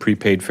trips and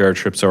prepaid fare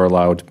trips are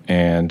allowed,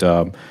 and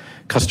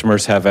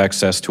customers have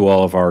access to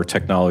all of our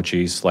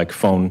technologies like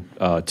phone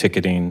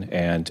ticketing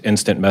and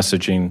instant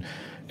messaging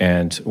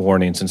and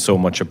warnings and so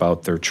much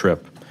about their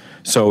trip.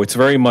 So it's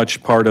very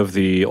much part of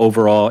the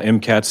overall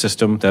MCAT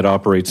system that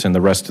operates in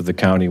the rest of the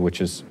county, which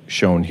is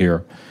shown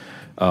here.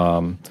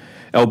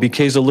 LBK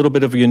is a little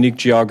bit of a unique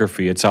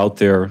geography. It's out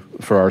there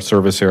for our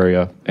service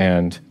area,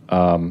 and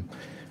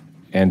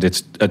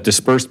it's a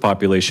dispersed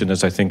population,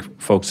 as I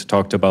think folks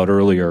talked about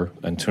earlier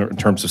in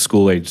terms of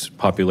school-age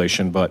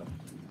population. But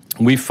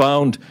we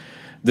found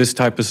this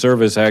type of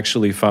service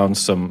actually found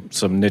some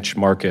niche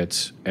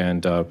markets,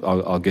 and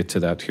I'll get to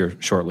that here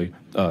shortly.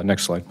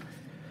 Next slide.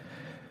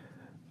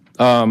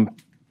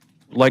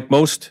 Like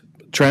most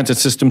transit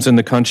systems in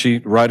the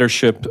country,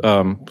 ridership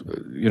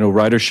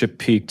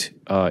peaked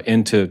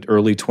into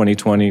early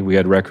 2020. We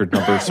had record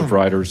numbers of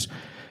riders,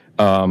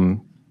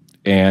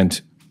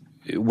 and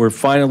we're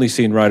finally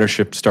seeing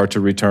ridership start to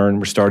return.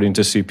 We're starting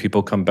to see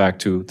people come back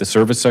to the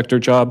service sector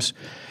jobs,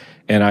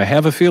 and I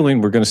have a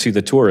feeling we're going to see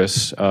the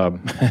tourists,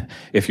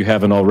 if you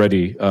haven't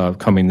already,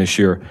 coming this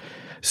year.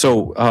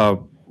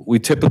 So we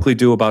typically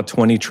do about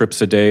 20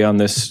 trips a day on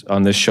this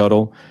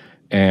shuttle.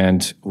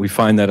 And we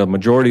find that a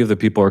majority of the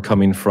people are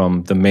coming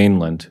from the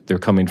mainland. They're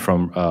coming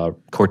from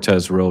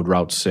Cortez Road,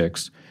 Route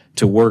 6,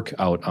 to work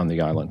out on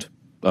the island.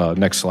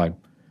 Next slide.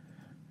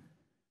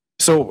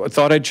 So I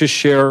thought I'd just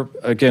share,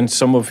 again,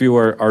 some of you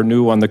are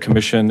new on the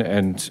commission,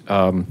 and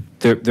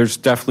there's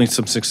definitely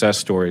some success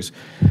stories.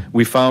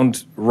 We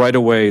found right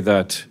away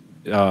that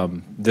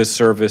this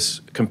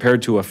service,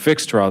 compared to a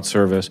fixed route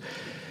service,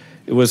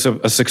 it was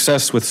a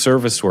success with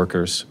service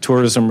workers,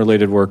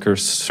 tourism-related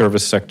workers,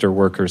 service sector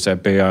workers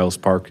at Bay Isles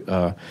Park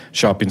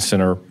Shopping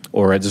Center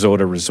or at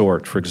Zoda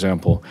Resort, for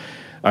example.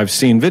 I've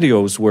seen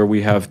videos where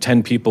we have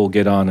 10 people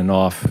get on and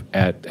off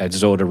at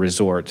Zoda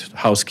Resort,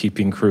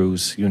 housekeeping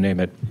crews, you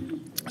name it.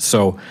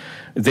 So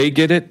they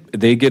get it,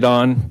 they get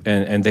on,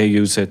 and they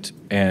use it.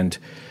 And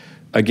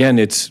again,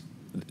 it's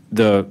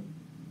the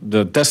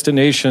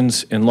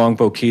destinations in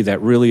Longboat Key that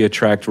really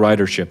attract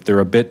ridership. They're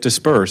a bit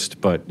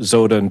dispersed, but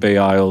Zoda and Bay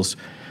Isles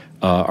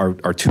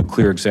are two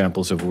clear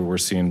examples of where we're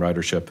seeing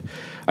ridership.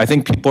 I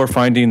think people are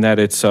finding that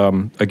it's,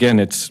 again,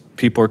 it's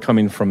people are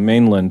coming from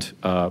mainland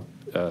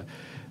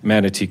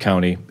Manatee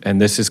County,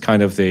 and this is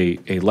kind of a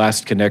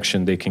last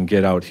connection they can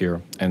get out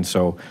here. And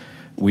so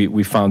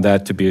we found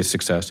that to be a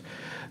success.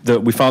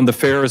 We found the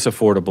fare is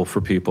affordable for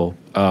people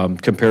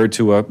compared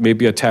to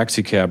maybe a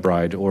taxi cab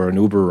ride or an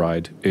Uber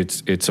ride.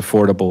 It's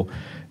affordable,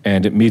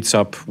 and it meets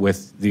up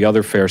with the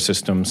other fare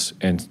systems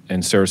in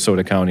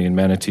Sarasota County and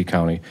Manatee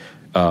County.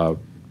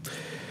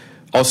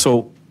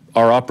 Also,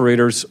 our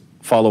operators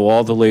follow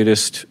all the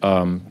latest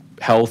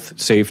health,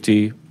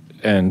 safety,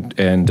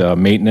 and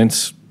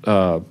maintenance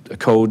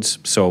codes.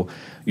 So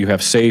you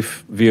have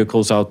safe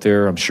vehicles out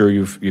there. I'm sure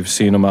you've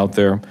seen them out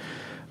there,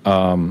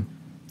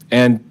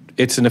 and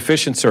it's an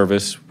efficient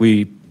service.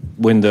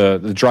 When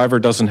the driver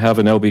doesn't have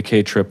an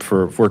LBK trip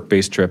for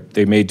work-based trip,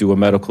 they may do a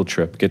medical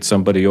trip, get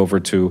somebody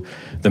over to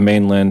the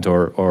mainland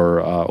or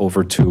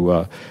over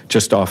to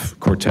just off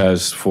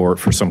Cortez for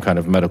some kind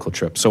of medical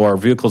trip. So our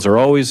vehicles are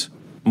always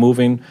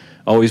moving,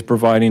 always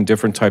providing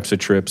different types of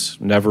trips,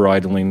 never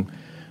idling.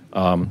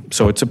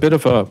 So it's a bit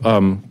of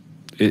a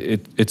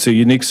it's a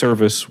unique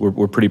service.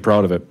 We're pretty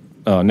proud of it.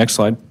 Next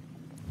slide.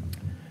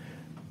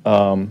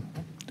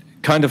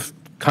 Kind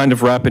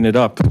of wrapping it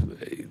up.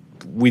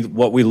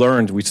 What we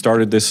learned, we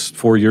started this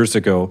 4 years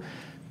ago,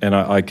 and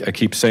I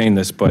keep saying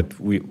this, but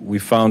we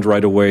found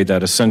right away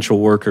that essential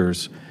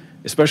workers,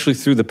 especially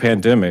through the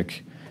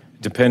pandemic,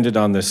 depended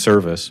on this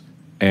service.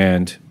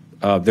 And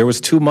there was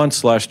 2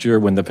 months last year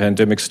when the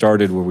pandemic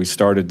started where we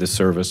started this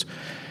service,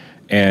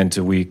 and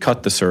we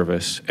cut the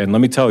service. And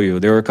let me tell you,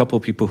 there were a couple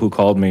of people who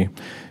called me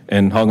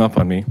and hung up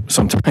on me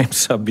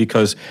sometimes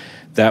because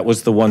that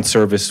was the one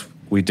service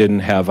we didn't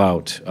have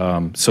out.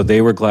 So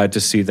they were glad to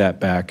see that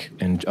back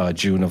in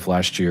June of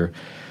last year,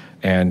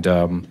 and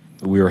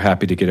we were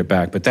happy to get it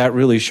back. But that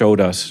really showed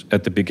us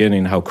at the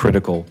beginning how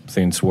critical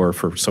things were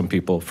for some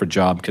people for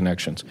job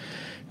connections.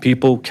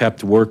 People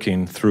kept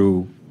working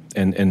through,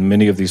 in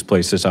many of these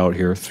places out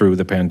here, through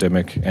the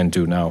pandemic and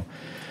do now.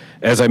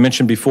 As I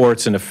mentioned before,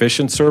 it's an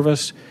efficient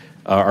service.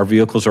 Our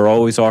vehicles are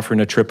always offering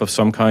a trip of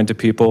some kind to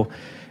people.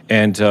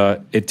 And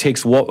it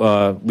takes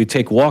we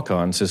take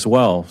walk-ons as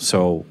well,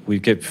 so we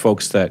get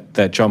folks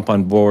that jump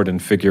on board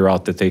and figure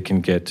out that they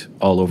can get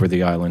all over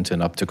the island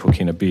and up to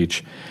Coquina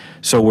Beach.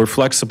 So we're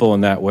flexible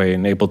in that way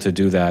and able to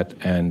do that.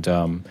 And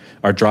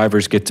our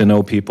drivers get to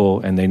know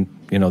people, and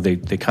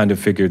they kind of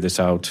figure this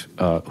out,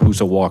 who's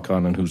a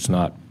walk-on and who's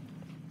not.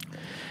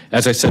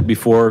 As I said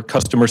before,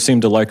 customers seem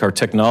to like our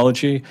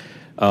technology.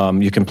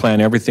 You can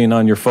plan everything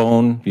on your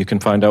phone. You can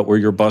find out where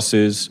your bus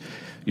is.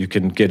 You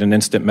can get an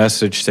instant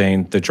message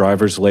saying the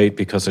driver's late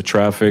because of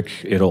traffic.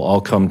 It'll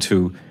all come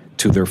to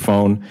their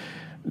phone.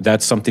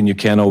 That's something you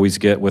can't always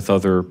get with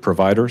other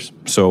providers.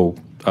 So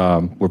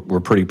we're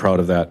pretty proud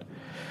of that.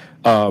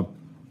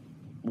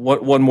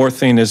 One more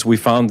thing is we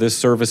found this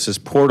service is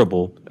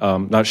portable.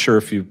 Not sure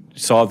if you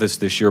saw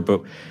this year,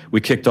 but we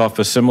kicked off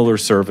a similar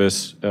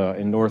service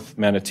in North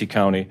Manatee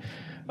County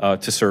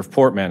to serve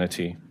Port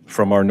Manatee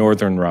from our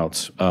northern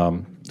routes.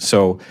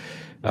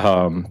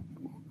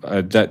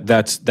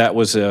 That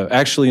was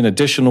actually an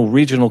additional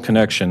regional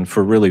connection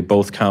for really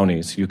both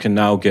counties. You can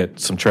now get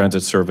some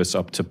transit service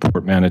up to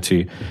Port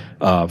Manatee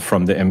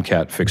from the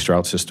MCAT fixed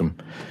route system.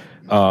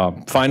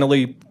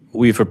 Finally,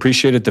 we've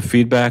appreciated the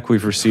feedback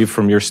we've received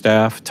from your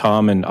staff.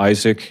 Tom and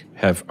Isaac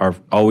are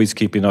always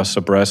keeping us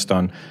abreast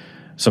on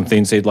some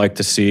things they'd like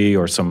to see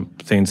or some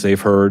things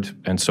they've heard.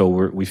 And so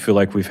we feel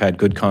like we've had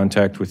good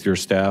contact with your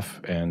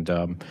staff. And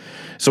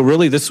so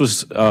really this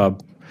was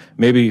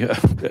maybe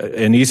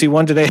an easy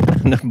one today,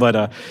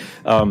 but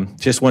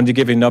just wanted to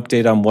give you an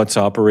update on what's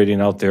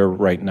operating out there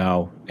right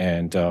now.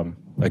 And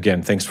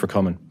again, thanks for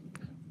coming.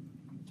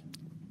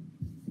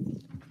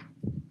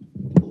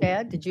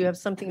 Chad, did you have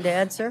something to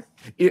add, sir?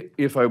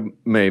 If I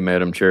may,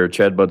 Madam Chair,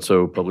 Chad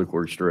Budso, Public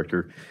Works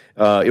Director.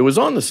 It was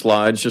on the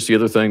slides, just the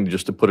other thing,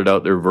 just to put it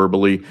out there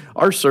verbally.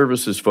 Our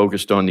service is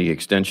focused on the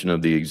extension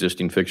of the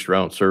existing fixed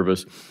route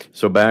service.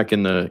 So back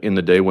in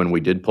the day when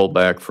we did pull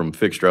back from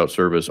fixed route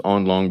service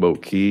on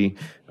Longboat Key,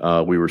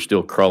 we were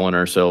still crawling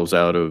ourselves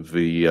out of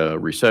the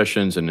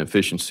recessions, and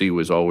efficiency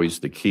was always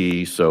the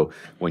key. So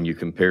when you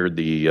compared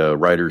the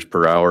riders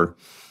per hour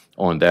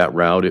on that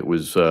route, it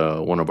was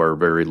one of our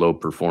very low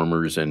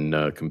performers,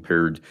 and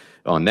compared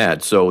on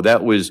that. So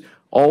that was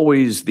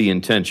always the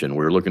intention.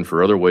 We were looking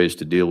for other ways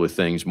to deal with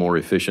things more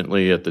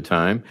efficiently at the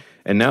time.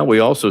 And now we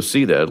also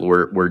see that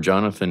where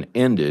Jonathan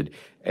ended,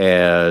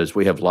 as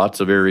we have lots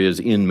of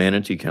areas in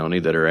Manatee County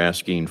that are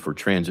asking for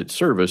transit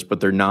service, but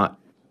they're not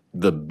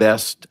the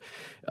best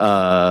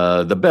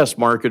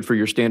market for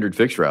your standard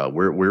fixed route.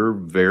 We're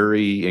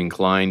very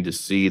inclined to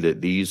see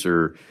that these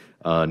are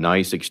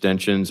nice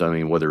extensions. I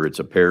mean, whether it's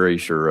a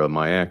Parrish or a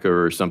Mayaca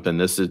or something,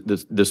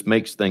 this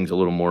makes things a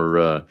little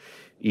more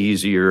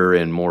easier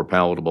and more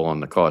palatable on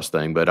the cost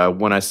thing. But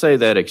when I say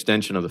that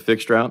extension of the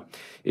fixed route,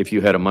 if you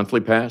had a monthly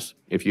pass,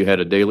 if you had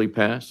a daily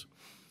pass,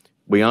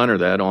 we honor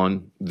that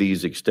on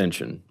these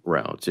extension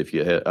routes. If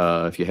you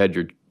had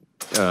your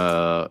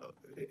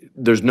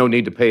there's no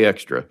need to pay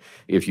extra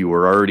if you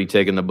were already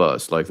taking the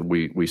bus. Like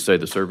we say,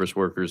 the service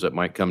workers that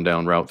might come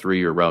down Route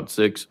 3 or Route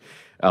 6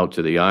 out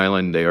to the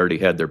island, they already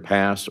had their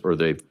pass or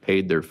they've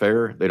paid their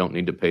fare. They don't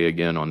need to pay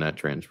again on that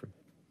transfer.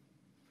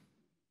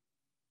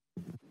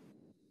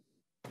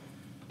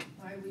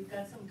 All right, we've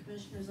got some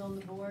commissioners on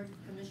the board,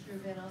 Commissioner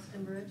Van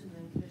Ostenbridge and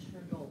then Commissioner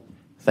Gold.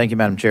 Thank you,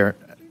 Madam Chair.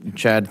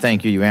 Chad,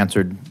 thank you. You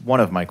answered one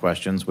of my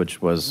questions, which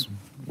was,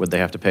 would they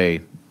have to pay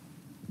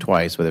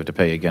twice? Would they have to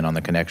pay again on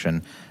the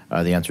connection?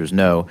 The answer is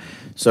no.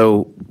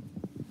 So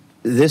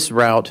this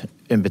route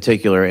in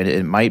particular, and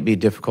it might be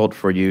difficult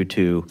for you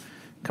to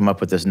come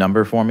up with this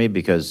number for me,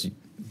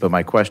 but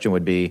my question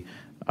would be,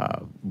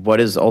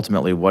 what is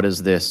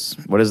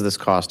this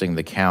costing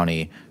the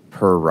county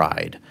per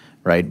ride,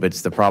 right? But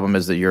the problem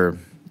is that you're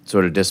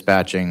sort of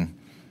dispatching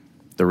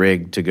the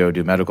rig to go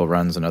do medical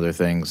runs and other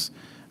things,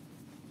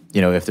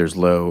 if there's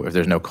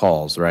no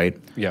calls, right?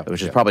 Yeah.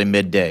 Which is probably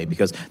midday,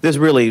 because this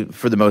really,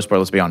 for the most part,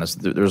 let's be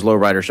honest, there's low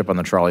ridership on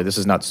the trolley. This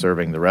is not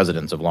serving the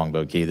residents of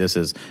Longboat Key. This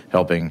is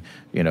helping,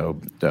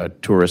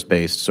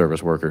 tourist-based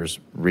service workers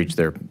reach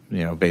their,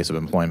 base of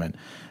employment.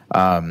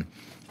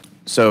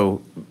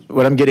 So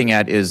what I'm getting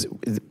at is,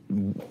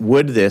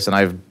 would this, and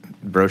I've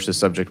broached this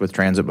subject with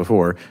transit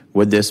before,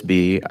 would this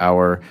be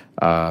our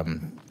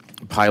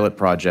pilot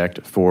project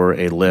for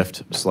a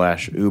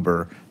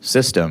Lyft/Uber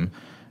system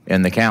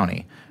in the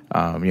county?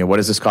 What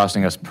is this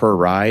costing us per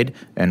ride,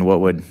 and what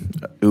would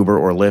Uber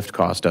or Lyft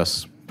cost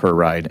us per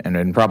ride?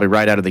 And probably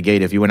right out of the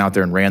gate, if you went out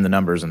there and ran the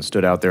numbers and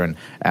stood out there and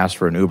asked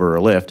for an Uber or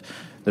Lyft,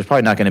 there's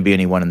probably not going to be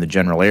anyone in the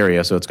general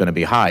area, so it's going to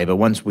be high. But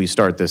once we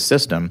start this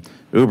system,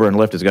 Uber and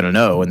Lyft is going to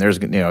know, and there's,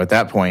 at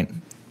that point,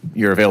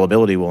 your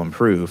availability will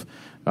improve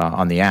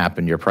on the app,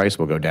 and your price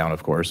will go down,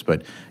 of course.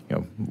 But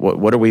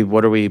what are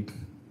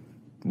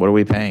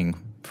we paying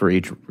for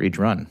each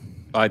run?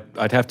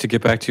 I'd have to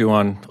get back to you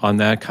on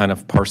that, kind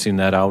of parsing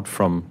that out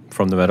from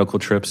the medical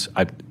trips.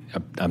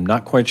 I'm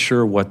not quite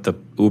sure what the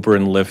Uber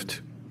and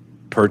Lyft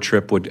per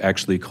trip would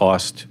actually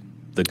cost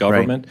the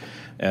government.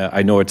 Right.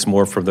 I know it's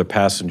more for the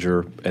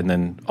passenger, and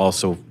then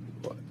also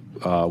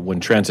when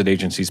transit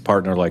agencies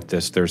partner like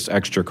this, there's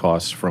extra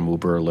costs from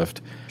Uber or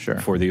Lyft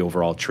for the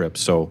overall trip.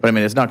 So, But I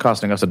mean, it's not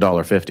costing us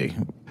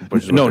 $1.50,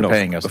 which is what they're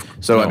paying us.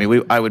 So no. I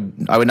mean, I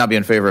would not be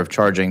in favor of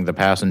charging the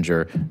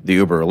passenger the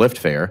Uber or Lyft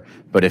fare.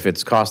 But if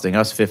it's costing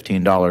us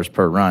 $15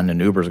 per run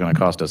and Uber is going to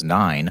cost us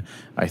 $9,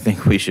 I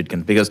think we should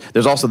because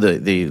there's also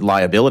the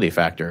liability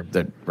factor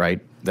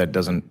that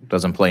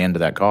doesn't play into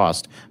that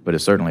cost, but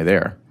it's certainly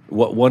there.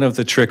 One of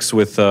the tricks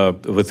with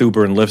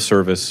Uber and Lyft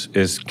service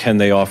is, can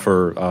they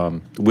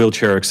offer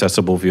wheelchair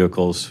accessible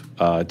vehicles?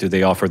 Do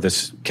they offer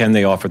this? Can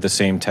they offer the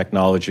same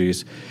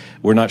technologies?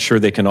 We're not sure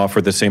they can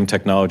offer the same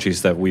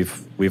technologies that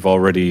we've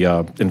already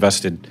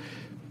invested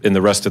in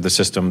the rest of the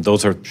system.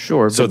 Those are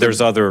So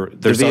there's other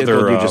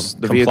the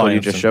vehicle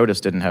you just showed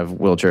us didn't have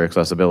wheelchair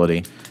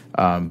accessibility,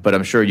 but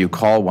I'm sure you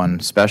call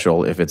one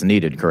special if it's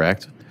needed,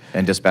 correct?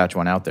 And dispatch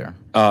one out there.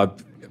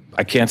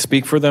 I can't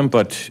speak for them,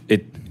 but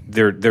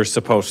they're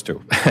supposed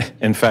to.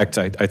 In fact,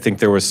 I think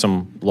there was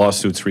some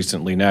lawsuits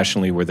recently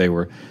nationally where they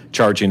were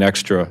charging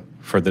extra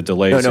for the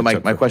delays. No,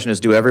 my question is,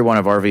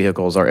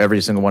 are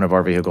every single one of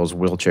our vehicles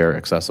wheelchair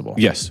accessible?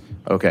 Yes.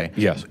 Okay.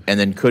 Yes. And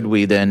then could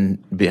we then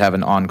have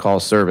an on-call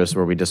service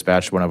where we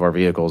dispatch one of our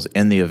vehicles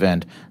in the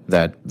event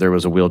that there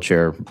was a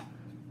wheelchair,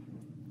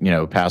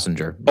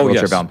 passenger,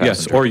 wheelchair-bound passenger?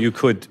 Yes, or you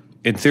could,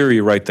 in theory,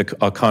 write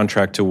a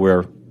contract to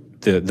where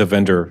the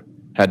vendor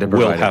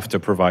will have to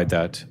provide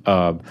that.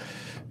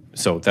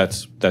 So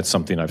that's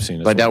something I've seen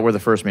as well. But I doubt we're the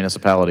first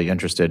municipality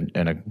interested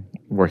in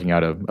working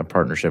out a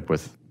partnership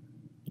with,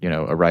 a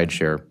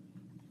rideshare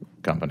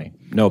company.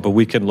 No, but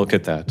we can look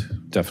at that,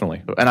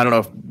 definitely. And I don't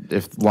know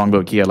if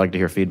Longboat Key, I'd like to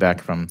hear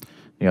feedback from,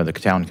 the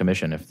town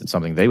commission if it's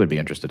something they would be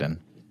interested in.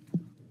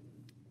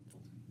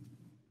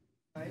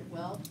 All right,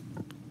 well,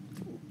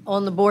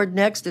 on the board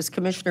next is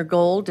Commissioner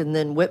Gold, and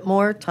then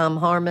Whitmore, Tom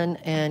Harmon,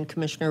 and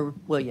Commissioner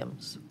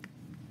Williams.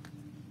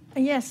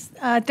 Yes,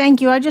 thank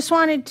you. I just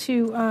wanted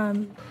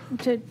to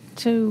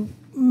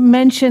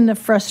mention the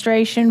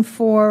frustration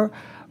for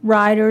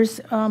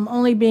riders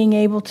only being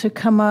able to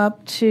come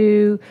up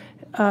to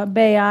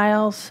Bay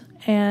Isles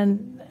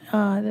and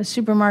the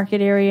supermarket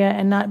area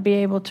and not be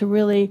able to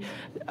really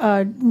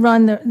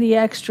run the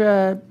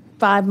extra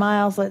 5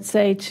 miles, let's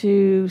say,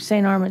 to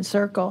St. Armand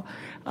Circle.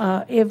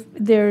 If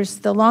there's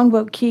the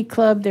Longboat Key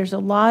Club, there's a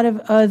lot of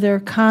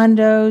other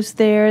condos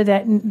there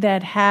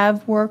that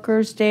have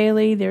workers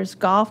daily. There's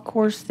golf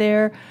course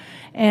there,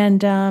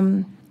 and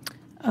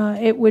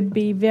it would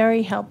be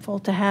very helpful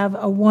to have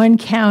a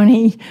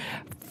one-county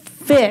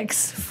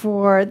fix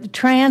for the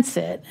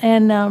transit.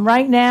 And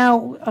right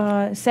now,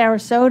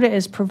 Sarasota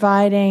is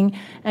providing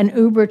an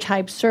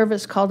Uber-type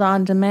service called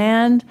On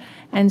Demand,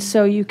 and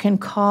so you can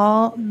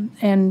call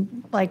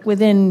and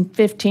within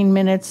 15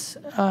 minutes,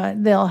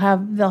 they'll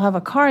have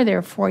a car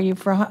there for you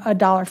for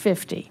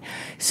 $1.50.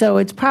 So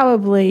it's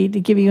probably to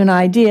give you an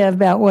idea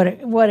about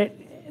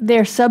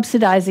they're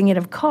subsidizing it,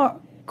 of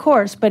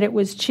course, but it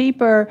was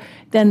cheaper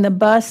than the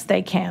bus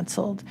they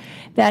canceled.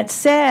 That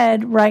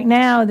said, right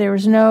now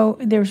there's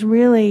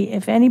really,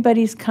 if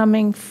anybody's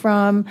coming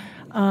from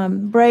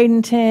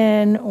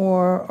Bradenton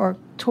or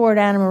toward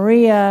Anna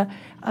Maria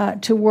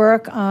to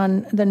work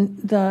on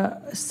the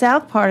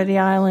south part of the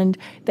island,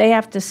 they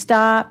have to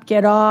stop,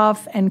 get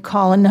off, and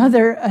call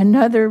another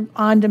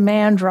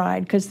on-demand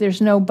ride because there's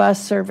no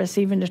bus service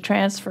even to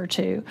transfer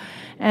to.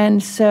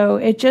 And so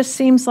it just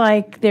seems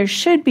like there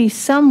should be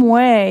some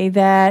way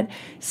that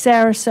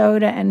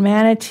Sarasota and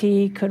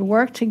Manatee could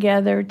work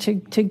together to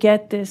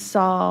get this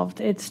solved.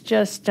 It's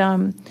just,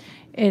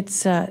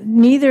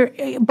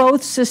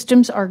 both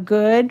systems are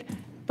good,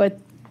 but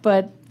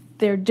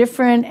they're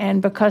different, and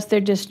because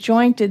they're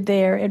disjointed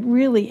there, it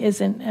really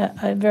isn't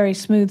a very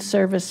smooth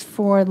service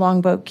for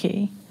Longboat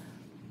Key.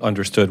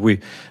 Understood.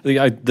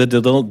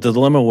 The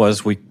dilemma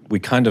was we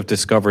kind of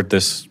discovered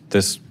this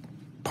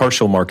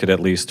partial market,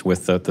 at least,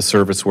 with the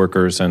service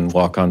workers and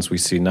walk-ons we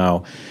see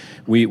now.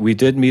 We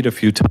did meet a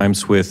few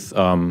times with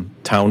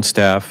town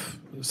staff,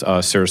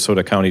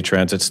 Sarasota County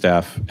Transit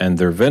staff, and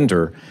their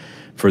vendor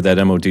for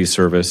that MOD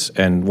service.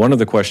 And one of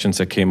the questions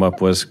that came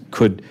up was,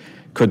 could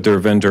their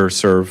vendor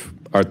serve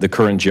the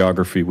current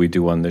geography we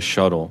do on this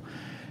shuttle?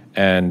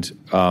 And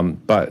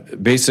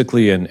but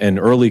basically, in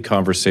early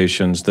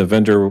conversations, the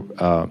vendor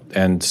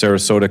and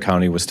Sarasota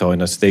County was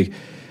telling us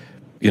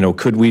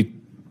could we,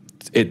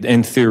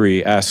 in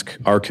theory, ask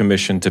our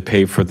commission to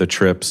pay for the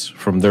trips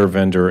from their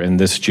vendor in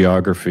this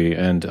geography.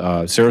 And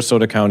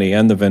Sarasota County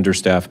and the vendor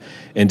staff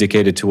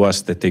indicated to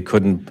us that they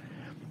couldn't.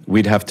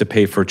 We'd have to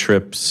pay for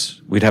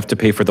trips. We'd have to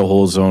pay for the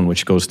whole zone,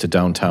 which goes to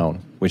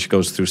downtown, which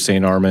goes through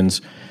St.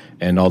 Armand's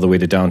and all the way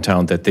to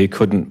downtown, that they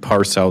couldn't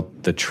parse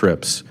out the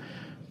trips.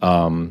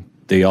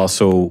 They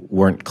also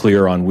weren't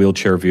clear on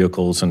wheelchair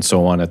vehicles and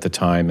so on at the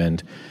time,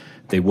 and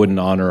they wouldn't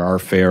honor our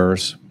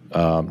fares.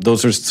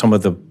 Those are some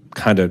of the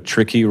kind of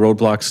tricky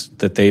roadblocks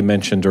that they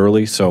mentioned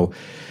early. So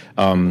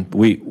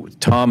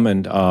Tom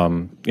and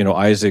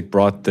Isaac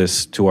brought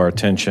this to our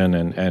attention,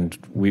 and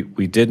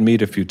we did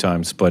meet a few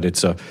times, but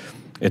it's a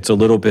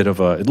little bit of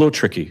a little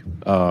tricky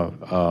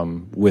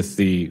with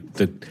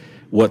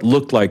what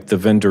looked like the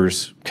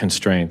vendor's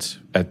constraints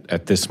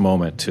at this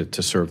moment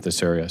to serve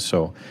this area.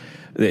 So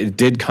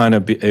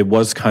it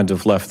was kind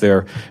of left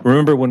there.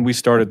 Remember when we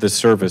started this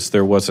service,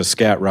 there was a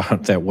SCAT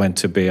route that went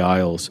to Bay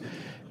Isles,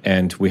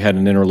 and we had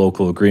an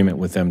interlocal agreement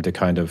with them to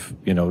kind of,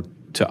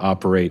 to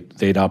operate,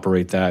 they'd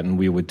operate that and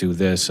we would do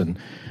this, and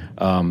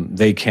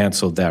they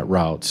canceled that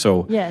route.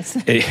 So yes.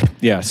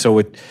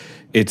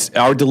 It's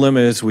our dilemma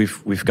is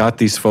we've got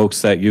these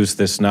folks that use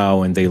this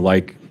now, and they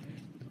like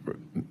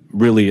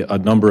really a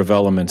number of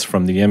elements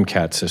from the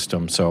MCAT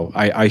system. So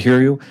I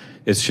hear you.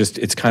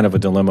 It's kind of a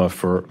dilemma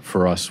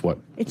for us.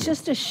 It's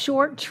just a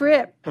short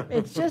trip.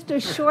 It's just a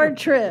short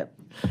trip.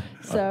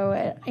 So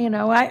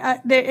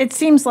it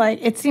seems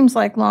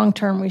like long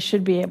term we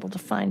should be able to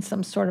find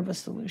some sort of a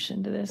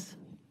solution to this.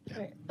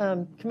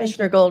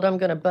 Commissioner Gold, I'm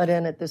going to butt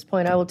in at this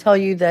point. I will tell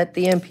you that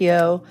the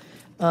MPO,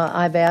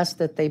 I've asked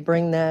that they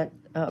bring that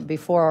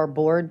before our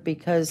board,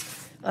 because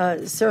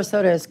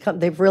Sarasota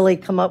they've really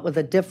come up with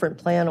a different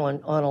plan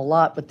on a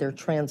lot with their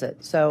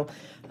transit. So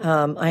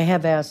I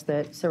have asked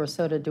that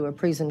Sarasota do a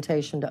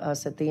presentation to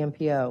us at the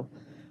MPO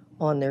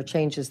on their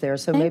changes there.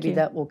 So maybe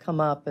that will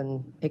come up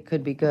and it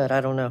could be good.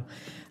 I don't know.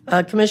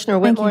 Commissioner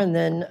Whitmore and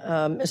then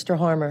Mr.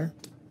 Harmer.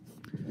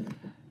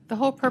 The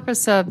whole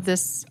purpose of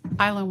this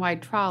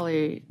island-wide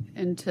trolley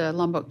into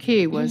Longboat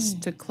Key was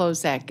to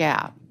close that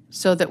gap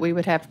so that we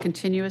would have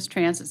continuous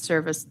transit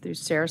service through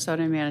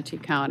Sarasota and Manatee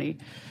County.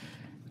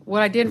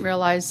 What I didn't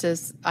realize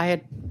is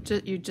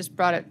you just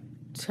brought it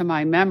to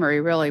my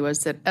memory, really,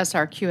 was that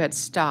SRQ had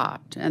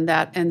stopped, and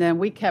then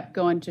we kept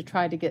going to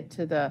try to get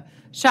to the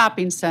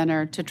shopping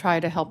center to try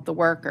to help the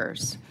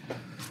workers.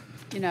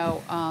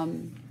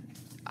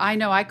 I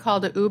know I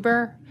called an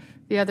Uber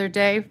the other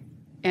day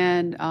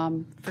and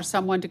for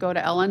someone to go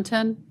to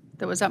Ellington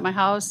that was at my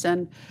house,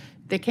 and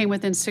they came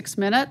within 6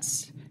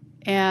 minutes,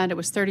 and it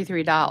was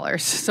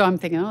 $33. So I'm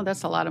thinking, oh,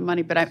 that's a lot of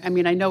money. But I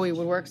know we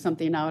would work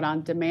something out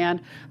on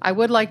demand. I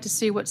would like to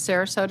see what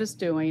Sarasota's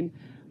doing.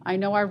 I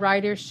know our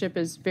ridership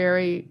is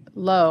very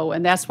low,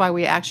 and that's why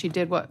we actually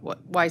did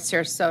why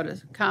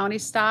Sarasota County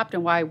stopped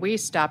and why we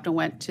stopped and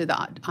went to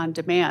the on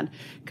demand,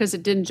 because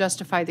it didn't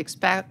justify the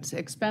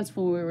expense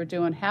when we were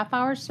doing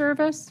half-hour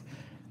service.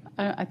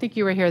 I think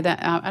you were here then.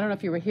 I don't know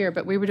if you were here,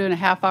 but we were doing a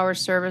half-hour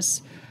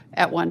service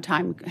at one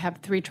time, have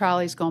 3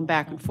 trolleys going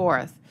back and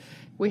forth.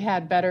 We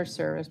had better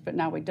service, but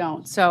now we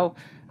don't. So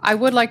I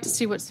would like to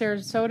see what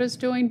Sarasota's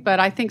doing, but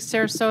I think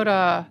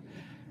Sarasota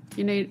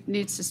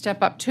needs to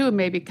step up too and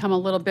maybe come a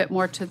little bit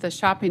more to the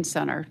shopping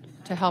center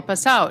to help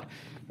us out.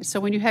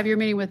 So when you have your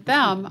meeting with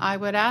them, I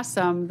would ask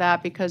them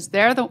that, because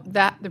they're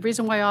the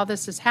reason why all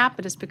this has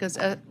happened is because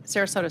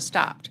Sarasota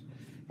stopped.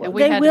 And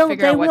we had to figure out what to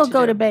do. They will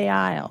go to Bay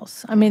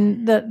Isles. I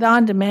mean, the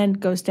on-demand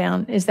goes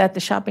down. Is that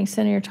the shopping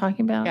center you're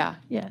talking about? Yeah.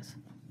 Yes.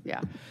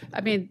 Yeah. I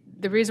mean,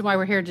 the reason why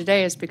we're here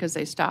today is because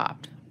they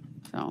stopped.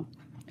 So,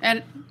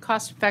 and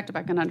cost effective,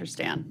 I can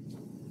understand.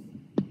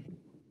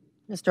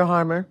 Mr.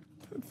 Harmer.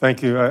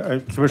 Thank you.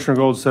 Commissioner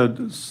Gold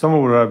said some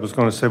of what I was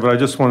going to say, but I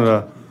just wanted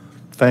to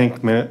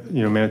thank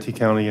Manatee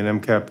County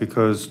and MCAP,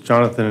 because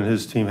Jonathan and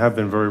his team have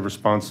been very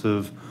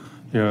responsive.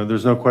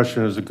 There's no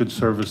question there's a good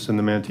service in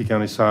the Manatee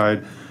County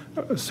side.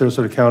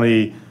 Sarasota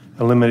County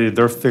eliminated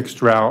their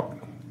fixed route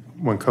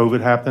when COVID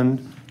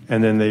happened,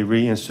 and then they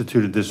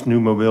reinstituted this new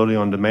mobility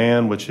on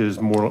demand, which is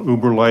more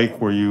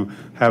Uber-like, where you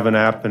have an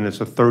app and it's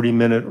a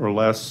 30-minute or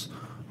less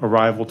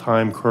arrival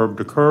time curb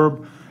to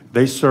curb.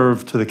 They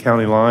serve to the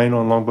county line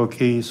on Longboat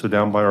Key, so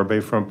down by our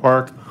Bayfront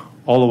Park,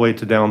 all the way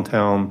to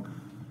downtown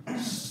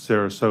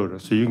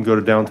Sarasota. So you can go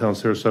to downtown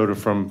Sarasota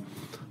from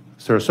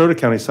Sarasota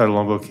County side of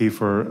Longboat Key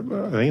for,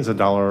 I think it's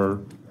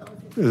 $1,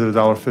 is it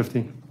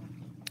 $1.50?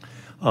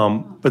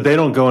 But they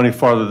don't go any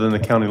farther than the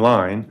county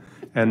line.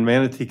 And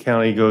Manatee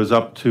County goes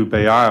up to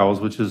Bay Isles,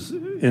 which is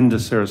into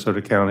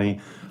Sarasota County.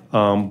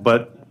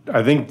 But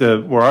I think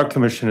where our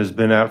commission has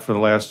been at for the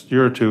last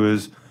year or two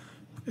is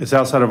it's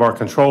outside of our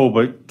control,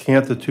 but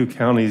can't the two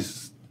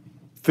counties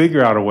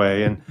figure out a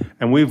way?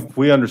 And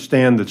we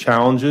understand the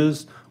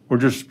challenges. We're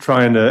just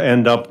trying to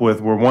end up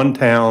with, we're one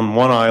town,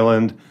 one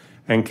island,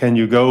 and can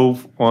you go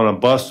on a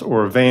bus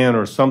or a van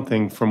or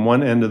something from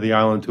one end of the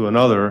island to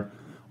another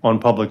on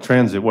public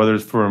transit, whether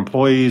it's for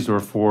employees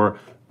or for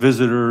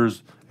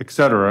visitors, et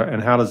cetera,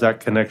 and how does that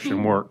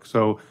connection work?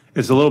 So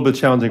it's a little bit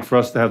challenging for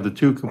us to have the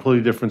two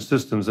completely different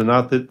systems, and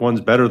not that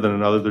one's better than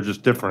another, they're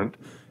just different,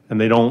 and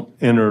they don't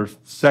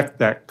intersect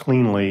that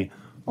cleanly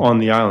on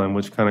the island,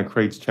 which kind of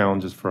creates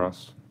challenges for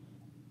us.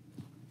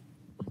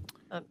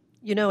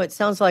 It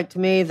sounds like to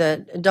me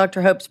that,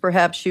 Dr. Hopes,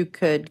 perhaps you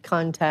could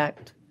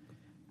contact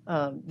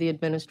the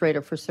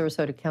administrator for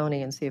Sarasota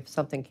County and see if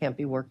something can't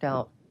be worked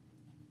out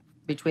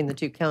between the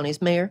two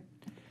counties. Mayor?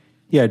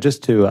 Yeah,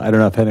 just to, I don't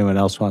know if anyone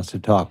else wants to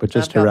talk, but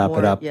just to wrap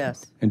it up.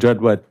 Yes.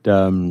 Enjoyed what,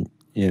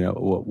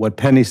 what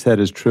Penny said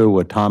is true,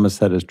 what Thomas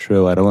said is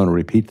true. I don't want to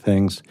repeat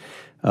things.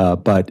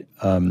 But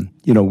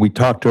we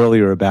talked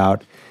earlier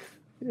about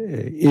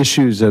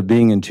issues of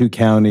being in two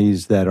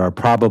counties that are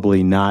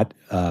probably not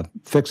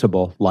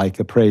fixable, like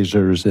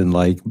appraisers and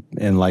like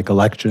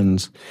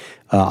elections,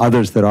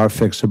 others that are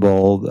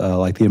fixable,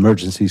 like the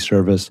emergency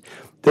service.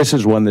 This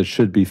is one that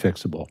should be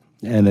fixable,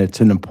 and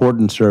it's an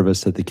important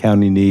service that the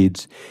county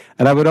needs.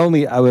 And I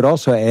would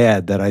also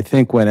add that I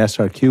think when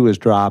SRQ was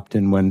dropped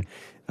and when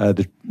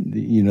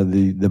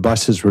the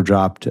buses were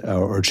dropped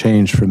or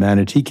changed from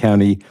Manatee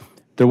County,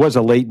 there was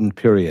a latent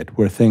period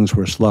where things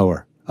were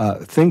slower.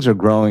 Things are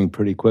growing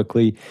pretty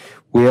quickly.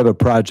 We have a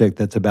project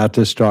that's about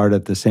to start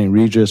at the St.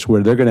 Regis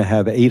where they're going to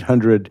have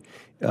 800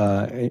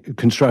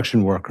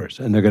 construction workers,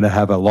 and they're going to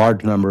have a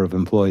large number of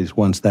employees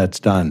once that's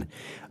done.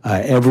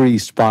 Every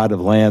spot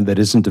of land that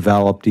isn't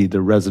developed,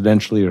 either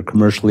residentially or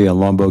commercially on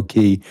Longboat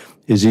Key,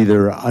 is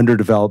either under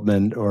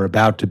development or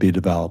about to be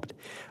developed.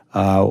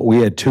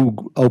 We had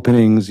 2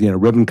 openings,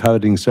 ribbon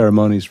cutting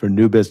ceremonies for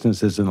new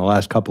businesses in the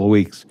last couple of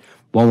weeks.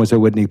 One was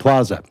at Whitney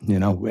Plaza.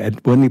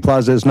 Whitney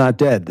Plaza is not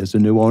dead. There's a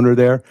new owner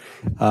there.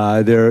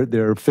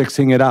 They're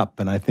fixing it up,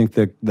 and I think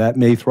that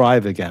may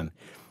thrive again.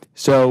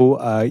 So,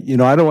 I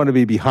don't want to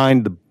be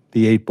behind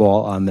the 8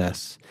 ball on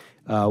this.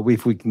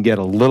 If we can get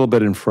a little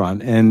bit in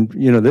front, and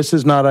this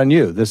is not on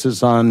you. This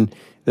is on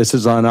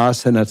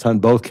us, and it's on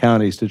both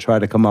counties to try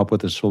to come up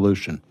with a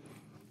solution.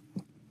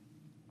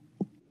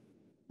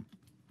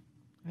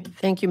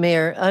 Thank you,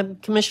 Mayor.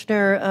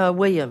 Commissioner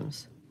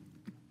Williams.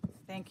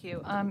 Thank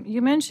you.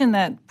 You mentioned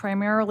that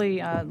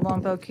primarily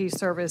Longboat Key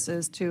service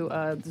is to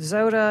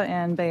Zota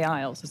and Bay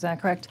Isles. Is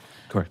that correct?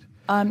 Correct.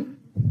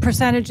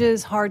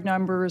 Percentages, hard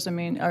numbers. I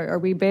mean, are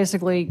we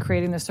basically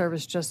creating the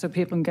service just so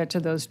people can get to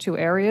those 2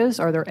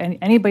 areas? Are there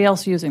anybody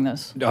else using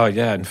this?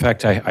 Yeah. In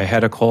fact, I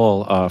had a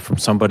call from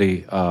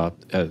somebody, a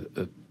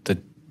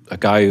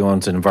guy who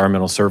owns an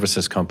environmental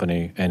services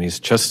company, and he's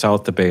just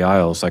south the Bay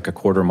Isles, like a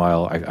quarter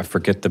mile. I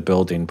forget the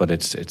building, but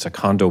it's a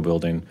condo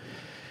building.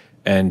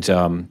 And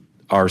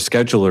our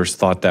schedulers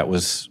thought that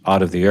was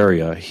out of the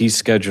area. He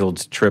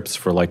scheduled trips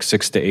for like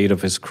 6 to 8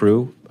 of his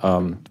crew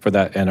for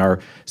that, and our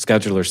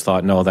schedulers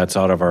thought, no, that's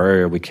out of our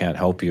area. We can't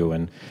help you,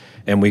 and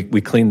we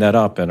cleaned that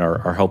up and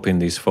are helping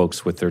these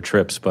folks with their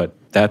trips. But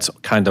that's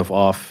kind of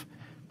off,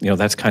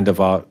 that's kind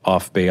of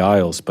off Bay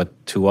Isles.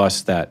 But to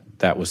us,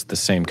 that was the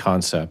same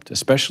concept,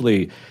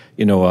 especially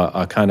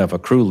a kind of a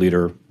crew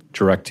leader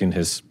directing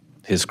his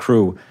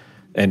crew.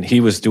 And he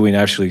was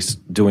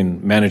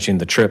managing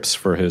the trips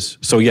for his.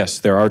 So yes,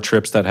 there are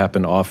trips that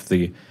happen off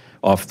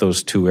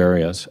those 2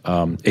 areas.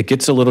 It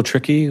gets a little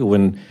tricky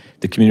when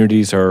the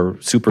communities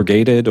are super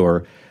gated,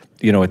 or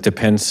it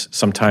depends.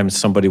 Sometimes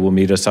somebody will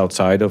meet us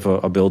outside of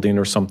a building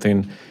or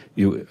something.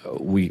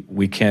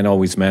 We can't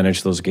always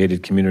manage those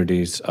gated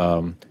communities.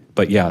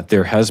 But yeah,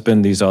 there has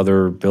been these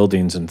other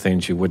buildings and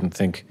things you wouldn't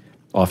think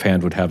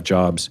offhand would have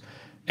jobs.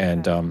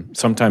 And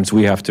sometimes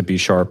we have to be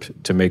sharp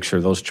to make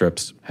sure those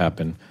trips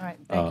happen. All right,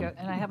 thank you.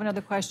 And I have another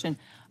question.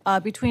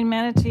 Between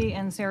Manatee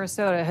and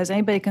Sarasota, has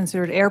anybody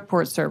considered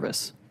airport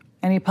service?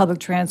 Any public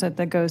transit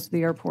that goes to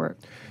the airport?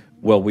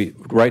 Well,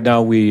 right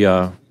now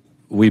our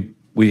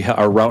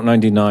Route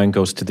 99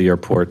 goes to the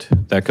airport.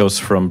 That goes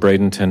from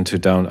Bradenton to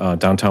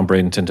downtown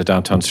Bradenton to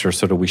downtown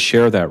Sarasota. We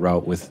share that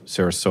route with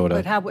Sarasota.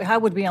 But how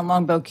would we on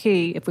Longboat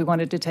Key if we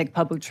wanted to take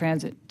public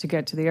transit to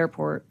get to the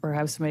airport or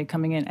have somebody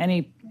coming in?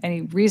 Any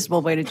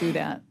reasonable way to do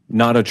that?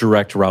 Not a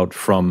direct route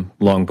from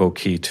Longboat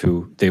Key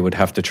they would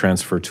have to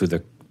transfer to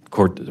the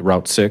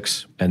Route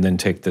 6 and then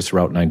take this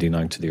Route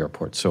 99 to the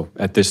airport. So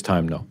at this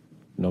time,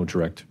 no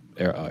direct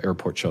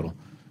airport shuttle.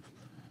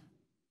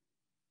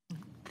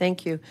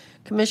 Thank you.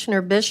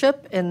 Commissioner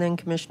Bishop and then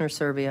Commissioner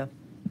Servia.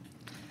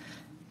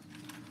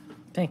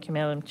 Thank you,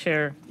 Madam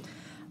Chair.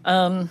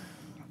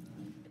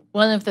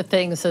 One of the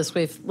things as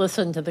we've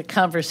listened to the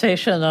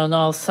conversation on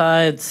all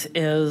sides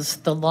is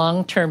the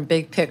long-term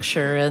big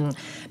picture. And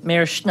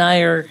Mayor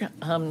Schneier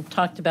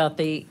talked about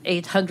the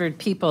 800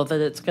 people that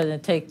it's going to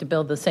take to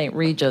build the St.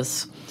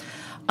 Regis.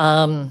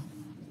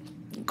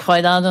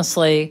 Quite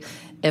honestly,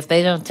 if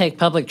they don't take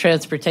public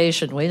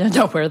transportation, we don't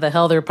know where the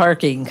hell they're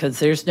parking because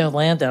there's no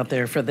land out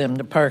there for them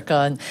to park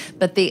on.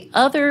 But the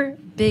other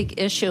big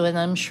issue, and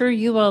I'm sure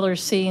you all are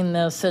seeing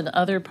this in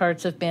other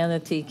parts of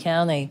Manatee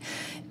County,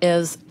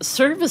 is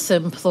service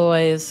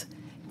employees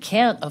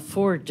can't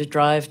afford to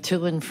drive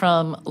to and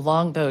from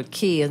Longboat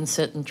Key and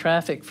sit in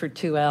traffic for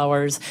 2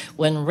 hours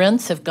when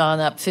rents have gone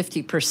up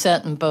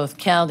 50% in both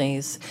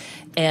counties.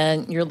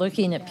 And you're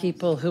looking at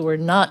people who are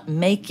not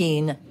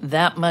making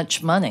that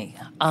much money.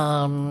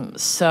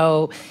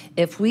 So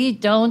if we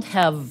don't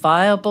have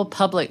viable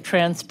public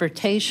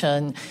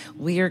transportation,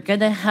 we are going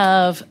to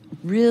have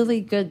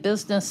really good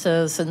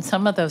businesses and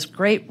some of those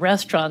great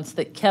restaurants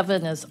that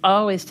Kevin is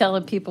always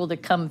telling people to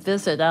come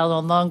visit out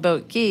on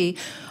Longboat Key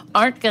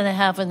aren't going to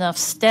have enough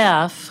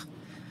staff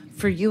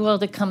for you all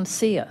to come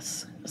see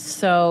us.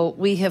 So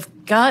we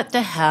have got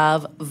to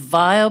have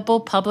viable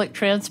public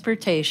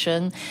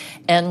transportation,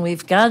 and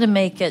we've got to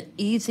make it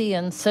easy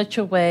in such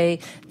a way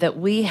that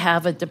we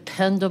have a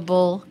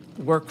dependable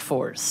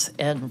workforce.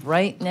 And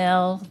right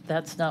now,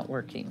 that's not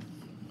working.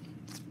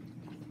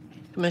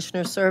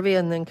 Commissioner Serbia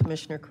and then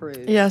Commissioner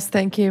Cruz. Yes,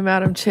 thank you,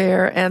 Madam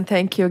Chair, and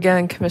thank you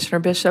again, Commissioner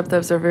Bishop.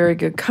 Those are very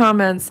good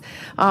comments,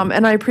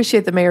 and I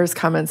appreciate the mayor's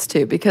comments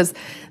too, because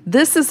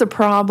this is a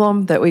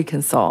problem that we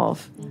can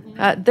solve.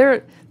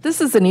 This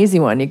is an easy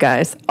one, you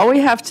guys. All we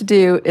have to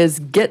do is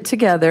get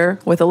together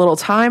with a little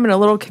time and a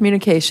little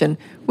communication.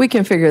 We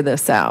can figure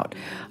this out.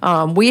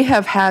 We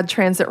have had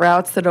transit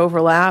routes that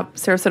overlap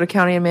Sarasota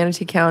County and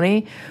Manatee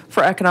County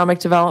for economic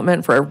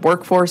development, for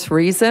workforce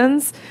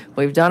reasons.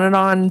 We've done it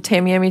on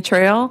Tamiami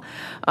Trail.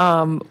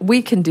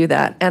 We can do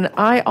that. And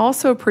I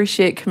also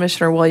appreciate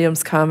Commissioner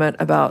Williams' comment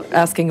about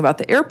asking about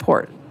the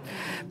airport.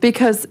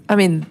 Because, I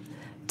mean,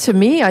 to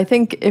me, I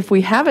think if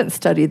we haven't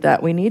studied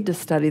that, we need to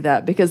study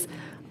that, because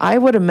I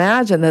would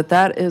imagine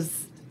that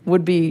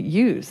would be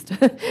used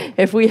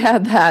if we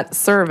had that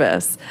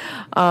service.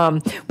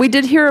 We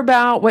did hear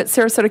about what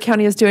Sarasota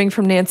County is doing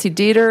from Nancy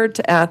Dietert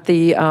at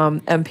the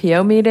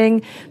MPO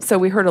meeting, so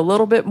we heard a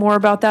little bit more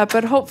about that,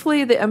 but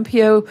hopefully the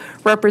MPO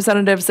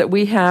representatives that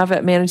we have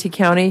at Manatee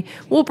County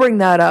will bring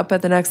that up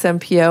at the next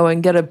MPO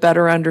and get a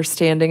better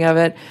understanding of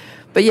it.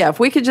 But yeah, if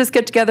we could just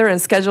get together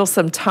and schedule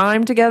some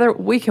time together,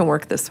 we can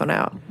work this one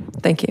out.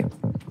 Thank you.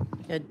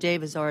 Yeah,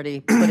 Dave is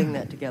already putting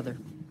that together,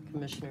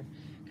 Commissioner.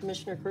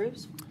 Commissioner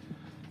Cruz?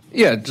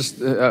 Yeah,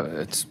 just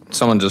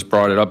someone just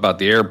brought it up about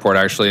the airport,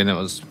 actually, and it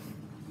was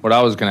what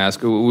I was going to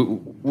ask.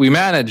 We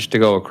managed to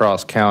go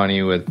across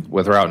county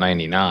with Route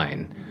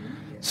 99,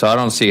 so I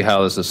don't see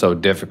how this is so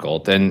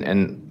difficult.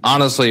 And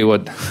honestly,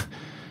 what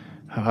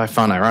I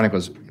found ironic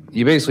was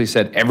you basically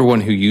said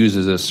everyone who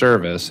uses this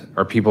service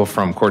are people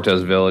from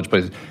Cortez Village,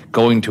 but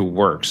going to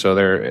work. So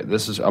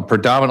this is a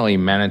predominantly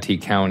Manatee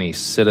County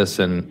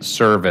citizen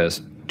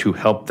service to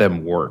help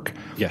them work.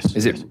 Yes.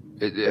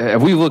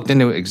 Have we looked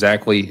into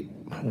exactly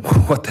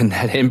what the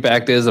net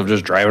impact is of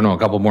just driving them a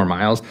couple more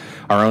miles?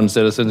 Our own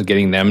citizens,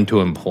 getting them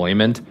to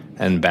employment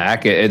and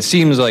back. It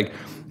seems like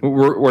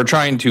we're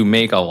trying to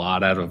make a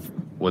lot out of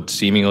what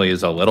seemingly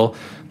is a little.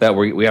 That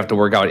we have to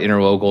work out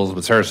interlocals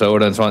with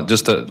Sarasota and so on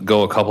just to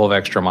go a couple of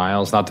extra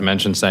miles. Not to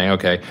mention saying,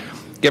 okay,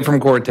 get from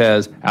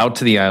Cortez out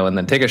to the island,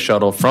 then take a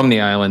shuttle from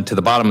the island to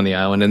the bottom of the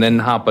island, and then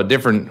hop a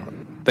different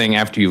thing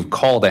after you've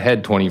called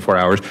ahead 24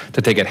 hours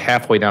to take it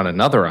halfway down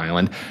another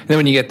island. And then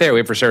when you get there,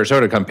 wait for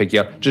Sarasota to come pick you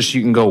up, just so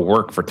you can go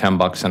work for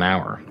 $10 an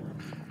hour.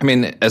 I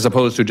mean, as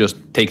opposed to just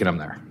taking them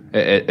there.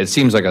 It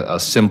seems like a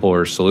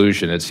simpler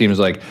solution. It seems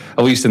like,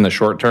 at least in the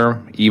short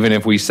term, even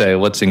if we say,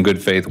 let's in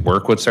good faith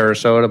work with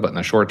Sarasota, but in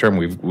the short term,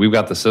 we've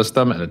got the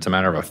system, and it's a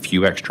matter of a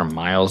few extra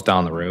miles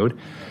down the road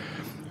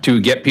to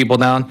get people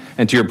down.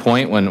 And to your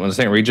point, when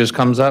St. Regis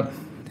comes up,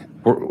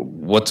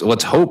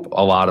 let's hope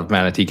a lot of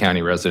Manatee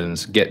County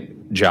residents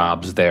get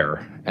jobs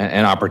there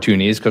and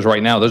opportunities, because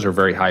right now those are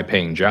very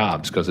high-paying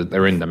jobs because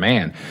they're in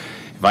demand.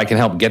 If I can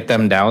help get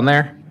them down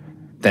there,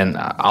 then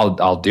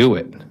I'll do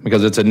it,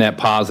 because it's a net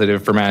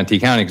positive for Manatee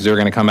County, because they're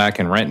going to come back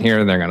and rent here,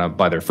 and they're going to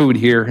buy their food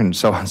here, and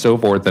so on and so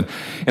forth. And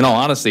in all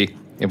honesty,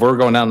 if we're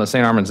going down to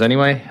St. Armands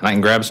anyway, and I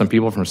can grab some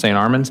people from St.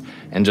 Armands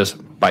and just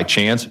by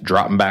chance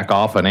drop them back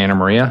off at Anna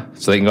Maria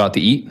so they can go out to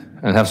eat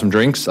and have some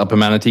drinks up in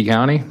Manatee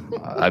County,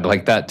 I'd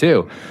like that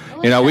too.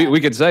 You know, we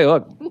could say,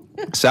 look,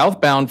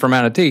 southbound from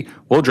Manatee,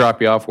 we'll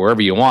drop you off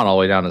wherever you want all the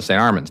way down to St.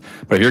 Armands.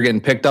 But if you're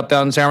getting picked up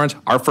down in St. Armands,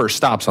 our first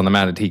stop's on the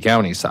Manatee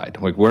County side.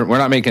 Like, we're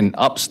not making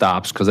up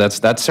stops, because that's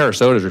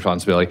Sarasota's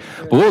responsibility.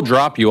 But we'll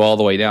drop you all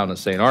the way down to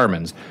St.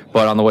 Armands.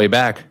 But on the way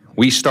back,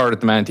 we start at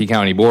the Manatee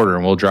County border,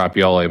 and we'll drop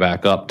you all the way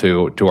back up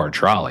to our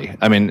trolley.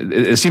 I mean,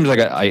 it seems like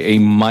a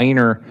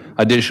minor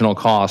additional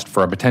cost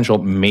for a potential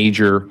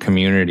major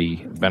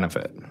community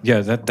benefit. Yeah,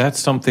 that's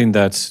something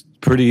that's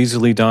pretty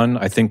easily done.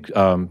 I think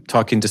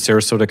talking to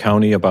Sarasota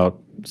County about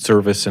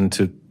service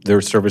into their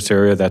service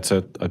area, that's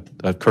a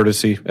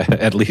courtesy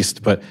at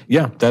least. But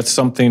yeah, that's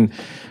something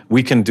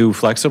we can do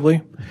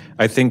flexibly.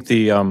 I think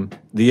the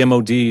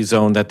MOD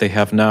zone that they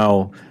have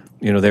now,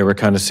 you know, they were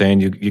kind of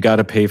saying you got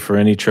to pay for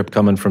any trip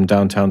coming from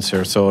downtown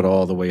Sarasota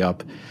all the way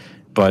up.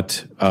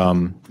 But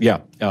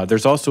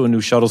there's also a new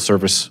shuttle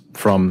service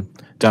from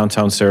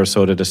downtown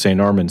Sarasota to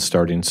St. Armands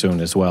starting soon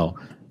as well.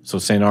 So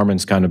St.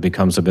 Armands kind of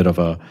becomes a bit of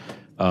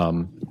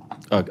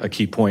a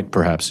key point,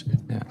 perhaps.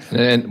 Yeah.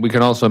 And we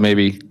can also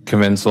maybe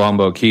convince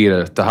Longboat Key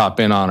to hop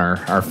in on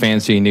our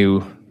fancy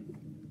new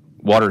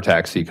water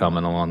taxi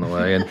coming along the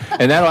way,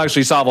 and that'll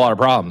actually solve a lot of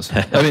problems.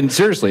 I mean,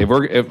 seriously,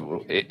 if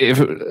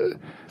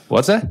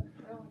what's that?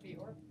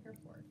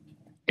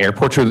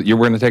 Airport? You're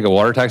going to take a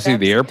water taxi to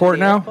the airport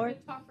now?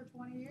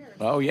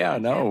 Oh yeah,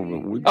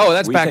 no.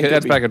 That's back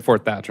at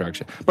Fort Thatcher,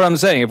 actually. But I'm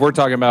saying, if we're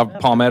talking about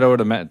Palmetto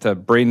to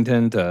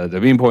Bradenton to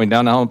Bean Point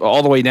down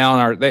all the way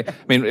down,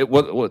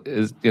 what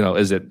is, you know,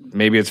 is it,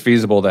 maybe it's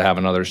feasible to have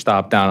another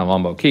stop down in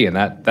Longboat Key, and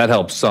that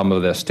helps some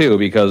of this too,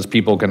 because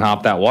people can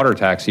hop that water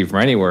taxi from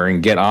anywhere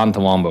and get on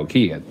to Longboat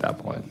Key at that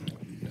point.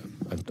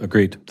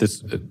 Agreed. This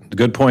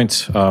good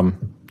points.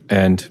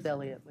 And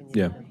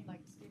yeah.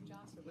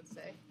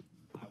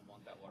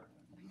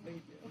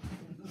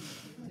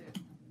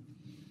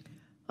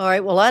 All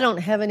right, well, I don't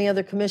have any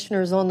other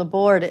commissioners on the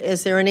board.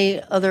 Is there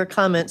any other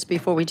comments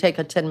before we take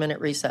a 10-minute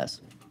recess?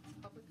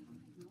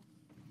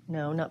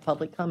 No, not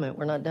public comment.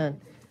 We're not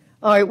done.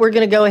 All right, we're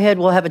going to go ahead.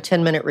 We'll have a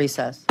 10-minute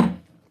recess.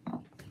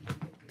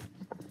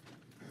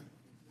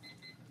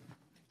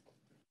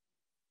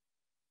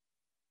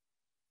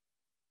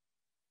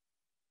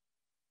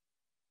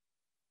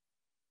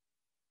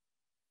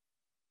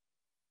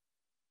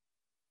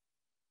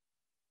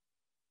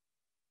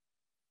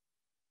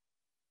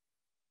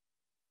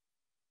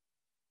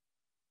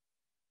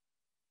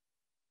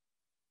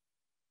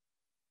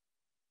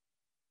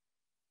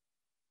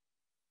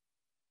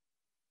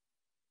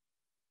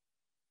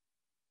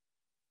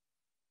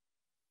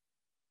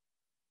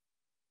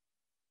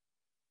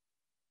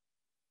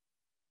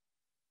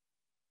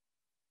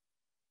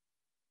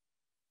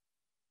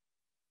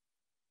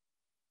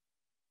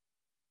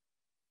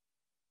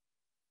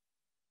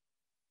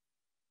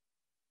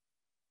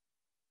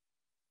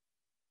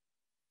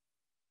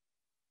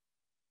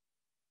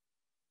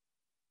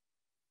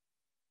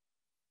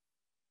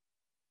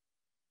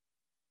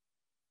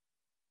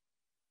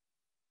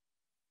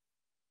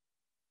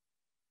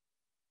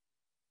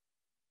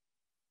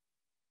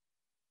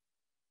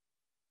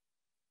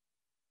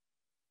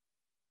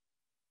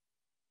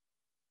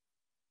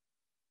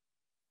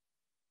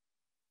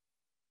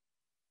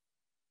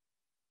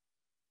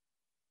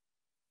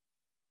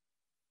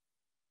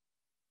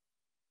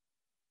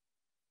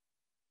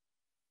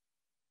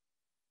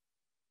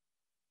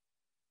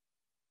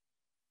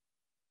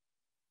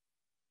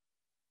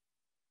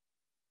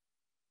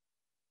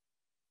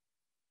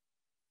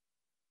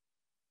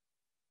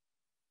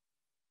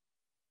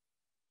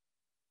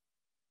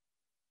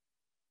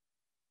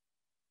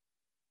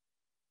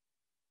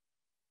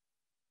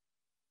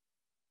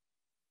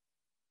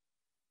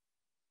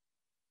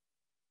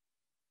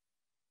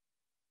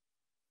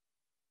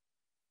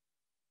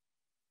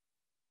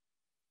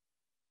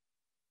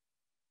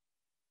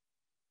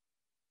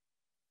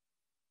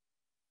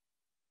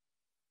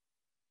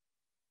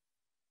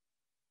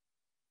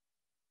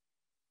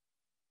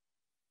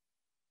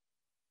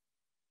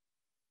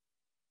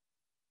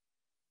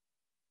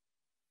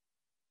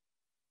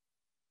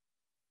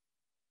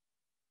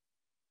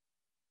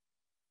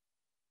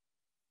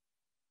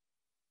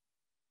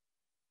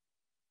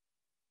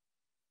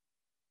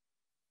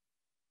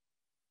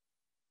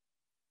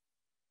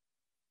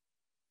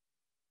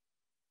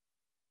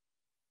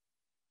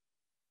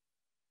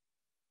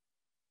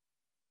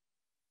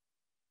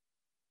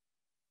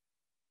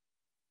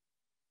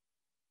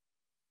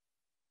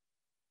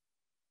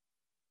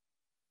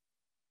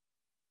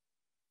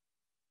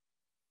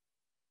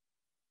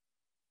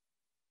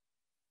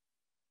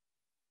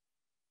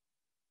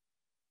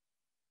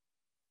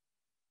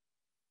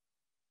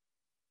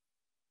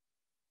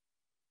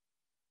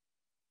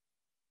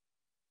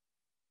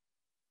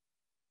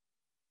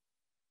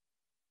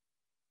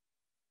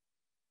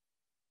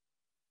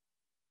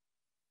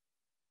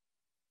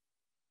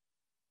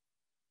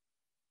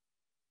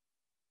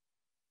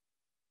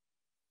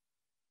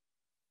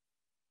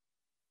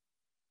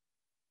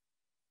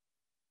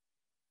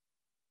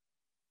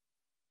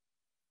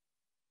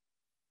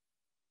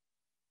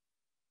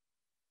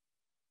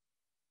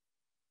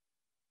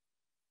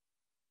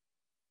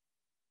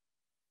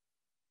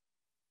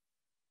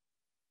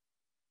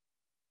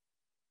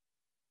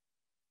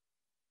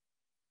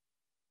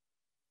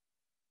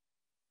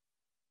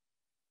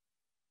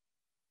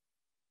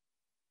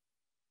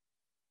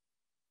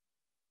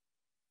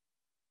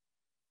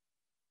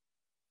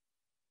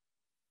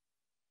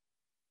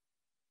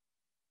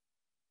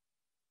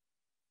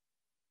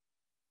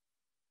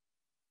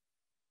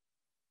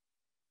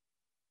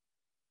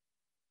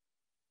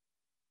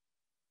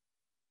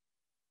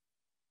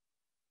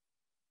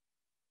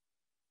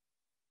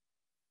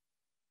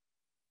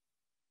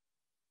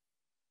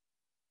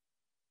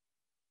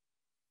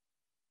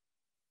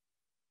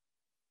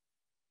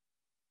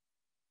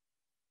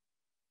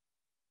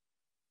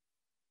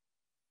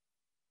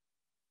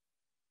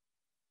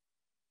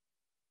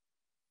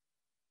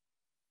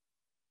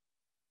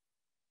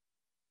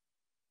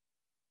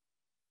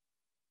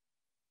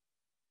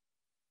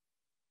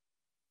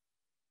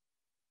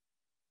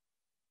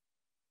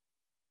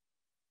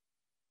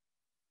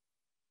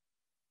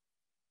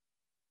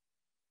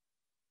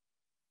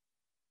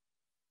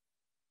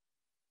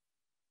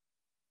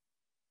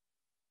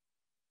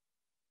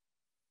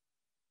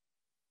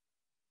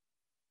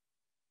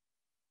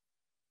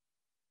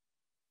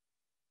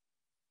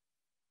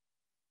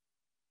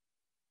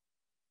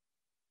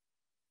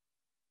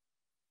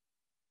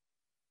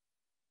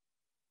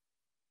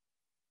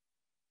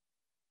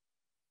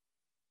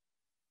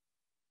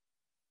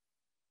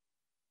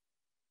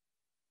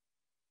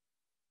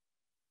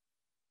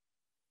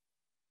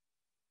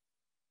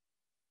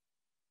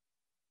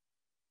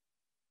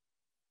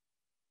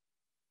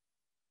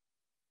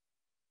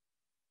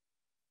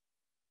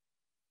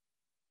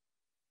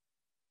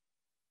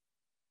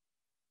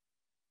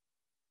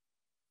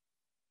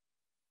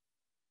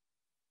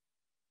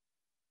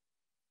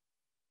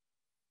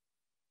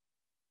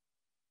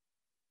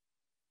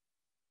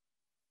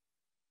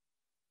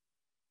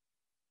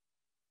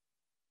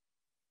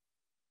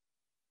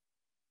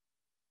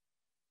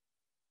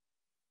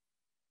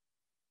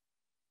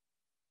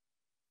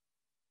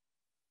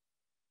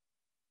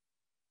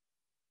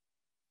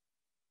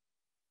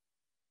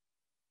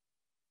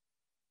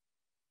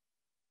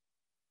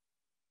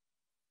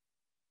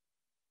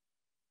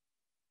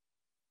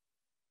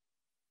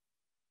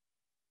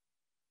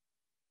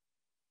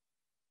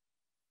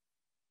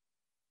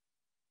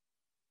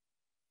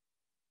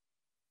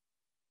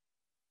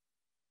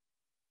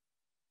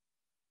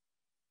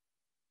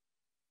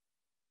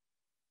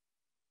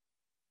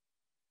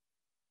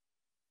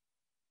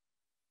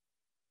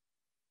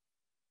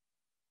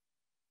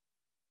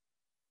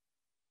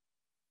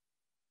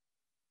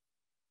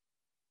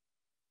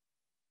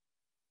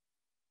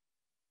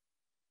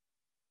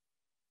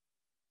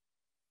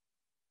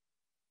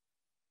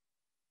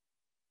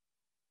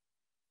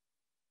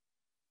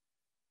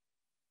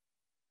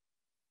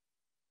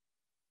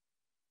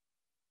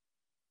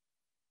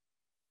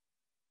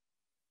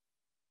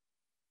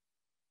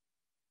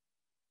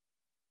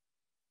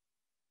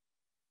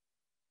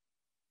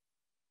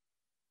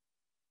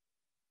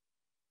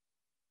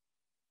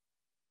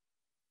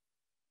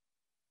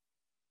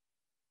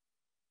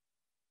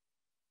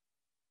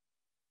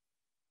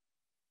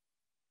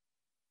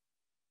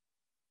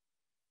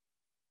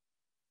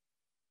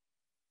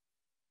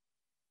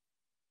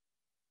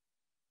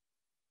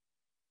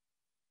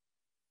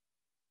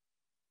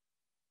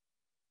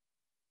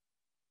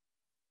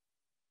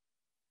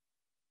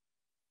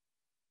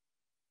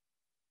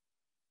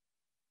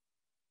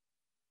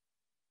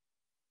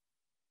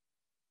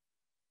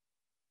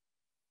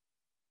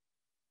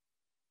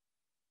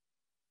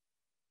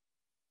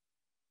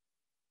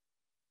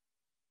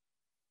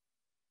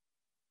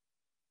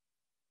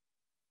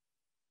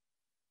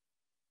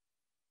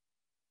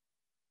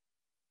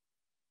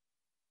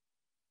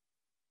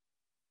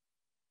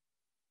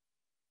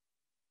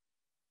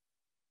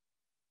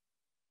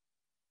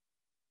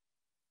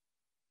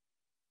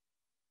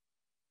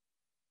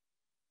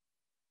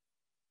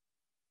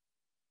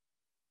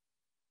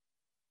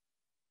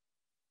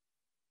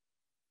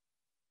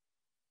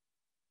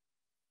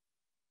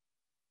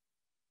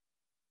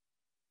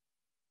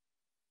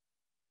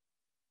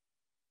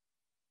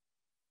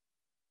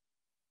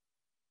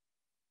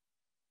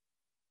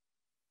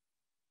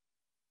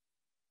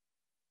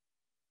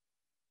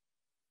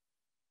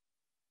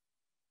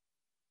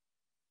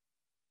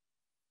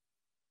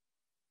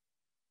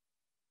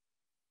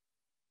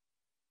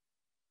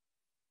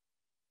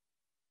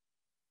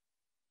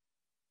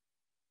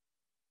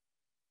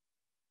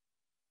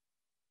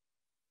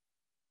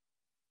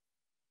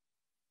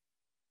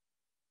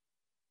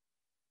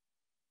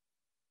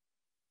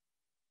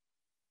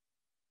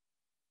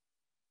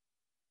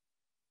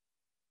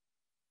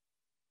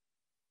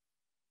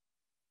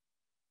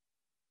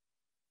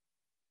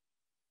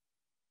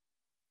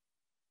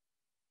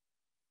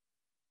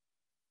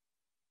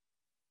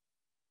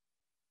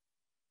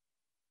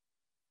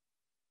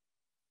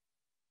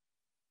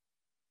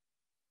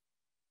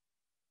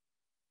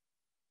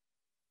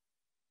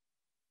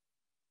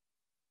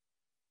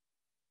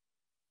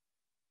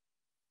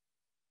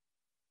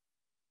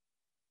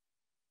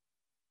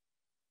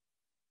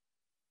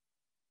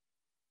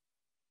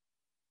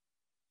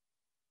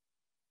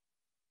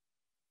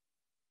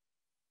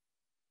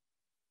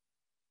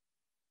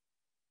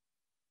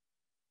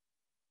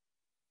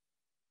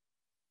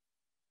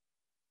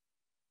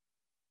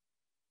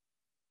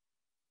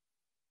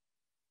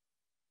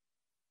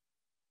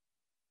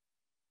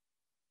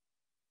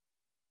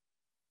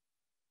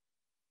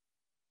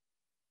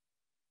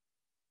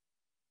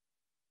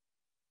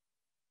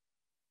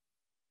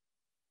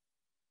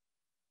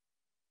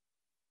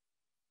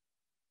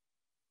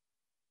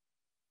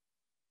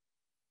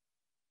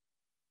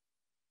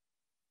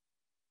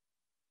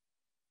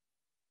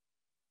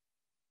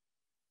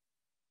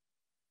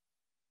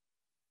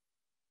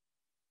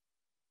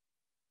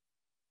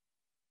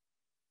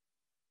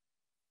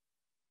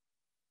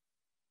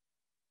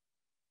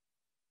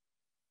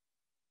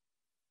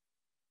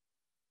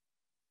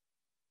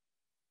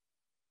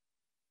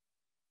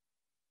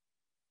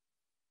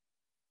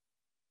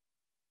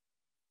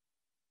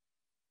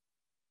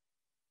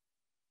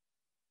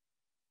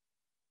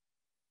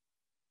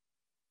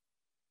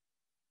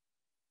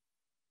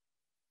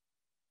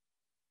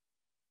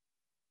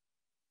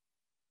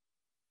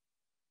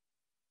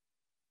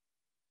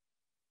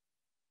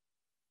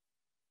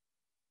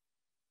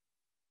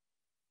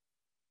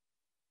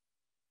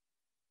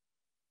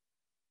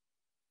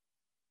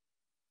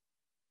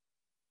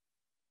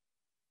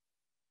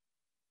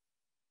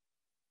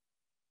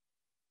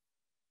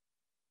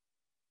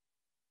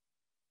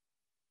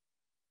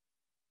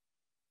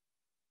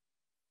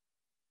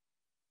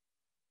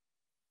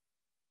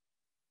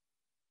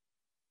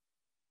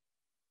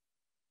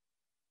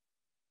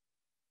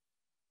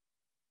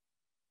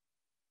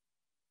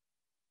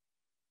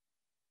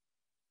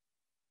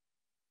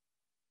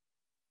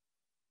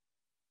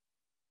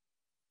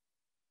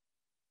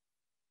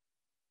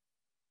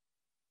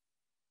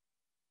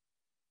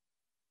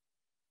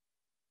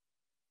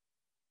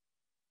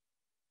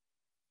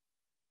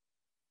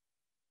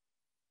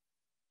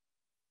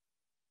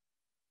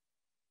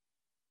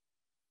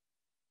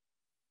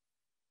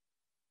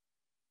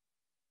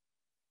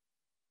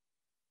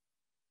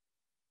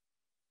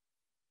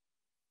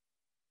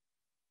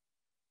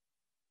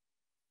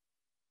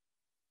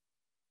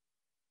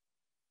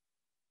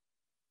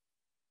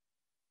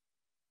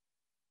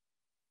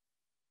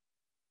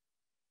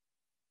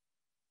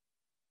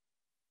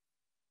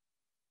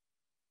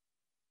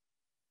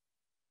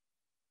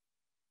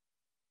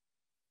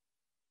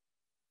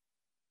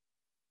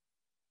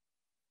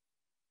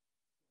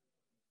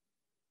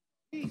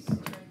 Good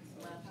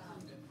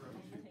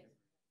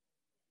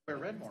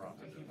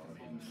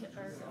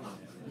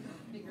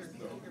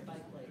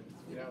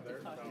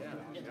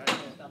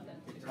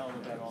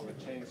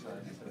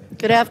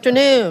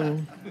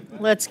afternoon.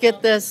 Let's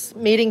get this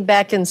meeting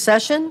back in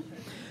session.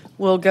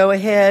 We'll go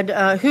ahead.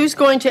 Who's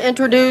going to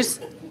introduce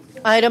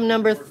item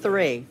number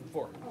 3?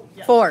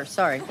 4,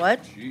 sorry.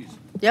 What?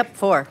 Yep,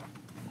 4.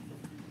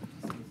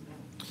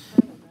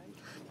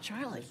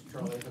 Charlie.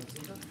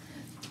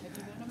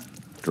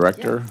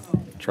 Director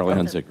Charlie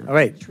Hunziker. All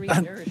right.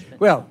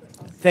 Well,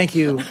 thank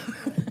you.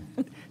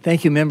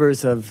 Thank you,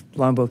 members of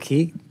Longboat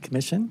Key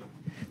Commission.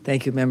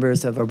 Thank you,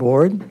 members of our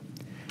board,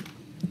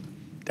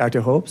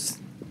 Dr. Hopes,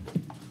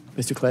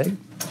 Mr. Clegg,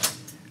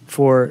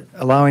 for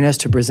allowing us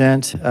to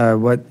present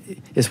what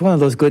is one of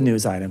those good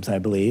news items, I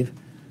believe,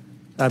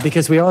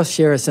 because we all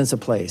share a sense of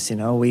place. You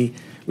know, we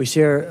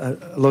share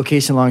a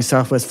location along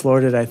Southwest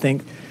Florida that I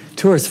think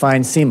tourists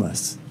find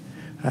seamless.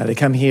 They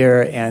come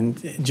here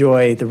and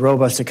enjoy the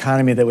robust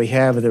economy that we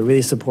have. They're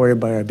really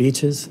supported by our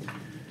beaches,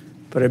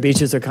 but our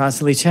beaches are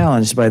constantly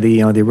challenged by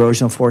the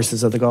erosional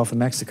forces of the Gulf of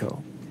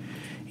Mexico.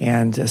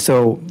 And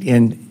so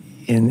in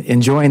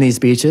enjoying these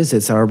beaches,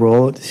 it's our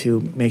role to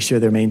make sure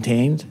they're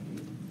maintained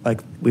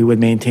like we would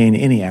maintain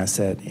any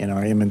asset in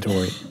our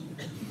inventory.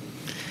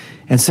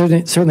 And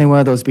certainly one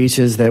of those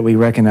beaches that we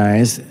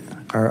recognize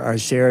are our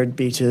shared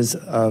beaches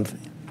of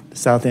the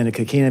south end of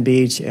Coquina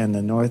Beach and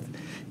the north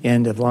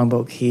end of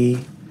Longboat Key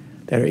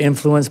that are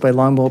influenced by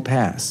Longboat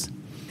Pass.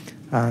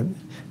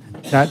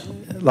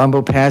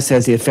 Longboat Pass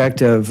has the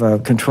effect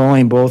of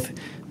controlling both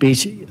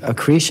beach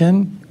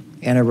accretion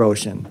and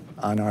erosion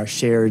on our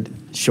shared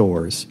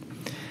shores.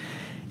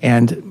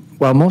 And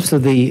while most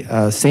of the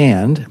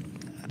sand,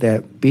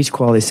 that beach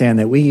quality sand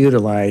that we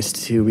utilize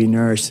to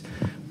renourish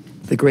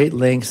the Great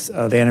Lakes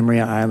of Anna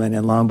Maria Island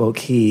and Longboat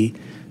Key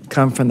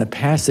come from the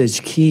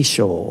Passage Key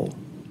Shoal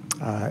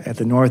at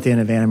the north end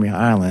of Anna Maria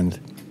Island,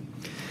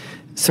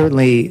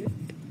 certainly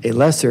a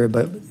lesser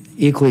but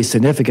equally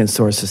significant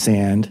source of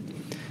sand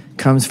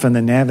comes from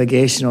the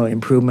navigational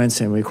improvements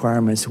and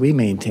requirements we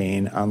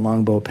maintain on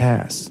Longboat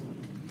Pass.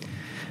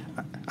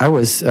 I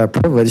was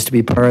privileged to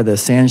be part of the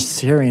sand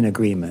sharing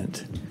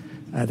agreement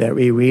that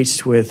we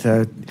reached with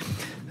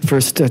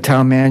first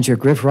town manager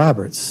Griff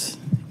Roberts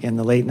in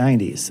the late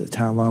 90s, the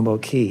town of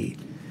Longboat Key,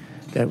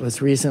 that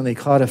was recently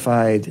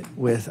codified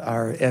with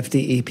our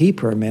FDEP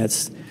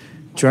permits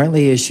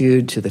jointly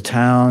issued to the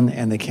town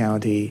and the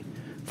county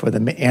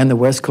and the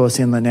West Coast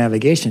Inland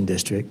Navigation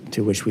District,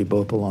 to which we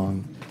both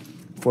belong,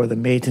 for the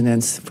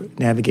maintenance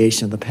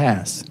navigation of the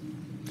pass.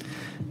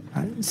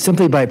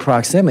 Simply by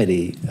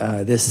proximity,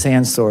 this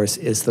sand source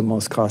is the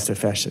most cost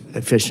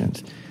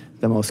efficient,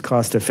 the most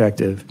cost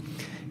effective,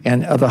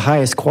 and of the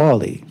highest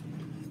quality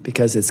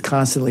because it's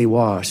constantly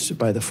washed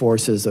by the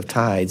forces of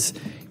tides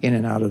in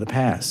and out of the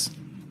pass.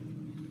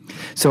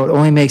 So it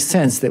only makes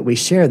sense that we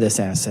share this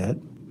asset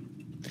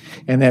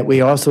and that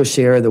we also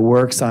share the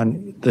works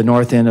on the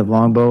north end of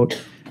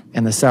Longboat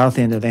and the south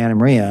end of Anna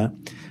Maria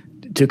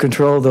to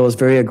control those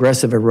very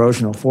aggressive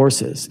erosional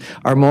forces.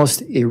 Our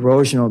most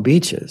erosional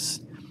beaches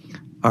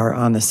are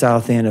on the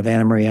south end of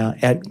Anna Maria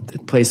at the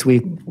place we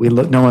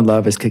know and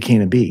love as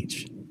Coquina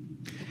Beach.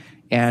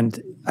 And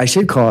I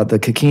should call it the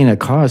Coquina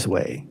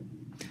Causeway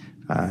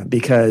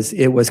because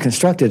it was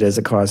constructed as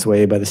a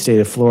causeway by the state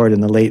of Florida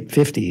in the late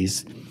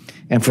 50s.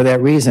 And for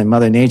that reason,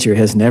 Mother Nature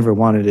has never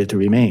wanted it to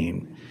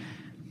remain.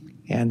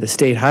 And the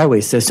state highway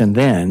system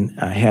then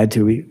had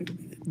to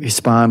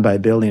respond by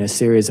building a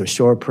series of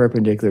short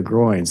perpendicular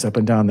groins up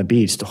and down the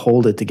beach to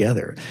hold it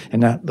together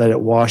and not let it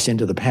wash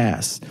into the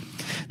pass.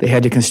 They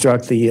had to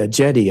construct the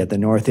jetty at the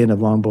north end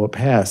of Longboat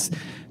Pass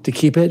to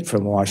keep it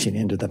from washing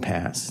into the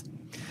pass.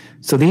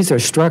 So these are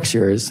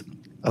structures,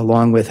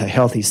 along with a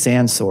healthy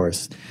sand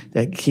source,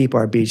 that keep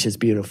our beaches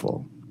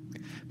beautiful.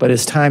 But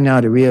it's time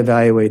now to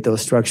reevaluate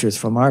those structures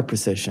from our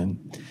position.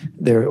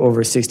 They're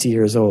over 60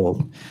 years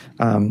old.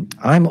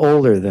 I'm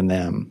older than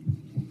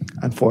them,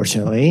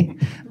 unfortunately,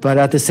 but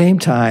at the same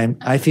time,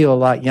 I feel a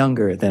lot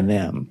younger than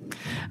them.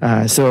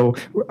 So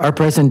our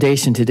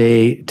presentation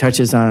today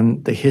touches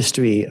on the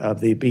history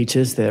of the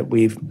beaches that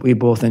we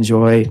both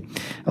enjoy,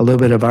 a little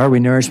bit of our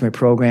renourishment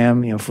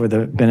program, for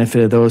the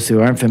benefit of those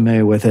who aren't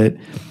familiar with it.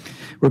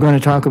 We're going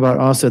to talk about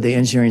also the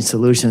engineering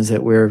solutions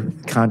that we're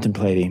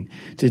contemplating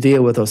to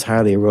deal with those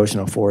highly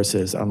erosional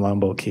forces on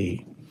Longboat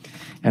Key.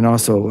 And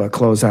also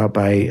close out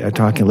by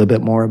talking a little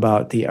bit more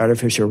about the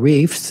artificial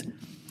reefs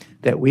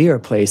that we are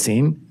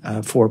placing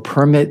for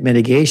permit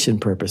mitigation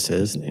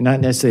purposes,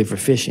 not necessarily for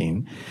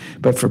fishing,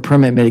 but for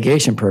permit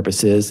mitigation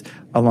purposes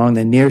along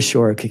the near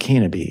shore of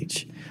Coquina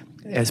Beach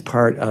as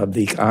part of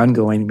the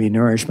ongoing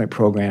renourishment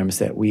programs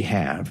that we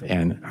have.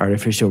 And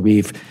artificial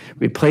reef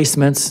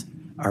replacements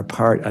are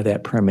part of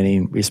that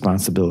permitting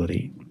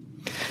responsibility.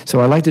 So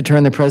I'd like to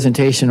turn the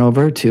presentation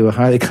over to a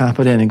highly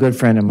competent and good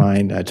friend of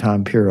mine,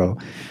 Tom Puro,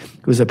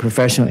 who's a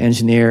professional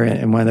engineer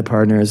and one of the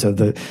partners of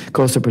the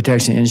Coastal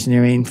Protection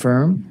Engineering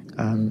firm,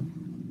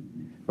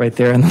 right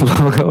there in the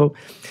logo.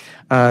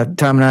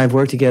 Tom and I have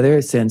worked together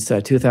since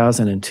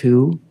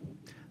 2002.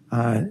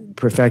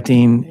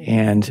 perfecting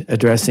and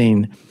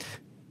addressing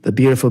the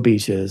beautiful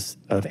beaches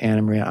of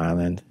Anna Maria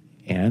Island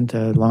and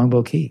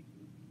Longboat Key.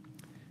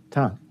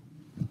 Tom.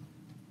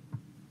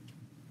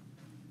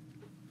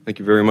 Thank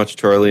you very much,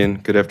 Charlie,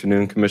 and good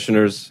afternoon,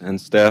 commissioners and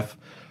staff.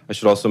 I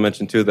should also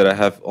mention, too, that I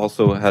have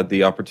also had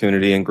the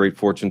opportunity and great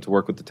fortune to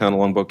work with the town of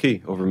Longboat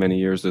Key over many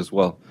years as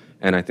well,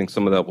 and I think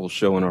some of that will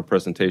show in our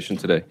presentation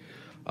today.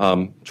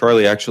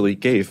 Charlie actually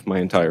gave my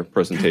entire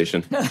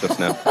presentation just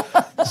now,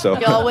 so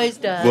He always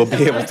does. We'll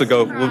be able to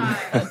go.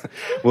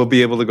 We'll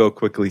be able to go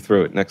quickly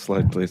through it. Next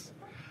slide, please.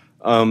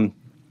 I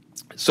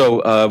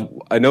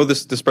know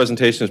this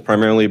presentation is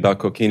primarily about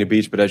Coquina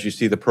Beach, but as you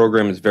see, the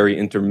program is very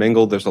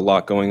intermingled. There's a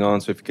lot going on.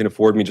 So if you can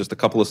afford me just a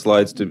couple of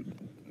slides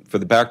for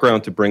the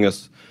background to bring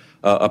us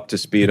up to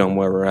speed on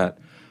where we're at.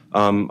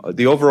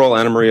 The overall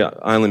Anna Maria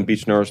Island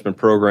Beach Nourishment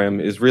Program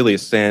is really a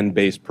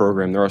sand-based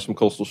program. There are some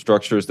coastal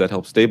structures that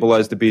help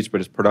stabilize the beach, but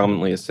it's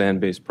predominantly a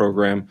sand-based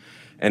program.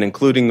 And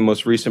including the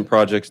most recent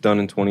projects done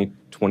in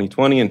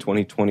 2020 and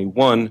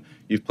 2021,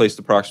 you've placed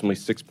approximately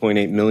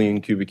 6.8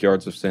 million cubic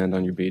yards of sand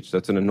on your beach.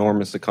 That's an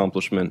enormous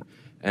accomplishment,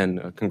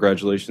 and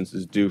congratulations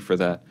is due for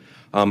that.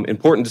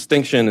 Important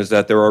distinction is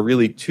that there are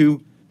really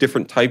two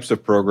different types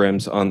of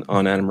programs on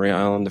Anna Maria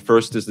Island. The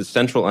first is the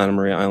Central Anna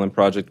Maria Island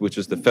Project, which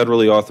is the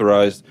federally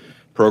authorized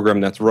program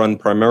that's run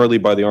primarily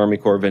by the Army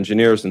Corps of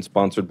Engineers and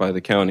sponsored by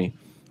the county.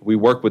 We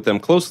work with them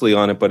closely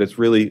on it, but it's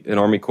really an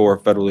Army Corps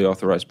federally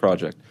authorized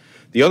project.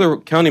 The other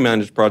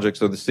county-managed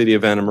projects are the City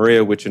of Anna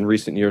Maria, which in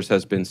recent years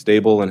has been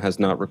stable and has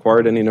not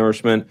required any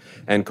nourishment,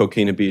 and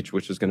Coquina Beach,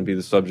 which is going to be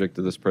the subject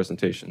of this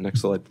presentation. Next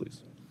slide,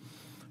 please.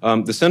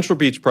 The Central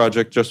Beach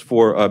project, just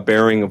for a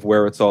bearing of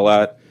where it's all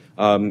at,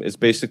 is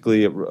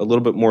basically a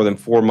little bit more than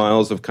 4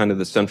 miles of kind of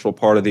the central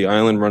part of the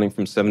island, running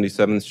from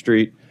 77th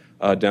Street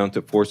down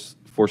to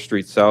 4th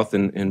Street South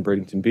in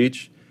Bradenton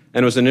Beach.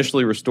 And it was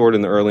initially restored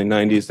in the early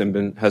 90s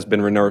and has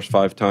been renourished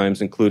 5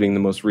 times, including the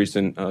most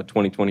recent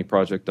 2020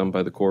 project done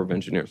by the Corps of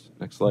Engineers.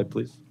 Next slide,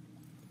 please.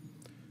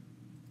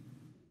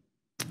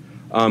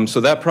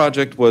 So that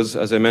project was,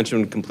 as I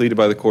mentioned, completed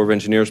by the Corps of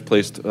Engineers,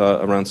 placed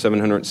around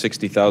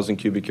 760,000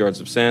 cubic yards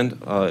of sand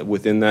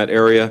within that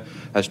area.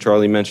 As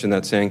Charlie mentioned,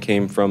 that sand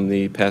came from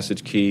the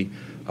Passage Key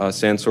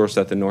sand source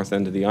at the north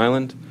end of the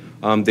island.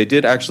 They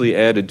did actually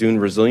add a dune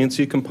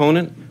resiliency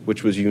component,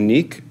 which was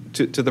unique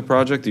to the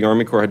project. The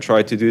Army Corps had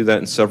tried to do that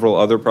in several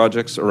other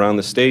projects around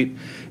the state,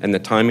 and the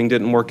timing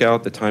didn't work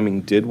out. The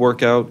timing did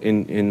work out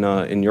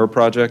in your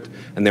project,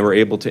 and they were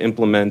able to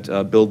implement,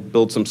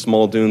 build some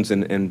small dunes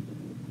and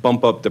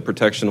bump up the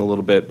protection a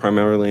little bit,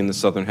 primarily in the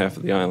southern half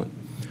of the island.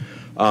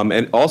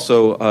 And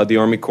also, the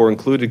Army Corps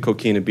included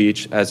Coquina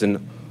Beach as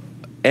an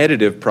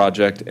additive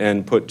project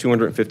and put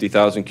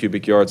 250,000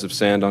 cubic yards of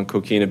sand on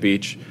Coquina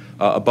Beach,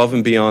 above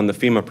and beyond the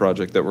FEMA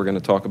project that we're going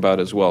to talk about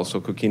as well. So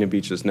Coquina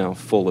Beach is now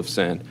full of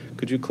sand.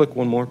 Could you click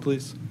one more,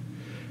 please?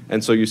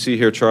 And so you see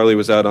here, Charlie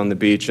was out on the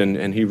beach,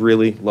 and he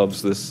really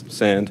loves this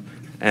sand.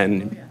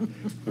 And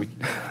we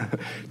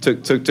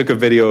took a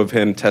video of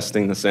him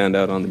testing the sand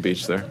out on the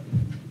beach there.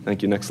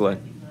 Thank you. Next slide.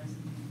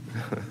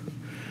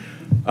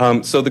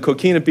 So the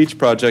Coquina Beach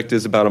project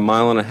is about 1.5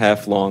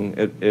 miles long.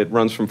 It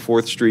runs from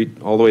 4th Street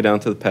all the way down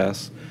to the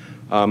pass.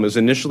 It was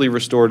initially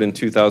restored in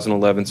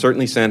 2011.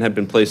 Certainly sand had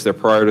been placed there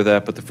prior to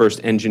that, but the first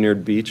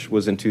engineered beach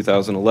was in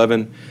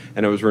 2011,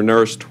 and it was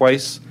renourished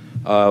twice,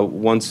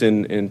 once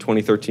in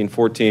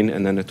 2013-14,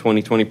 and then a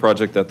 2020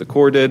 project that the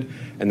Corps did,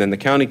 and then the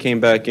county came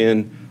back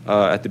in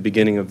at the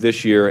beginning of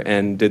this year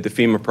and did the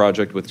FEMA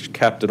project, which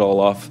capped it all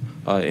off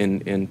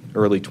in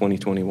early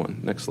 2021.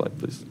 Next slide,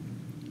 please.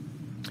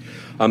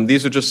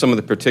 These are just some of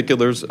the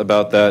particulars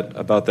about that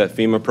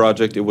FEMA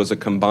project. It was a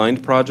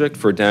combined project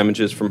for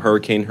damages from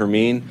Hurricane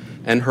Hermine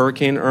and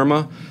Hurricane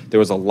Irma. There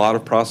was a lot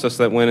of process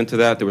that went into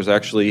that. There was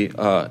actually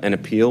an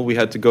appeal we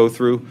had to go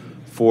through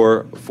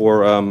for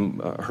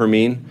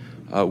Hermine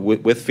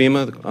with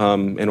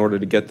FEMA in order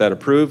to get that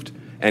approved.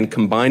 And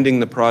combining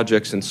the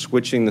projects and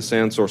switching the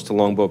sand source to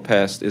Longboat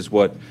Pass is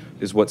what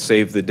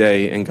saved the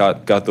day and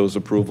got those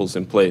approvals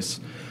in place.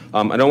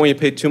 I don't want you to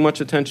pay too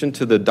much attention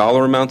to the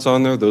dollar amounts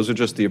on there. Those are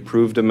just the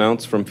approved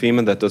amounts from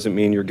FEMA. That doesn't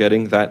mean you're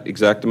getting that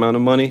exact amount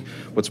of money.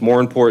 What's more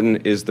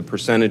important is the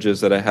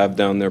percentages that I have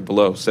down there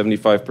below.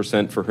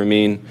 75% for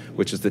Hermine,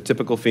 which is the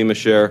typical FEMA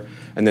share,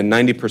 and then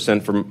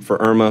 90%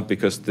 for Irma,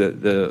 because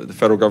the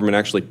federal government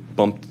actually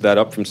bumped that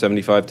up from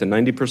 75 to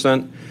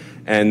 90%.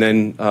 And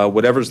then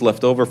whatever's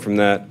left over from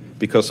that,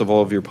 because of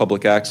all of your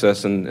public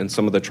access and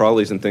some of the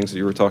trolleys and things that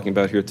you were talking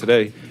about here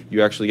today,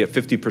 you actually get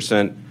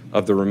 50%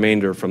 of the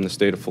remainder from the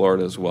state of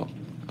Florida as well.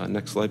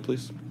 Next slide,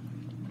 please.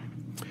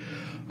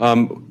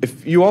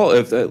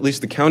 If at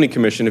least the County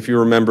Commission, if you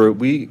remember,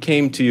 we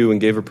came to you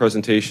and gave a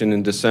presentation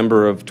in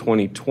December of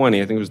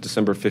 2020, I think it was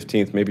December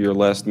 15th, maybe your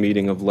last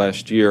meeting of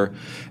last year,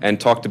 and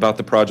talked about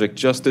the project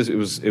just as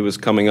it was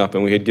coming up,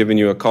 and we had given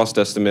you a cost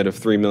estimate of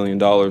 $3 million,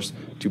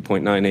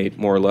 2.98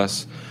 more or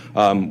less.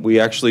 We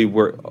actually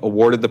were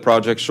awarded the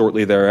project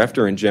shortly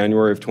thereafter in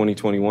January of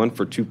 2021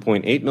 for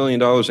 $2.8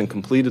 million and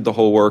completed the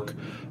whole work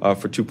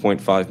for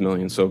 $2.5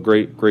 million. So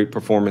great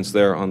performance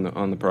there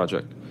on the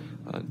project.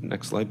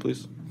 Next slide,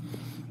 please.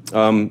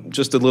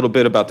 Just a little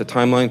bit about the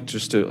timeline,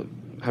 just to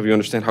have you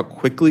understand how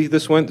quickly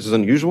this went. This is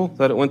unusual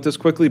that it went this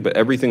quickly, but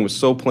everything was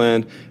so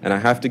planned, and I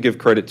have to give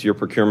credit to your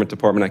procurement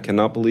department. I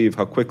cannot believe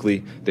how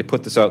quickly they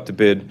put this out to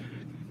bid,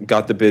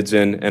 got the bids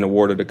in, and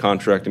awarded a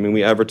contract. I mean,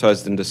 we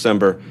advertised in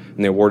December, and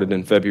they awarded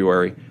in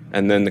February,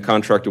 and then the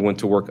contractor went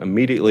to work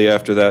immediately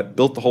after that,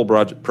 built the whole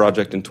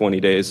project in 20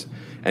 days,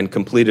 and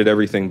completed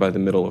everything by the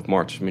middle of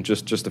March. I mean,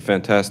 just a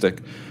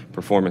fantastic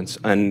performance.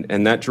 And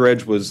that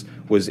dredge was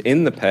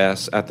in the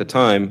pass at the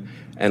time,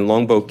 and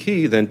Longboat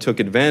Key then took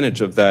advantage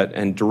of that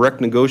and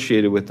direct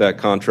negotiated with that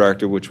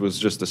contractor, which was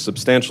just a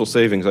substantial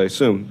savings, I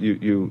assume,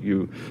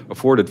 you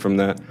afforded from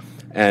that,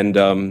 and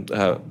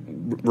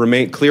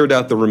cleared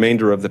out the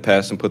remainder of the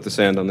pass and put the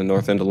sand on the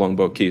north end of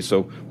Longboat Key.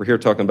 So we're here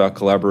talking about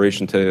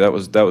collaboration today. That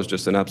was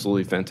just an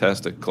absolutely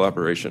fantastic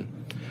collaboration.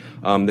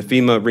 The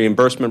FEMA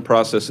reimbursement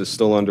process is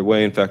still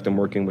underway. In fact, I'm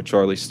working with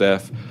Charlie's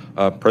staff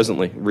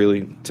presently,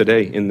 really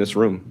today in this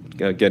room,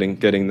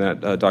 getting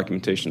that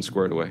documentation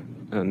squared away.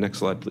 Next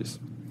slide, please.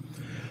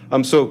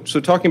 So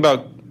talking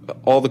about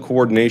all the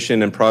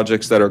coordination and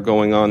projects that are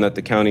going on that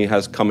the county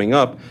has coming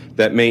up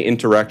that may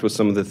interact with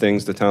some of the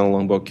things the town of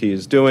Longboat Key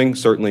is doing,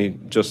 certainly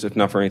just if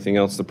not for anything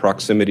else, the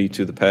proximity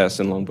to the pass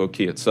and Longboat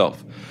Key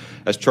itself.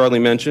 As Charlie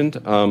mentioned,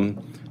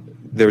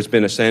 there's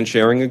been a sand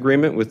sharing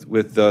agreement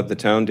with the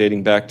town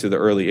dating back to the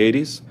early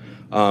 80s.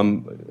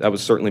 That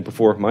was certainly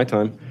before my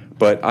time.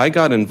 But I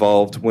got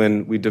involved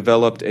when we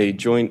developed a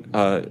joint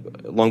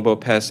Longboat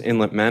Pass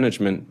inlet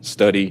management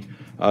study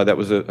that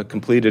was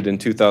completed in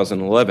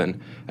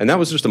 2011. And that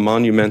was just a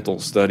monumental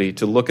study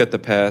to look at the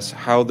pass,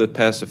 how the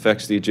pass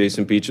affects the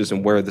adjacent beaches,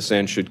 and where the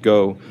sand should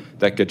go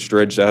that gets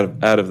dredged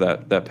out of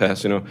that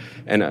pass.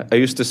 And I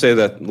used to say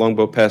that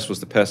Longboat Pass was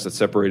the pass that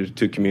separated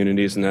two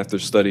communities, and after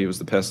study, it was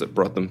the pass that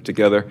brought them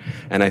together.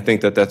 And I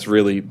think that that's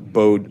really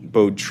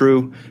bode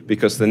true,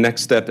 because the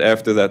next step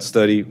after that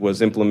study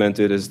was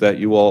implemented is that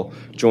you all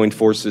joined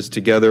forces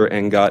together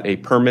and got a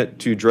permit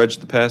to dredge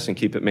the pass and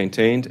keep it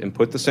maintained and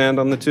put the sand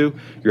on the two.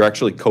 You're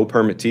actually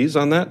co-permittees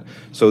on that.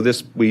 So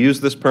we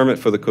used this permit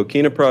for the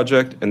Coquina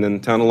project, and then the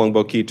town of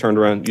Longboat Key turned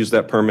around, used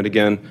that permit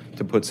again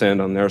to put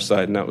sand on their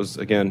side, and that was,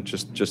 again,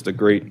 just a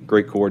great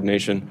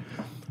coordination.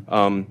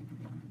 And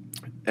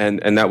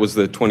that was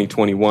the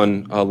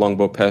 2021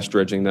 Longboat Pass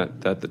dredging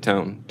that the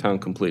town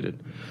completed.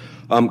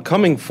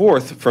 Coming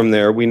forth from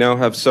there, we now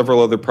have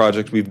several other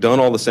projects. We've done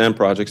all the sand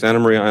projects. Anna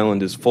Maria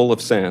Island is full of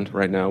sand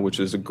right now, which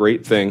is a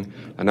great thing,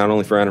 and not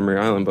only for Anna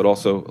Maria Island, but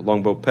also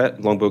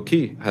Longboat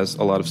Key has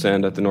a lot of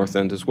sand at the north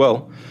end as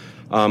well.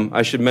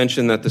 I should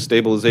mention that the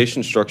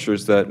stabilization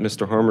structures that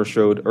Mr. Harmer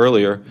showed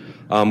earlier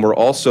were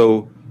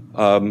also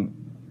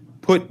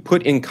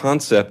put in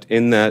concept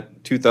in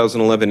that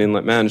 2011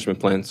 inlet management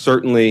plan.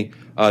 Certainly,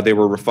 they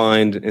were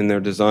refined in their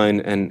design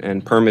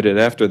and permitted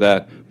after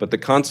that, but the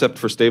concept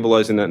for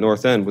stabilizing that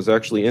north end was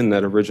actually in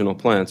that original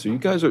plan. So you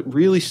guys are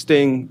really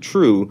staying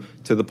true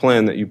to the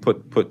plan that you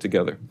put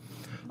together.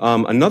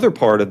 Another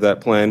part of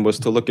that plan was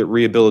to look at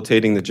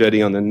rehabilitating the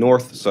jetty on the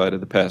north side of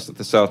the pass, at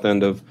the south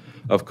end of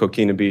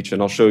Coquina Beach,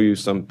 and I'll show you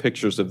some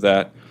pictures of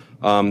that.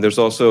 There's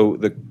also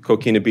the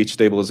Coquina Beach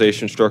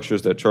stabilization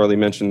structures that Charlie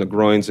mentioned, the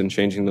groins and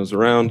changing those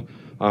around,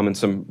 and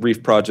some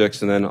reef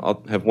projects, and then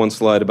I'll have one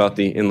slide about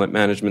the inlet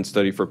management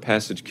study for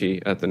Passage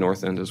Key at the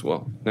north end as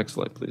well. Next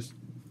slide, please.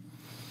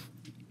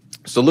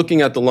 So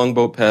looking at the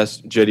Longboat Pass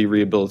jetty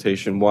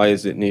rehabilitation, why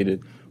is it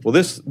needed? Well,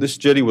 this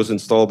jetty was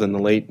installed in the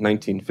late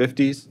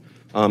 1950s.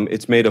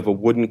 It's made of a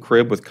wooden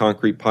crib with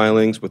concrete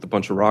pilings with a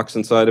bunch of rocks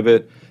inside of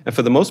it, and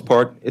for the most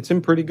part, it's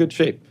in pretty good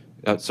shape.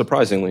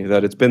 Surprisingly,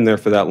 that it's been there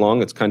for that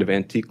long. It's kind of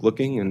antique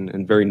looking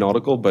and very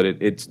nautical, but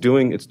it's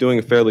doing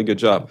a fairly good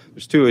job.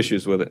 There's two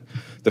issues with it.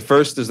 The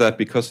first is that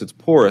because it's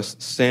porous,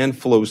 sand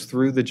flows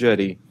through the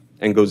jetty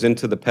and goes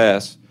into the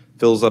pass,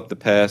 fills up the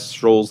pass,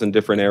 strolls in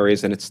different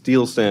areas, and it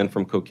steals sand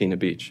from Coquina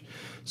Beach.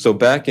 So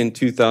back in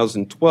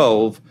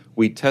 2012,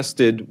 we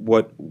tested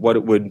what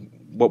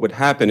would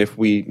happen if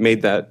we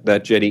made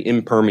that jetty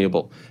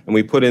impermeable, and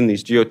we put in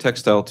these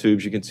geotextile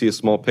tubes. You can see a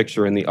small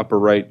picture in the upper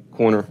right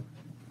corner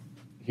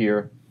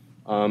here,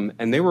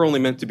 and they were only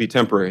meant to be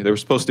temporary. They were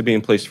supposed to be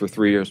in place for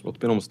 3 years. Well, it's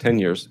been almost 10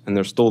 years, and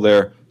they're still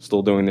there,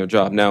 still doing their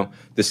job. Now,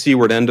 the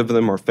seaward end of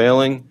them are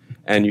failing,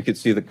 and you can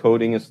see the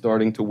coating is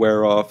starting to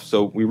wear off,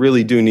 so we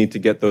really do need to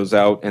get those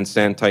out and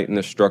sand tighten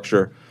the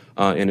structure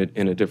in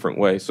a different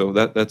way. So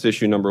that's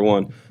issue number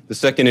one. The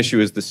second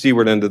issue is the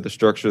seaward end of the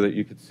structure that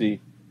you can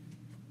see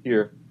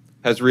here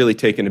has really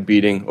taken a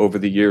beating over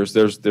the years.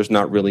 There's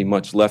not really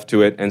much left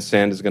to it, and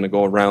sand is going to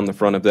go around the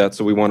front of that,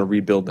 so we want to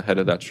rebuild the head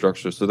of that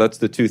structure. So that's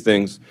the two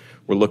things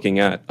we're looking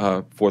at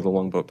for the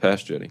Longboat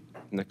Pass jetty.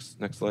 Next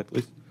slide,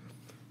 please.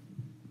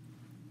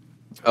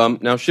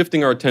 Now,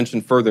 shifting our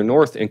attention further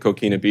north in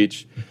Coquina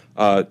Beach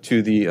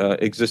to the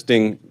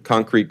existing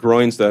concrete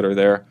groins that are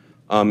there.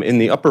 In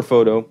the upper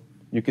photo,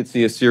 you could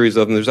see a series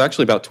of them. There's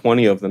actually about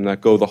 20 of them that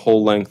go the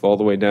whole length all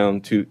the way down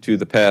to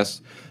the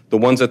pass. The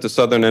ones at the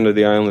southern end of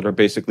the island are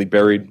basically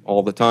buried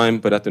all the time,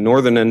 but at the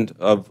northern end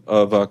of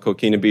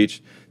Coquina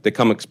Beach, they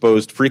come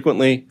exposed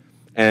frequently,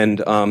 And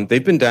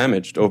they've been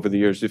damaged over the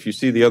years. If you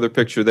see the other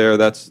picture there,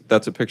 that's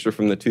a picture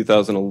from the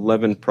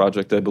 2011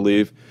 project, I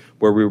believe,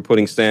 where we were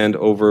putting sand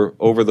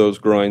over those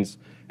groins.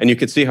 And you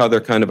can see how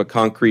they're kind of a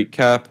concrete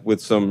cap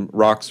with some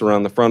rocks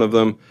around the front of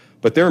them,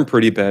 but they're in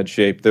pretty bad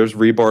shape. There's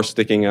rebar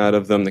sticking out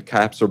of them. The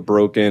caps are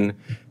broken.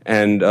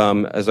 And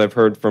as I've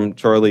heard from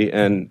Charlie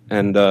and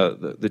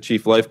the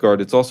chief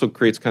lifeguard, it also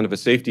creates kind of a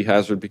safety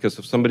hazard, because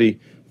if somebody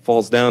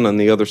falls down on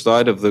the other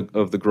side of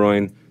the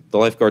groin, the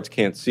lifeguards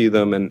can't see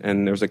them,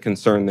 and there's a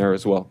concern there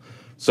as well.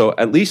 So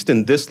at least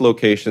in this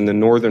location, the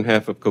northern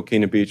half of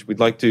Coquina Beach, we'd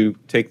like to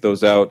take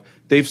those out.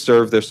 They've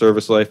served their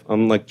service life,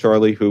 unlike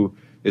Charlie, who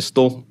is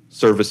still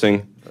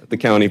servicing the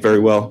county very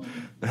well.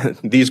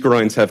 These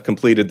groins have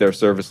completed their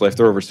service life.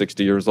 They're over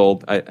 60 years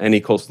old.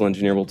 Any coastal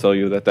engineer will tell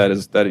you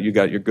that you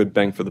got your good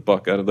bang for the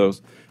buck out of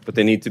those, but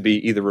they need to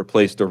be either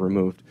replaced or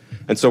removed.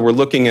 And so we're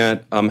looking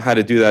at how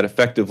to do that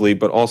effectively,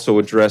 but also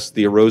address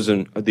the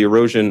erosion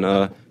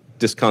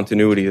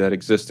discontinuity that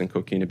exists in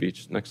Coquina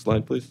Beach. Next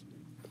slide, please.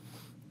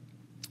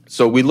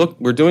 So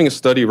we're doing a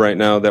study right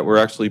now that we're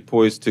actually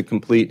poised to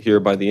complete here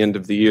by the end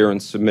of the year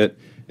and submit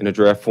in a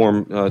draft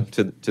form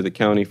to the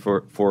county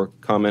for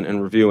comment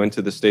and review, and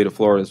to the state of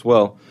Florida as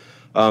well.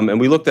 And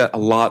we looked at a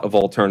lot of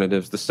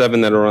alternatives. The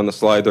 7 that are on the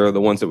slide there are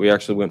the ones that we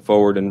actually went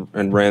forward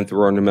and ran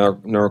through our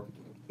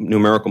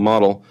numerical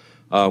model,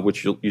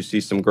 which you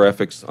see some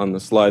graphics on the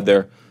slide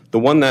there. The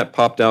one that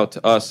popped out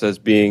to us as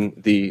being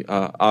the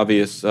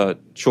obvious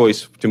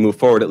choice to move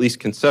forward, at least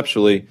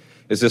conceptually,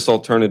 is this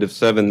alternative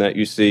 7 that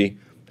you see.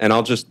 And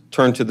I'll just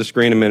turn to the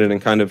screen a minute and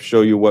kind of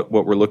show you what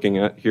we're looking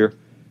at here.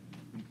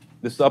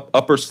 This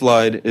upper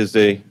slide is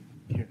it's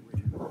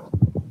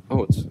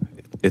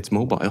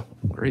mobile.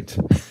 Great.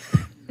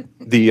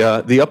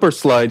 The upper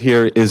slide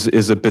here is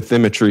a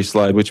bathymetry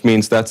slide, which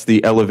means that's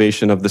the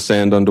elevation of the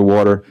sand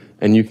underwater.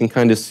 And you can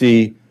kind of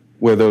see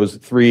where those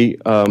 3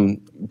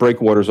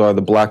 breakwaters are,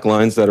 the black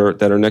lines that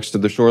are next to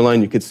the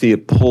shoreline. You could see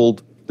it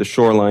pulled the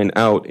shoreline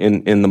out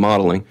in the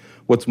modeling.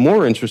 What's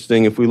more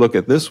interesting, if we look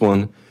at this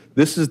one,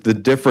 this is the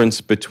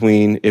difference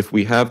between if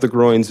we have the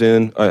groins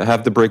in,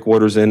 have the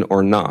breakwaters in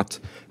or not.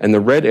 And the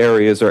red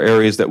areas are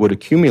areas that would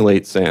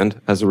accumulate sand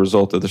as a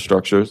result of the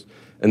structures.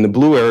 And the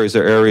blue areas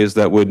are areas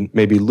that would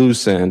maybe lose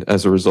sand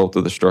as a result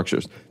of the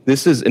structures.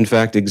 This is, in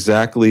fact,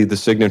 exactly the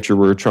signature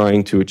we're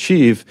trying to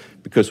achieve,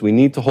 because we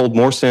need to hold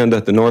more sand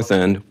at the north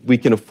end. We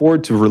can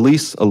afford to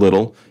release a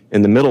little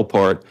in the middle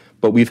part,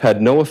 but we've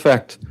had no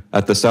effect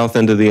at the south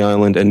end of the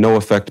island and no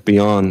effect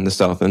beyond the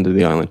south end of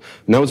the island.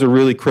 And that was a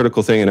really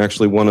critical thing, and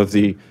actually one of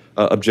the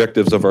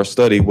objectives of our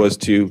study was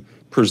to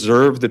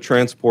preserve the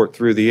transport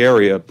through the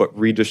area, but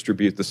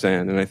redistribute the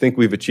sand. And I think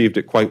we've achieved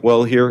it quite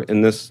well here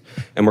in this,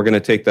 and we're going to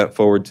take that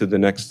forward to the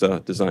next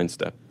design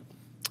step.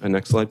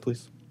 Next slide,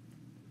 please.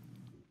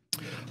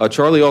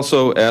 Charlie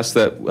also asked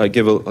that I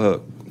give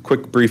a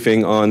quick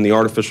briefing on the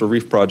artificial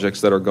reef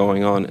projects that are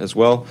going on as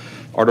well.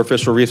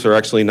 Artificial reefs are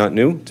actually not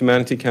new to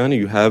Manatee County.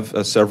 You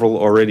have several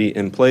already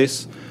in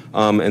place,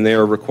 and they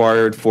are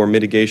required for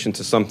mitigation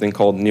to something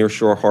called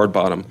nearshore hard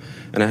bottom.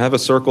 And I have a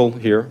circle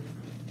here,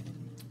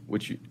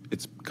 which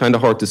it's kind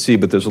of hard to see,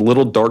 but there's a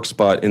little dark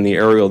spot in the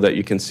aerial that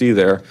you can see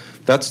there.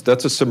 That's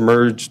a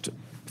submerged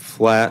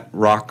flat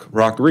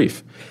rock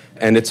reef.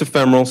 And it's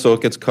ephemeral, so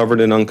it gets covered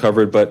and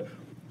uncovered, but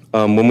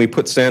when we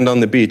put sand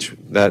on the beach,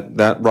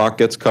 that rock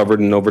gets covered,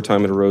 and over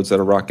time it erodes, that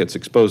a rock gets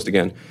exposed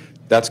again.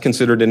 That's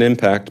considered an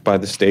impact by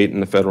the state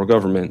and the federal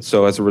government.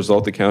 So as a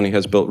result, the county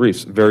has built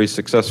reefs very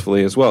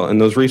successfully as well.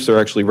 And those reefs are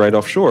actually right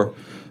offshore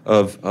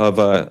of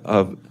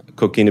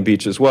Coquina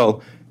Beach as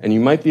well. And you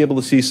might be able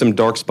to see some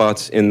dark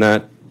spots in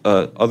that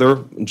other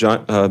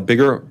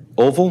bigger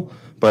oval.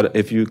 But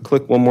if you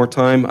click one more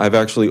time, I've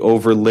actually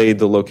overlaid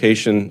the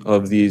location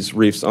of these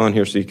reefs on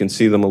here so you can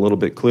see them a little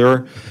bit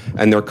clearer.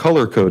 And they're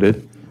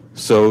color-coded.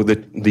 So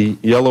the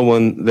yellow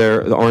one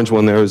there, the orange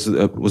one there was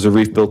a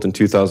reef built in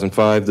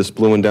 2005. This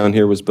blue one down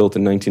here was built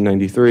in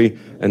 1993.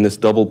 And this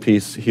double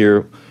piece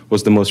here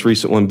was the most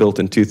recent one built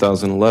in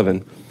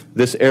 2011.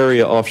 This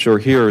area offshore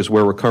here is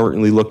where we're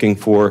currently looking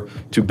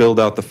to build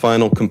out the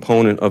final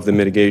component of the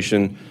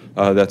mitigation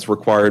that's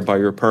required by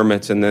your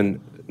permits, and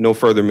then no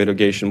further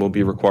mitigation will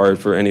be required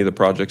for any of the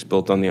projects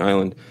built on the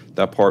island.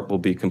 That part will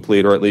be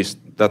complete, or at least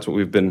that's what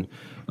we've been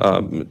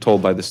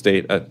told by the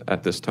state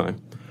at this time.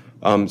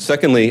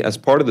 Secondly, as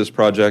part of this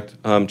project,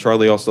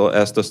 Charlie also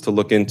asked us to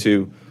look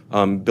into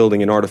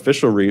building an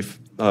artificial reef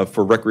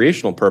for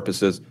recreational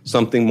purposes,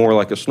 something more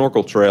like a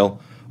snorkel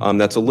trail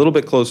that's a little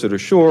bit closer to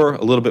shore,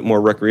 a little bit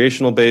more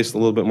recreational based, a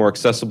little bit more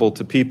accessible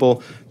to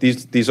people.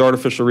 These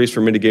artificial reefs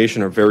for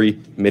mitigation are very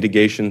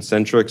mitigation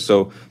centric,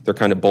 so they're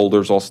kind of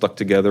boulders all stuck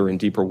together in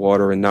deeper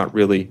water and not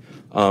really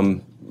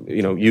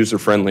user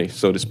friendly,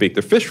 so to speak.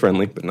 They're fish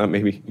friendly, but not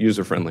maybe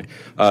user friendly.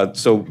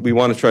 So we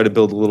want to try to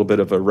build a little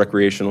bit of a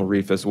recreational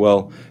reef as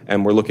well,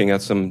 and we're looking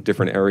at some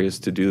different areas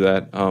to do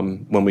that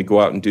when we go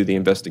out and do the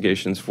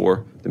investigations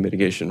for the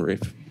mitigation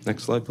reef.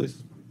 Next slide,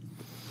 please.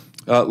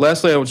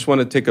 Lastly, I just want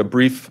to take a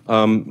brief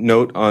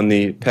note on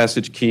the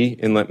Passage Key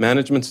Inlet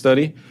Management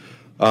Study.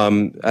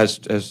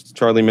 As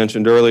Charlie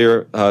mentioned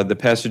earlier, the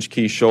Passage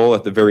Key Shoal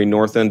at the very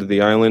north end of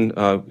the island,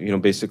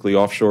 basically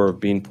offshore of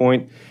Bean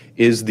Point,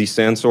 is the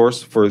sand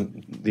source for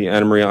the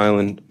Anna Maria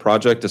Island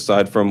project,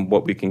 aside from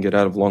what we can get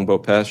out of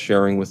Longboat Pass,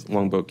 sharing with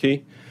Longboat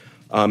Key.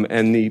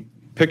 And the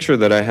picture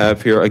that I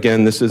have here,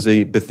 again, this is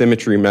a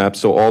bathymetry map,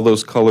 so all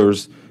those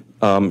colors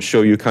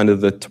show you kind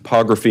of the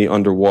topography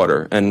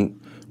underwater. And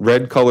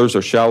red colors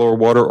are shallower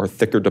water or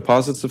thicker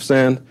deposits of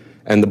sand,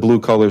 and the blue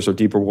colors are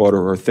deeper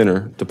water or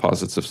thinner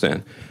deposits of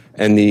sand.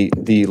 And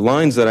the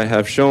lines that I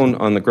have shown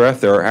on the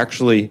graph there are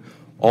actually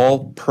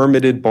all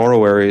permitted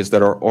borrow areas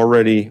that are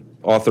already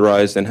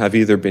authorized and have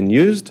either been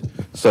used,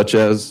 such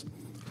as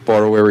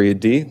borrow area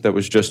D that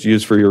was just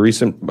used for your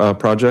recent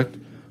project,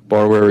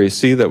 borrow area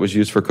C that was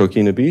used for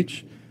Coquina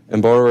Beach,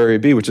 and borrow area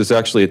B, which is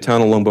actually a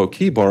town of Longboat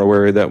Key borrow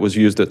area that was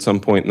used at some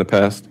point in the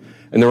past.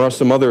 And there are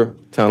some other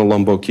town of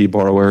Longboat Key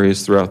borrow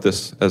areas throughout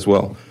this as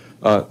well.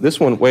 This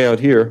one way out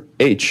here,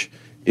 H,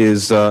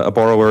 is a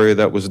borrow area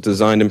that was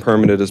designed and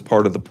permitted as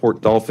part of the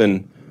Port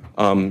Dolphin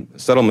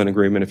settlement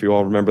agreement, if you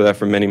all remember that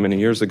from many, many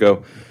years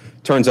ago.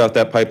 Turns out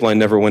that pipeline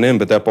never went in,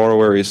 but that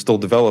borrow area is still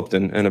developed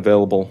and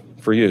available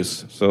for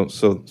use. So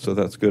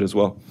that's good as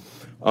well.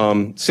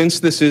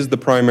 Since this is the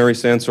primary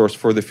sand source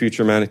for the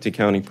future Manatee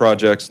County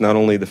projects, not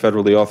only the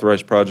federally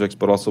authorized projects,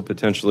 but also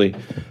potentially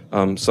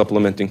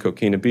supplementing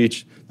Coquina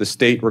Beach, the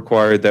state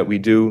required that we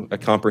do a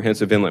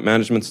comprehensive inlet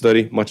management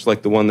study, much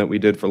like the one that we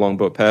did for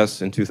Longboat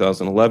Pass in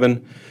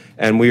 2011.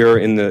 And we are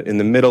in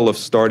the middle of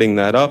starting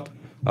that up.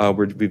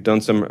 We've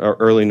done some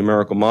early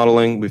numerical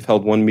modeling. We've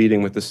held one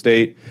meeting with the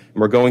state,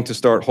 and we're going to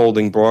start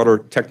holding broader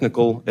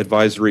technical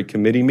advisory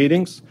committee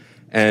meetings.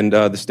 And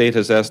the state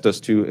has asked us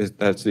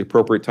that's the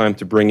appropriate time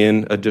to bring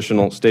in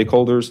additional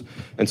stakeholders.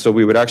 And so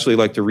we would actually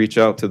like to reach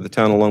out to the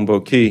town of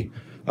Longboat Key.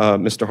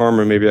 Mr.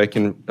 Harmer, maybe I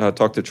can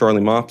talk to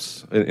Charlie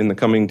Mops in the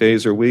coming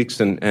days or weeks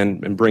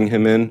and bring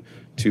him in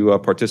to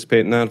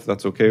participate in that, if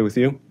that's okay with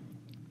you.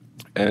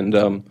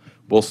 And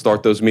we'll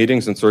start those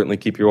meetings and certainly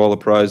keep you all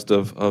apprised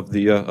of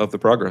the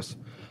progress.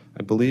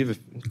 I believe, if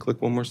you click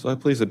one more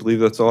slide, please, I believe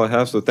that's all I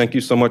have. So thank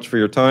you so much for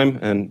your time,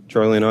 and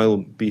Charlie and I will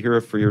be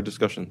here for your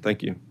discussion.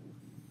 Thank you.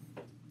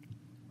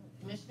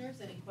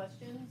 Commissioners, any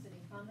questions, any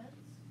comments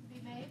to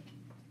be made?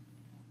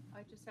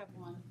 I just have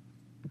one.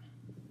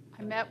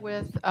 I met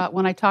with,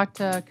 when I talked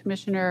to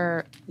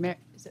Commissioner,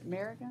 is it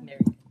Merrigan?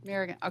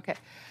 Merrigan, okay.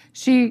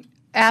 She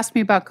asked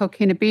me about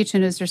Coquina Beach,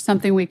 and is there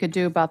something we could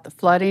do about the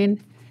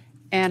flooding?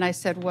 And I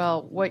said,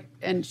 well, what?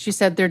 And she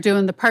said they're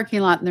doing the parking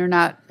lot and they're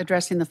not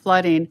addressing the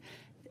flooding.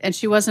 And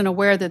she wasn't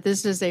aware that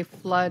this is a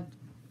flood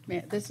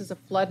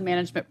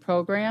management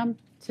program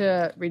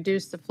to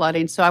reduce the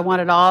flooding. So I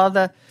wanted all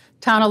the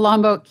town of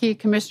Longboat Key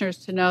commissioners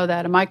to know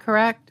that. Am I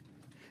correct?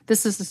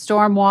 This is the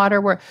storm water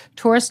where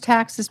tourist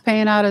tax is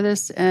paying out of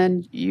this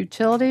and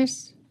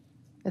utilities.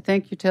 I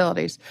think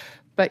utilities.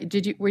 But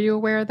were you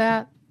aware of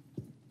that?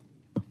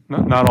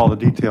 Not all the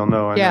detail,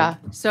 no. Yeah.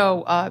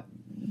 So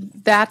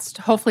that's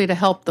hopefully to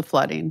help the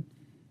flooding,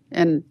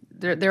 and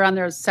they're on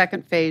their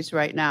second phase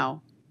right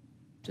now.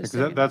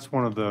 That's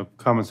one of the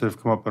comments that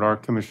have come up at our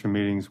commission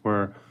meetings,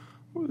 where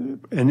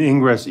an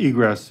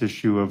ingress-egress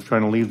issue of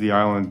trying to leave the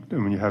island,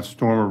 and when you have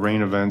storm or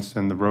rain events,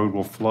 and the road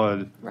will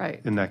flood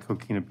in that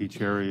Coquina Beach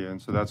area, and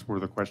so that's where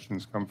the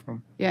questions come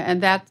from. Yeah,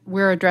 and that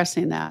we're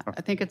addressing that.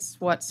 I think it's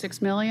what,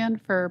 $6 million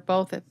for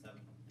both,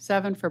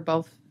 $7 for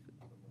both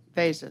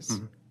phases.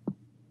 Mm-hmm.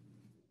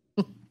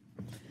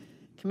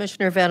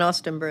 Commissioner Van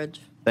Ostenbridge.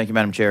 Thank you,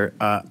 Madam Chair.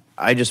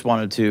 I just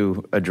wanted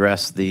to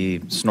address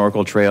the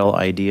snorkel trail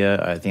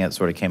idea. I think that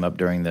sort of came up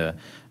during the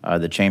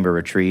chamber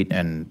retreat,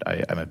 and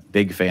I'm a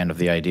big fan of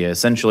the idea.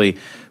 Essentially,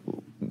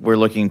 we're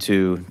looking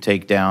to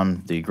take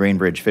down the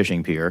Greenbridge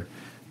Fishing Pier,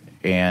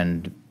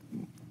 and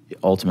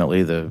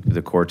ultimately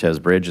the Cortez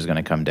Bridge is going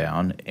to come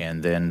down,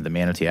 and then the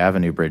Manatee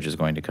Avenue Bridge is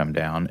going to come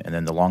down, and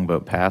then the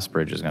Longboat Pass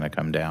Bridge is going to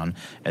come down,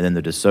 and then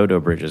the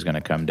DeSoto Bridge is going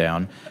to come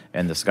down,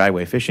 and the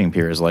Skyway Fishing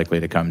Pier is likely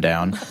to come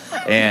down.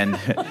 And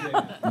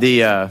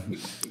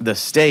the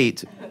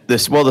state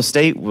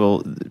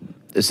will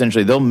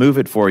essentially, they'll move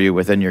it for you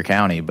within your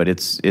county, but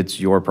it's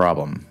your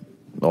problem,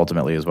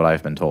 ultimately, is what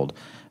I've been told.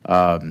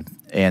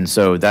 And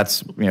so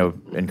that's,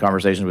 in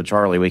conversations with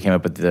Charlie, we came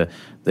up with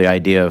the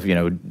idea of,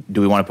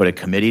 do we want to put a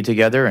committee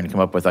together and come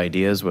up with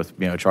ideas with,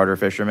 charter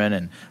fishermen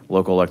and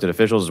local elected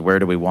officials? Where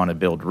do we want to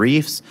build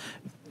reefs?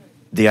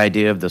 The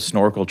idea of the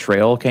snorkel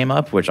trail came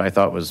up, which I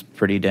thought was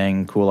pretty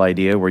dang cool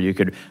idea, where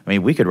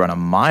we could run a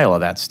mile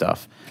of that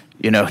stuff,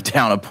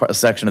 down a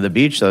section of the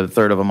beach, a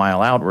third of a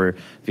mile out, where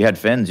if you had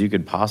fins, you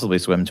could possibly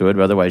swim to it,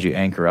 but otherwise you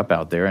anchor up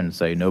out there and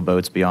say no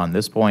boats beyond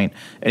this point.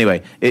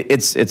 Anyway,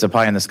 it's a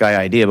pie-in-the-sky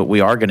idea, but we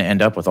are going to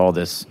end up with all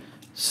this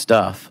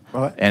stuff,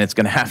 and it's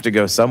going to have to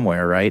go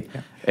somewhere, right?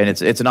 Yeah. And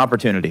it's an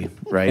opportunity,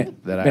 right,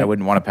 that I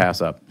wouldn't want to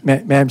pass up.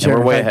 Madam Chair,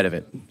 we're way ahead of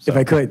it. So. If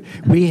I could,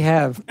 we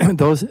have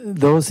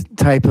those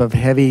type of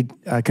heavy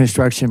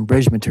construction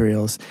bridge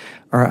materials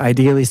are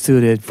ideally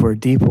suited for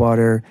deep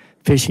water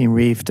fishing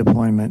reef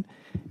deployment.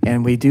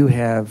 And we do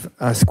have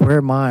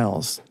square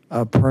miles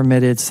of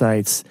permitted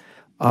sites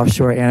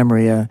offshore Anna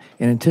Maria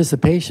in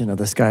anticipation of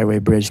the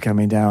Skyway Bridge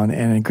coming down,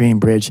 and a Green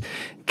Bridge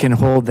can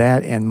hold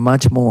that and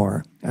much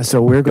more.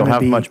 So we're going to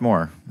have be much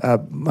more.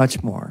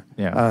 Much more.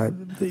 Yeah.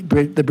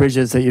 The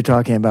bridges that you're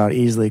talking about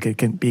easily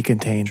can be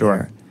contained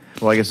there.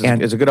 Well, I guess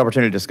it's a good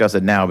opportunity to discuss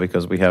it now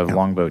because we have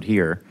Longboat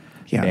here,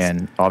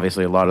 and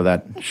obviously a lot of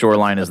that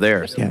shoreline is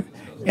there. So. Yeah.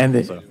 And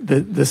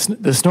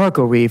the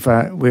snorkel reef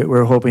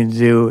we're hoping to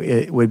do,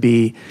 it would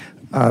be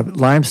native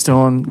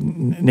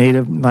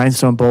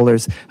limestone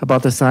boulders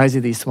about the size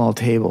of these small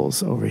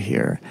tables over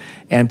here,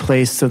 and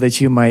placed so that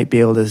you might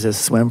be able to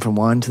just swim from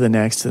one to the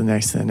next, to the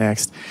next, to the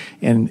next,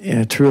 in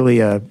a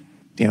truly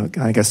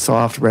like a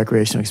soft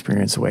recreational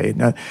experience way.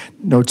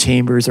 No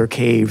chambers or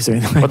caves or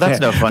anything like that. Well, that's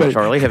no fun,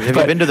 Charlie. Have you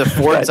been to the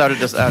forts out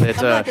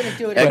at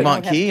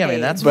Egmont Key? I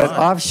mean, that's But fun.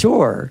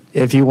 offshore,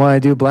 if you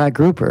want to do black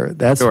grouper,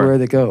 that's where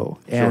to go.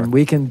 And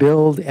we can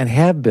build and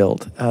have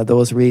built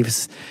those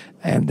reefs,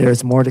 and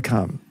there's more to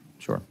come.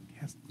 Sure.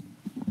 Yes.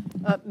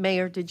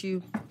 Mayor, did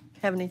you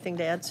have anything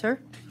to add, sir?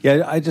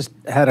 Yeah, I just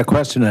had a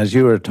question as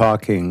you were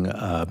talking.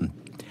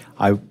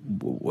 I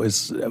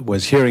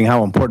was hearing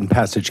how important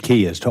Passage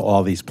Key is to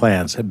all these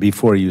plans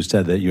before you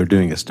said that you're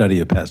doing a study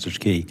of Passage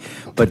Key.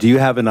 But do you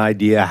have an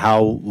idea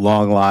how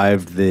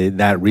long-lived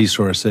that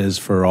resource is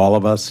for all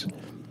of us?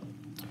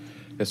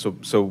 Yeah,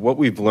 so what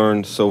we've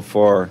learned so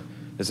far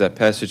is that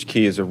Passage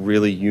Key is a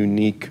really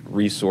unique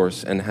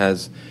resource and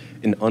has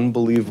an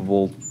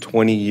unbelievable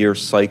 20-year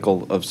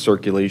cycle of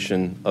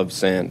circulation of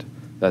sand.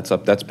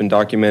 That's been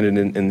documented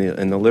in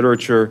the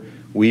literature.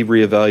 We've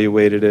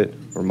reevaluated it.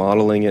 We're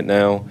modeling it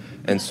now.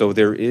 And so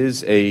there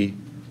is a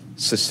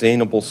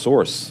sustainable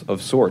source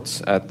of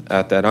sorts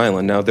at that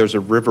island. Now, there's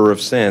a river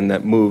of sand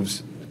that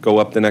moves, go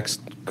up the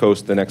next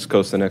coast, the next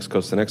coast, the next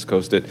coast, the next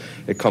coast. It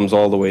comes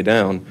all the way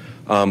down.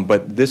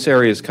 But this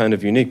area is kind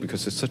of unique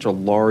because it's such a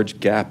large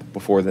gap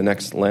before the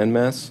next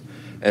landmass.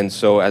 And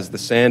so as the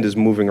sand is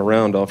moving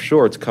around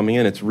offshore, it's coming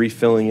in, it's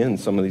refilling in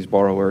some of these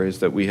borrow areas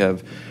that we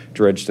have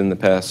dredged in the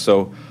past.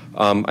 So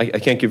I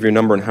can't give you a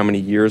number on how many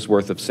years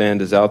worth of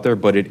sand is out there,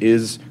 but it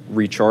is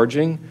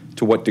recharging.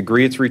 To what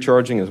degree it's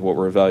recharging is what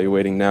we're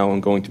evaluating now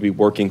and going to be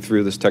working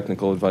through this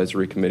technical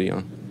advisory committee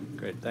on.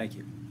 Great, thank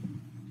you.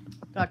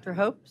 Dr.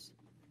 Hopes?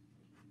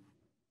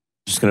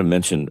 Just going to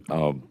mention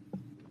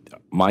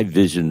my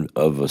vision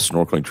of a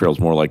snorkeling trail is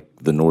more like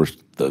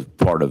the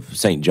part of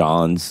St.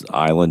 John's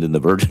Island in the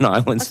Virgin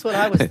Islands. That's what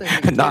I was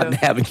thinking. Not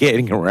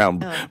navigating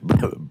around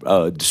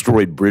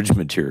destroyed bridge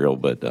material,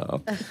 but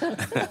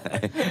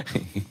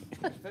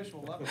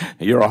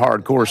you're a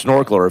hardcore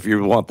snorkeler if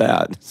you want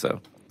that.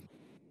 So,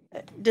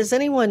 does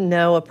anyone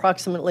know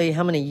approximately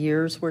how many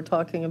years we're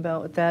talking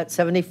about with that?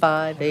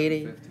 75,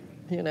 80?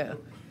 You know,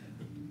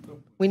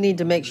 we need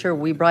to make sure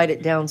we write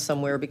it down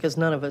somewhere because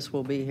none of us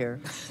will be here.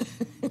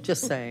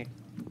 Just saying.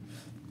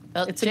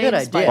 It's a good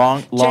idea.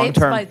 Long-term, James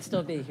might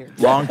still be here.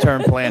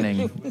 Long-term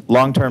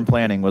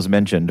planning was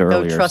mentioned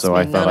earlier, so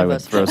I thought I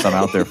would throw some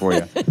out there for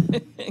you.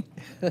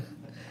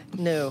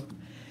 No.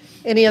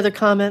 Any other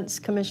comments,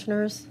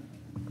 commissioners?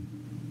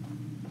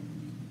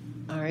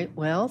 All right.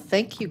 Well,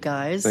 thank you,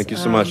 guys. Thank you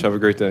so much. Have a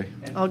great day.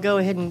 I'll go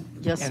ahead and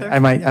yes, sir. I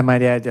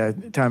might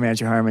add, Town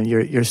Manager Harmon,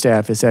 your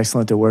staff is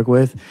excellent to work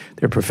with.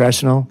 They're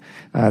professional.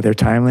 They're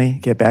timely.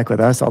 Get back with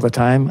us all the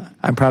time.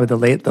 I'm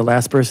probably the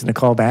last person to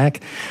call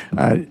back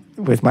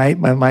with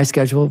my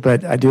schedule,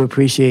 but I do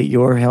appreciate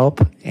your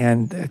help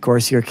and, of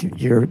course,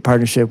 your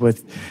partnership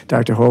with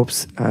Dr.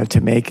 Hopes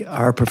to make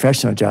our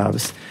professional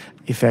jobs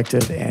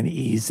effective and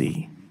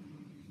easy.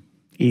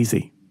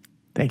 Easy.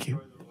 Thank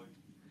you.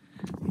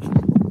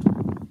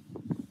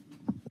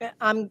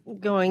 I'm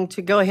going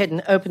to go ahead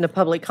and open to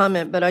public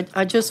comment, but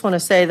I just want to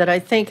say that I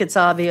think it's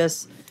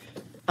obvious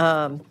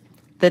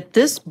that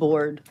this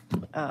board,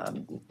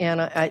 and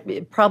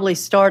it probably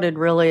started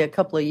really a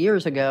couple of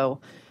years ago,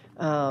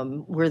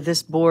 where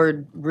this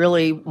board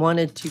really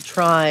wanted to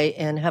try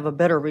and have a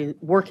better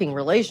working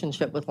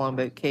relationship with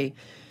Longboat Key.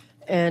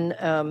 And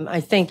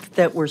I think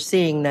that we're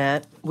seeing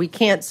that. We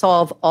can't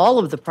solve all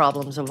of the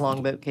problems of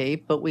Longboat Key,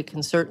 but we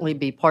can certainly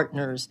be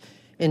partners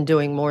in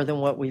doing more than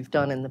what we've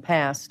done in the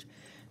past.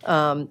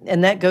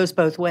 And that goes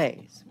both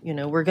ways. You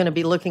know, we're going to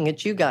be looking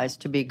at you guys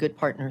to be good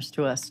partners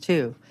to us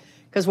too,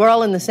 because we're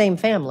all in the same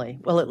family.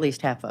 Well, at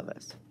least half of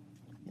us.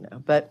 You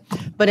know, but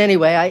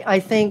anyway, I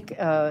think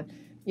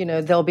you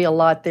know there'll be a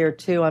lot there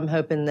too. I'm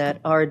hoping that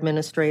our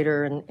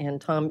administrator and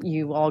Tom,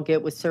 you all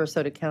get with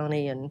Sarasota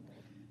County and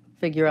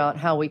figure out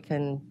how we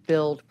can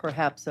build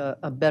perhaps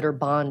a better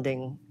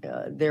bonding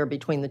there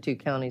between the two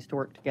counties to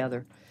work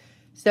together.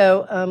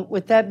 So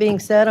with that being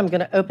said, I'm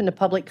going to open to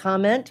public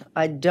comment.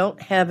 I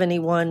don't have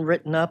anyone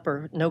written up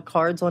or no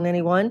cards on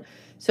anyone.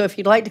 So if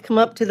you'd like to come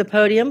up to the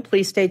podium,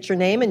 please state your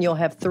name and you'll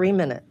have 3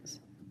 minutes.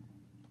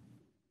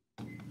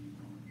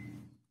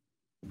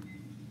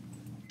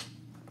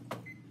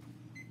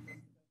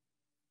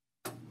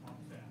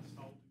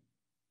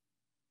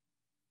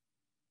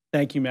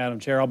 Thank you, Madam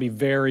Chair. I'll be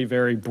very,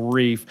 very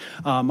brief.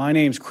 My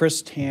name's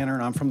Chris Tanner,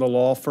 and I'm from the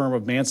law firm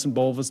of Manson,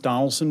 Bolvis,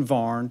 Donaldson,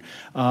 Varn.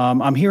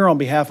 I'm here on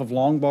behalf of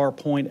Longbar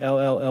Point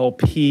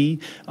LLLP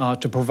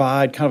to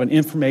provide kind of an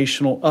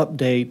informational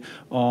update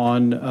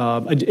on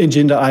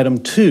Agenda Item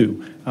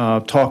 2,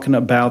 talking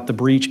about the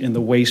breach in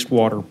the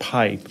wastewater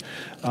pipe.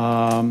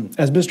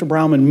 As Mr.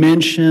 Brownman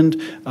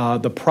mentioned,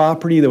 the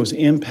property that was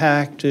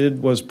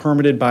impacted was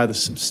permitted by the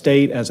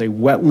state as a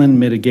wetland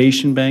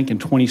mitigation bank in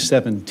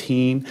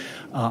 2017.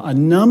 A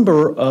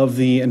number of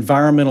the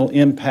environmental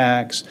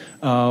impacts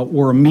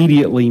were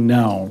immediately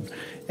known.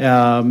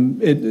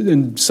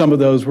 And some of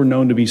those were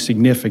known to be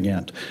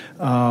significant.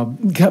 But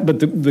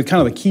the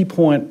kind of the key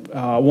point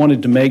I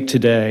wanted to make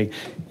today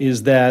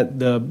is that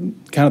the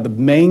kind of the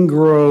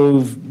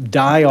mangrove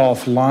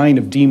die-off line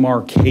of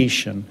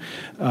demarcation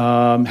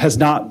has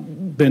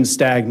not been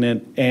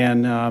stagnant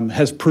and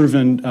has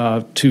proven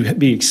to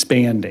be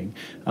expanding.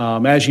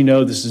 As you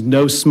know, this is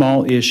no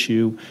small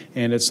issue,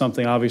 and it's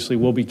something obviously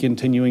we'll be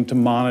continuing to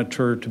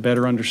monitor to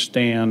better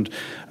understand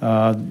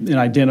and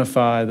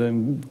identify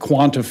and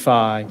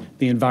quantify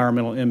the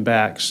environmental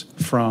impacts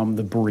from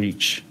the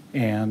breach.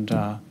 And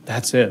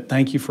that's it.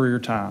 Thank you for your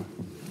time.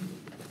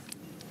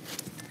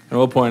 And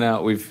we'll point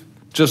out we've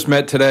just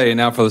met today, and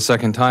now for the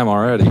second time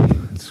already.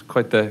 It's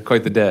quite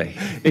the day.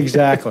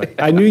 Exactly.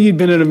 I knew you'd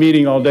been in a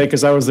meeting all day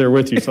because I was there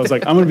with you, so I was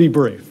like, I'm going to be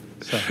brief.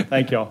 So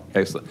thank you all.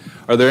 Excellent.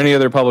 Are there any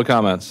other public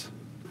comments?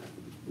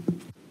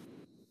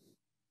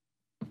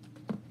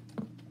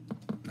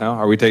 No?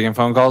 Are we taking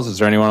phone calls? Is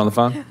there anyone on the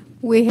phone?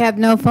 We have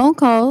no phone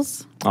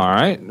calls. All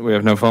right. We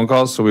have no phone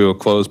calls, so we will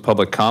close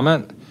public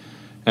comment.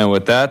 And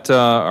with that,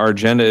 our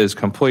agenda is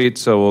complete,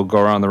 so we'll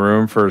go around the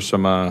room for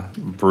some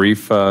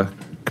brief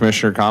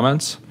commissioner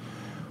comments.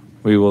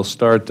 We will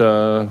start, where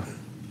are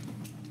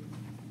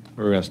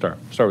we going to start?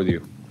 Start with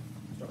you.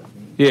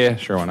 Yeah,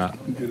 sure, why not?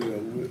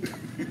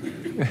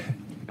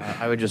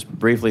 I would just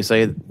briefly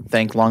say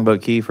thank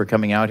Longboat Key for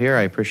coming out here.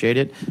 I appreciate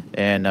it,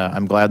 and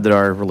I'm glad that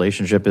our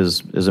relationship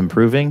is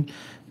improving.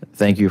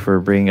 Thank you for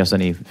bringing us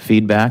any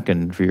feedback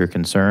and for your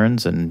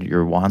concerns and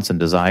your wants and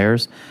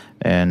desires,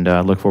 and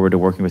look forward to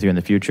working with you in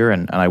the future,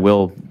 and I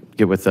will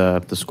get with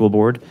the school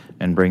board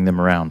and bring them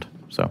around.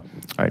 So,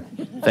 all right,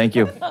 thank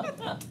you.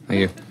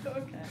 Thank you.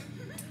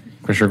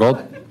 Commissioner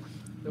Gold?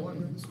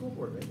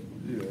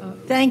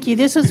 Thank you.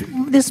 This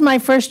is my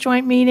first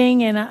joint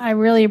meeting, and I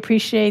really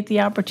appreciate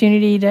the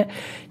opportunity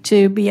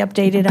to be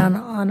updated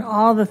on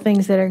all the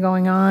things that are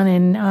going on,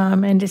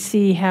 and to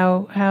see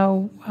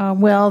how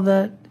well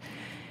the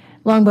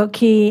Longboat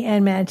Key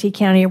and Manatee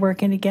County are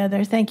working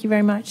together. Thank you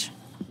very much.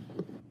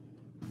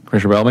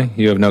 Commissioner Bellamy,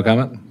 you have no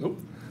comment?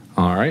 Nope.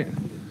 All right.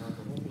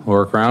 We'll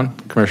work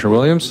around. Commissioner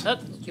Williams?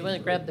 Do you want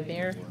to grab the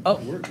mirror? Oh,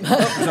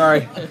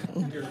 sorry.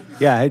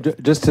 Yeah,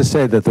 just to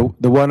say that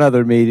the one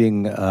other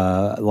meeting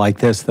like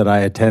this that I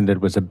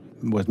attended was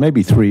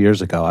maybe 3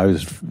 years ago. I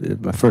was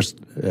my first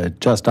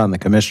just on the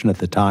commission at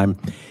the time.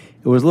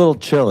 It was a little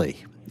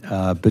chilly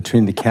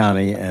between the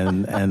county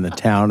and the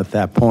town at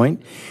that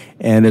point,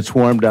 and it's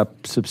warmed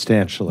up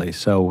substantially.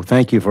 So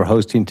thank you for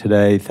hosting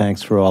today.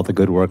 Thanks for all the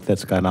good work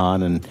that's gone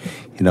on, and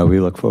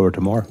we look forward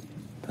to more.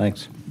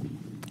 Thanks.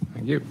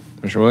 Thank you.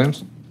 Commissioner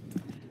Williams?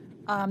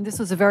 This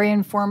was a very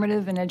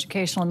informative and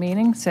educational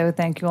meeting, so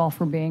thank you all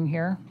for being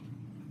here.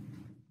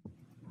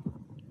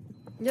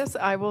 Yes,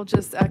 I will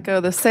just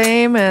echo the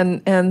same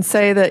and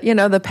say that,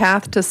 the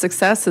path to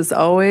success is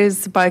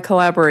always by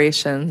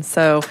collaboration.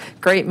 So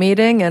great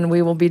meeting, and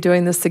we will be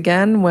doing this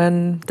again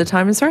when the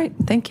time is right.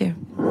 Thank you.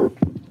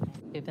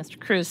 Mr.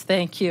 Cruz,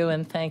 thank you,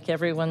 and thank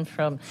everyone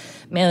from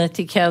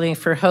Manatee County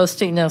for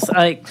hosting us.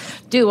 I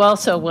do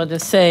also want to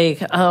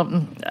say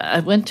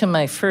I went to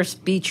my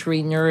first beach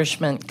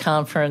renourishment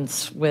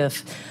conference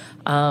with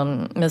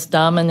Ms.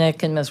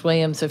 Dominic and Ms.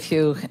 Williams a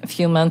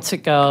few months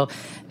ago,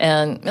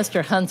 and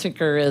Mr.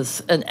 Hunziker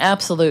is an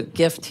absolute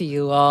gift to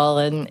you all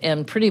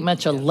and pretty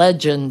much a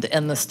legend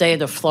in the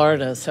state of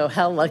Florida. So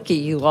how lucky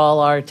you all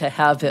are to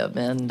have him,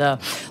 and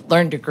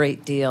learned a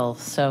great deal.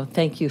 So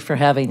thank you for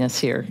having us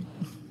here.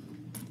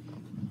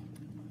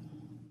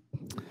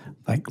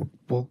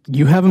 Well,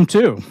 you have them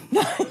too.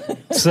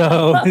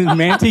 So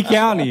Manatee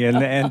County,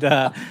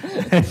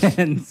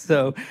 and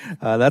so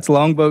that's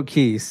Longboat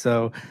Key.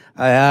 So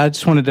I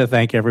just wanted to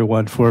thank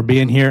everyone for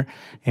being here,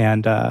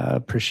 and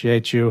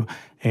appreciate you.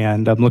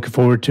 And I'm looking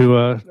forward to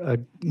a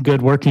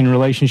good working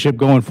relationship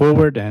going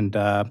forward, and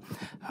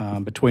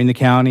between the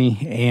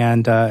county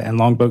and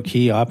Longboat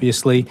Key,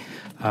 obviously,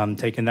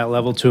 taking that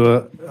level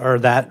or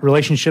that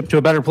relationship to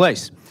a better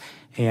place.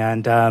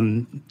 And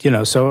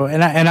so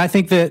I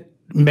think that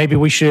maybe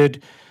we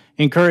should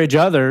encourage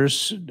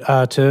others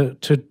to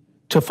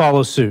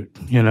follow suit.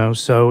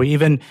 So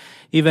even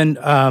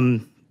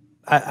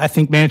I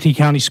think Manatee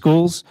County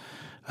Schools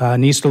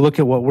needs to look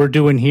at what we're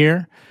doing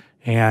here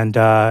and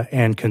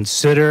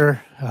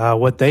consider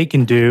what they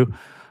can do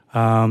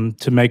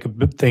to make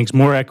things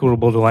more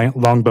equitable to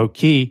Longboat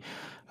Key.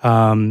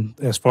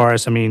 As far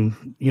as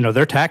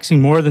they're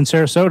taxing more than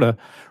Sarasota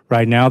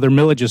right now. Their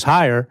millage is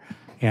higher.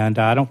 and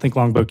I don't think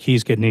Longboat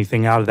Key's getting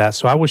anything out of that.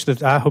 So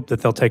I hope that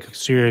they'll take a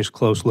serious,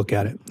 close look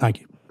at it. Thank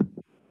you.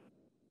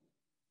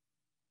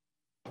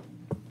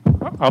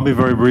 I'll be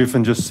very brief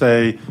and just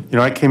say,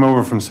 I came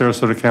over from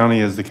Sarasota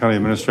County as the county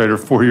administrator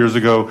 4 years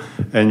ago,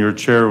 and your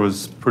chair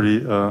was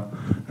pretty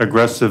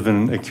aggressive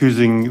in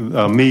accusing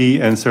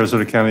me and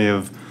Sarasota County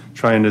of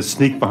trying to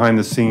sneak behind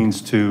the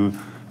scenes to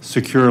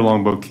secure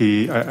Longboat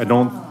Key. I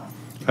don't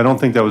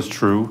think that was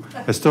true.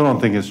 I still don't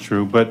think it's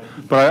true. But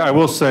I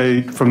will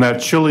say, from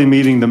that chilly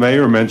meeting the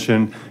mayor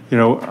mentioned,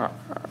 one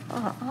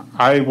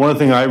of the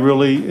things I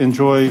really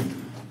enjoy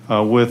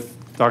with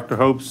Dr.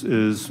 Hopes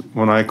is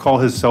when I call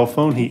his cell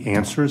phone, he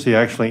answers. He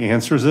actually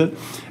answers it.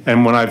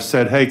 And when I've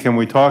said, hey, can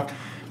we talk?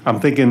 I'm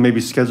thinking maybe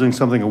scheduling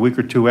something a week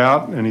or two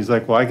out. And he's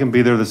like, well, I can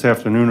be there this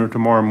afternoon or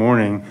tomorrow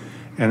morning.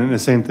 And then the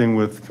same thing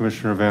with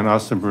Commissioner Van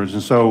Ostenbridge.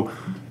 And so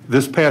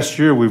this past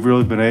year, we've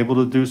really been able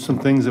to do some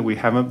things that we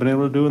haven't been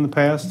able to do in the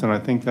past. And I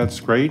think that's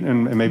great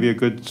and maybe a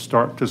good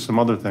start to some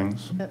other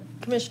things.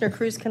 Commissioner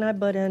Cruz, can I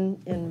butt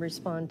in and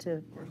respond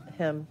to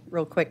him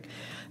real quick?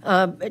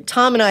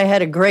 Tom and I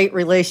had a great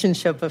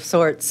relationship of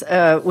sorts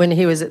when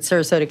he was at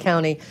Sarasota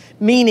County,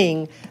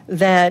 meaning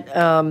that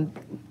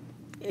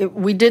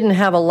we didn't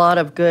have a lot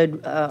of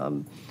good,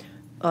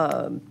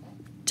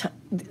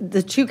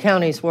 the two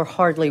counties were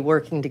hardly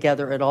working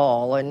together at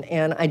all,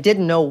 and I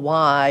didn't know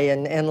why,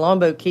 and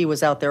Longboat Key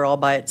was out there all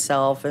by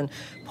itself, and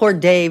poor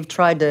Dave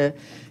tried to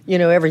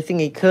everything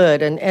he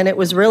could, and it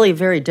was really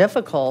very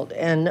difficult.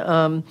 And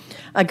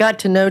I got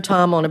to know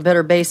Tom on a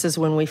better basis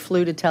when we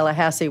flew to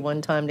Tallahassee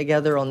one time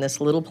together on this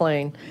little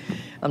plane.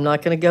 I'm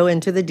not going to go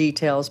into the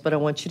details, but I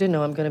want you to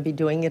know I'm going to be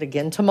doing it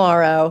again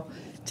tomorrow,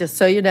 just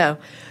so you know.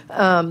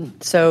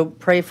 So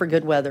pray for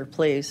good weather,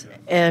 please.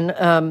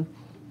 And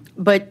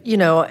but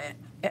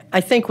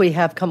I think we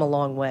have come a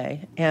long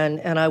way,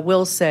 and I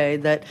will say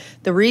that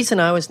the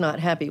reason I was not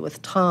happy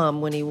with Tom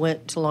when he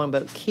went to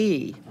Longboat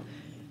Key,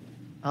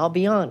 I'll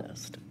be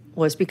honest,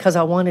 was because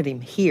I wanted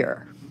him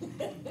here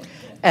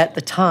at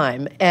the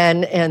time.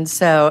 And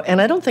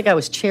I don't think I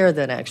was chair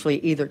then, actually,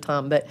 either,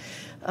 Tom, but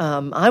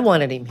I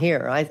wanted him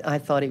here. I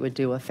thought he would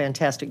do a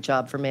fantastic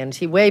job for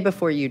Manatee, way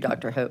before you,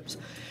 Dr. Hopes.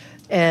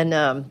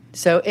 And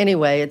so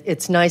anyway,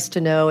 it's nice to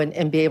know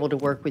and be able to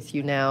work with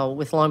you now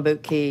with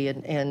Longboat Key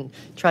and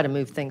try to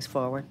move things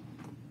forward.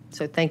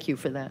 So thank you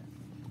for that.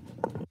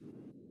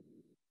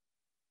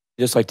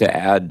 Just like to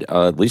add,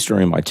 at least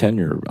during my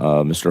tenure,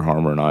 Mr.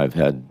 Harmer and I have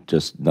had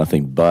just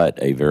nothing but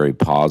a very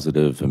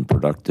positive and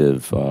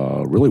productive,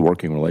 really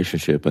working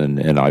relationship,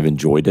 and I've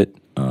enjoyed it,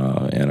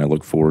 and I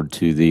look forward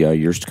to the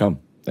years to come.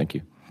 Thank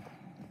you.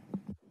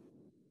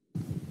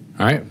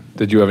 All right.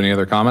 Did you have any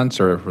other comments,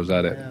 or was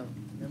that it? No.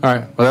 All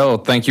right. Well,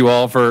 thank you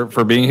all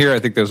for being here. I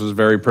think this was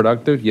very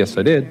productive. Yes,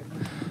 I did.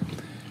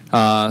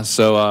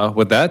 So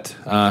with that,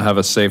 have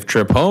a safe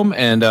trip home,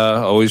 and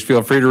always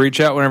feel free to reach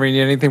out whenever you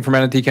need anything from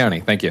Manatee County.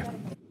 Thank you.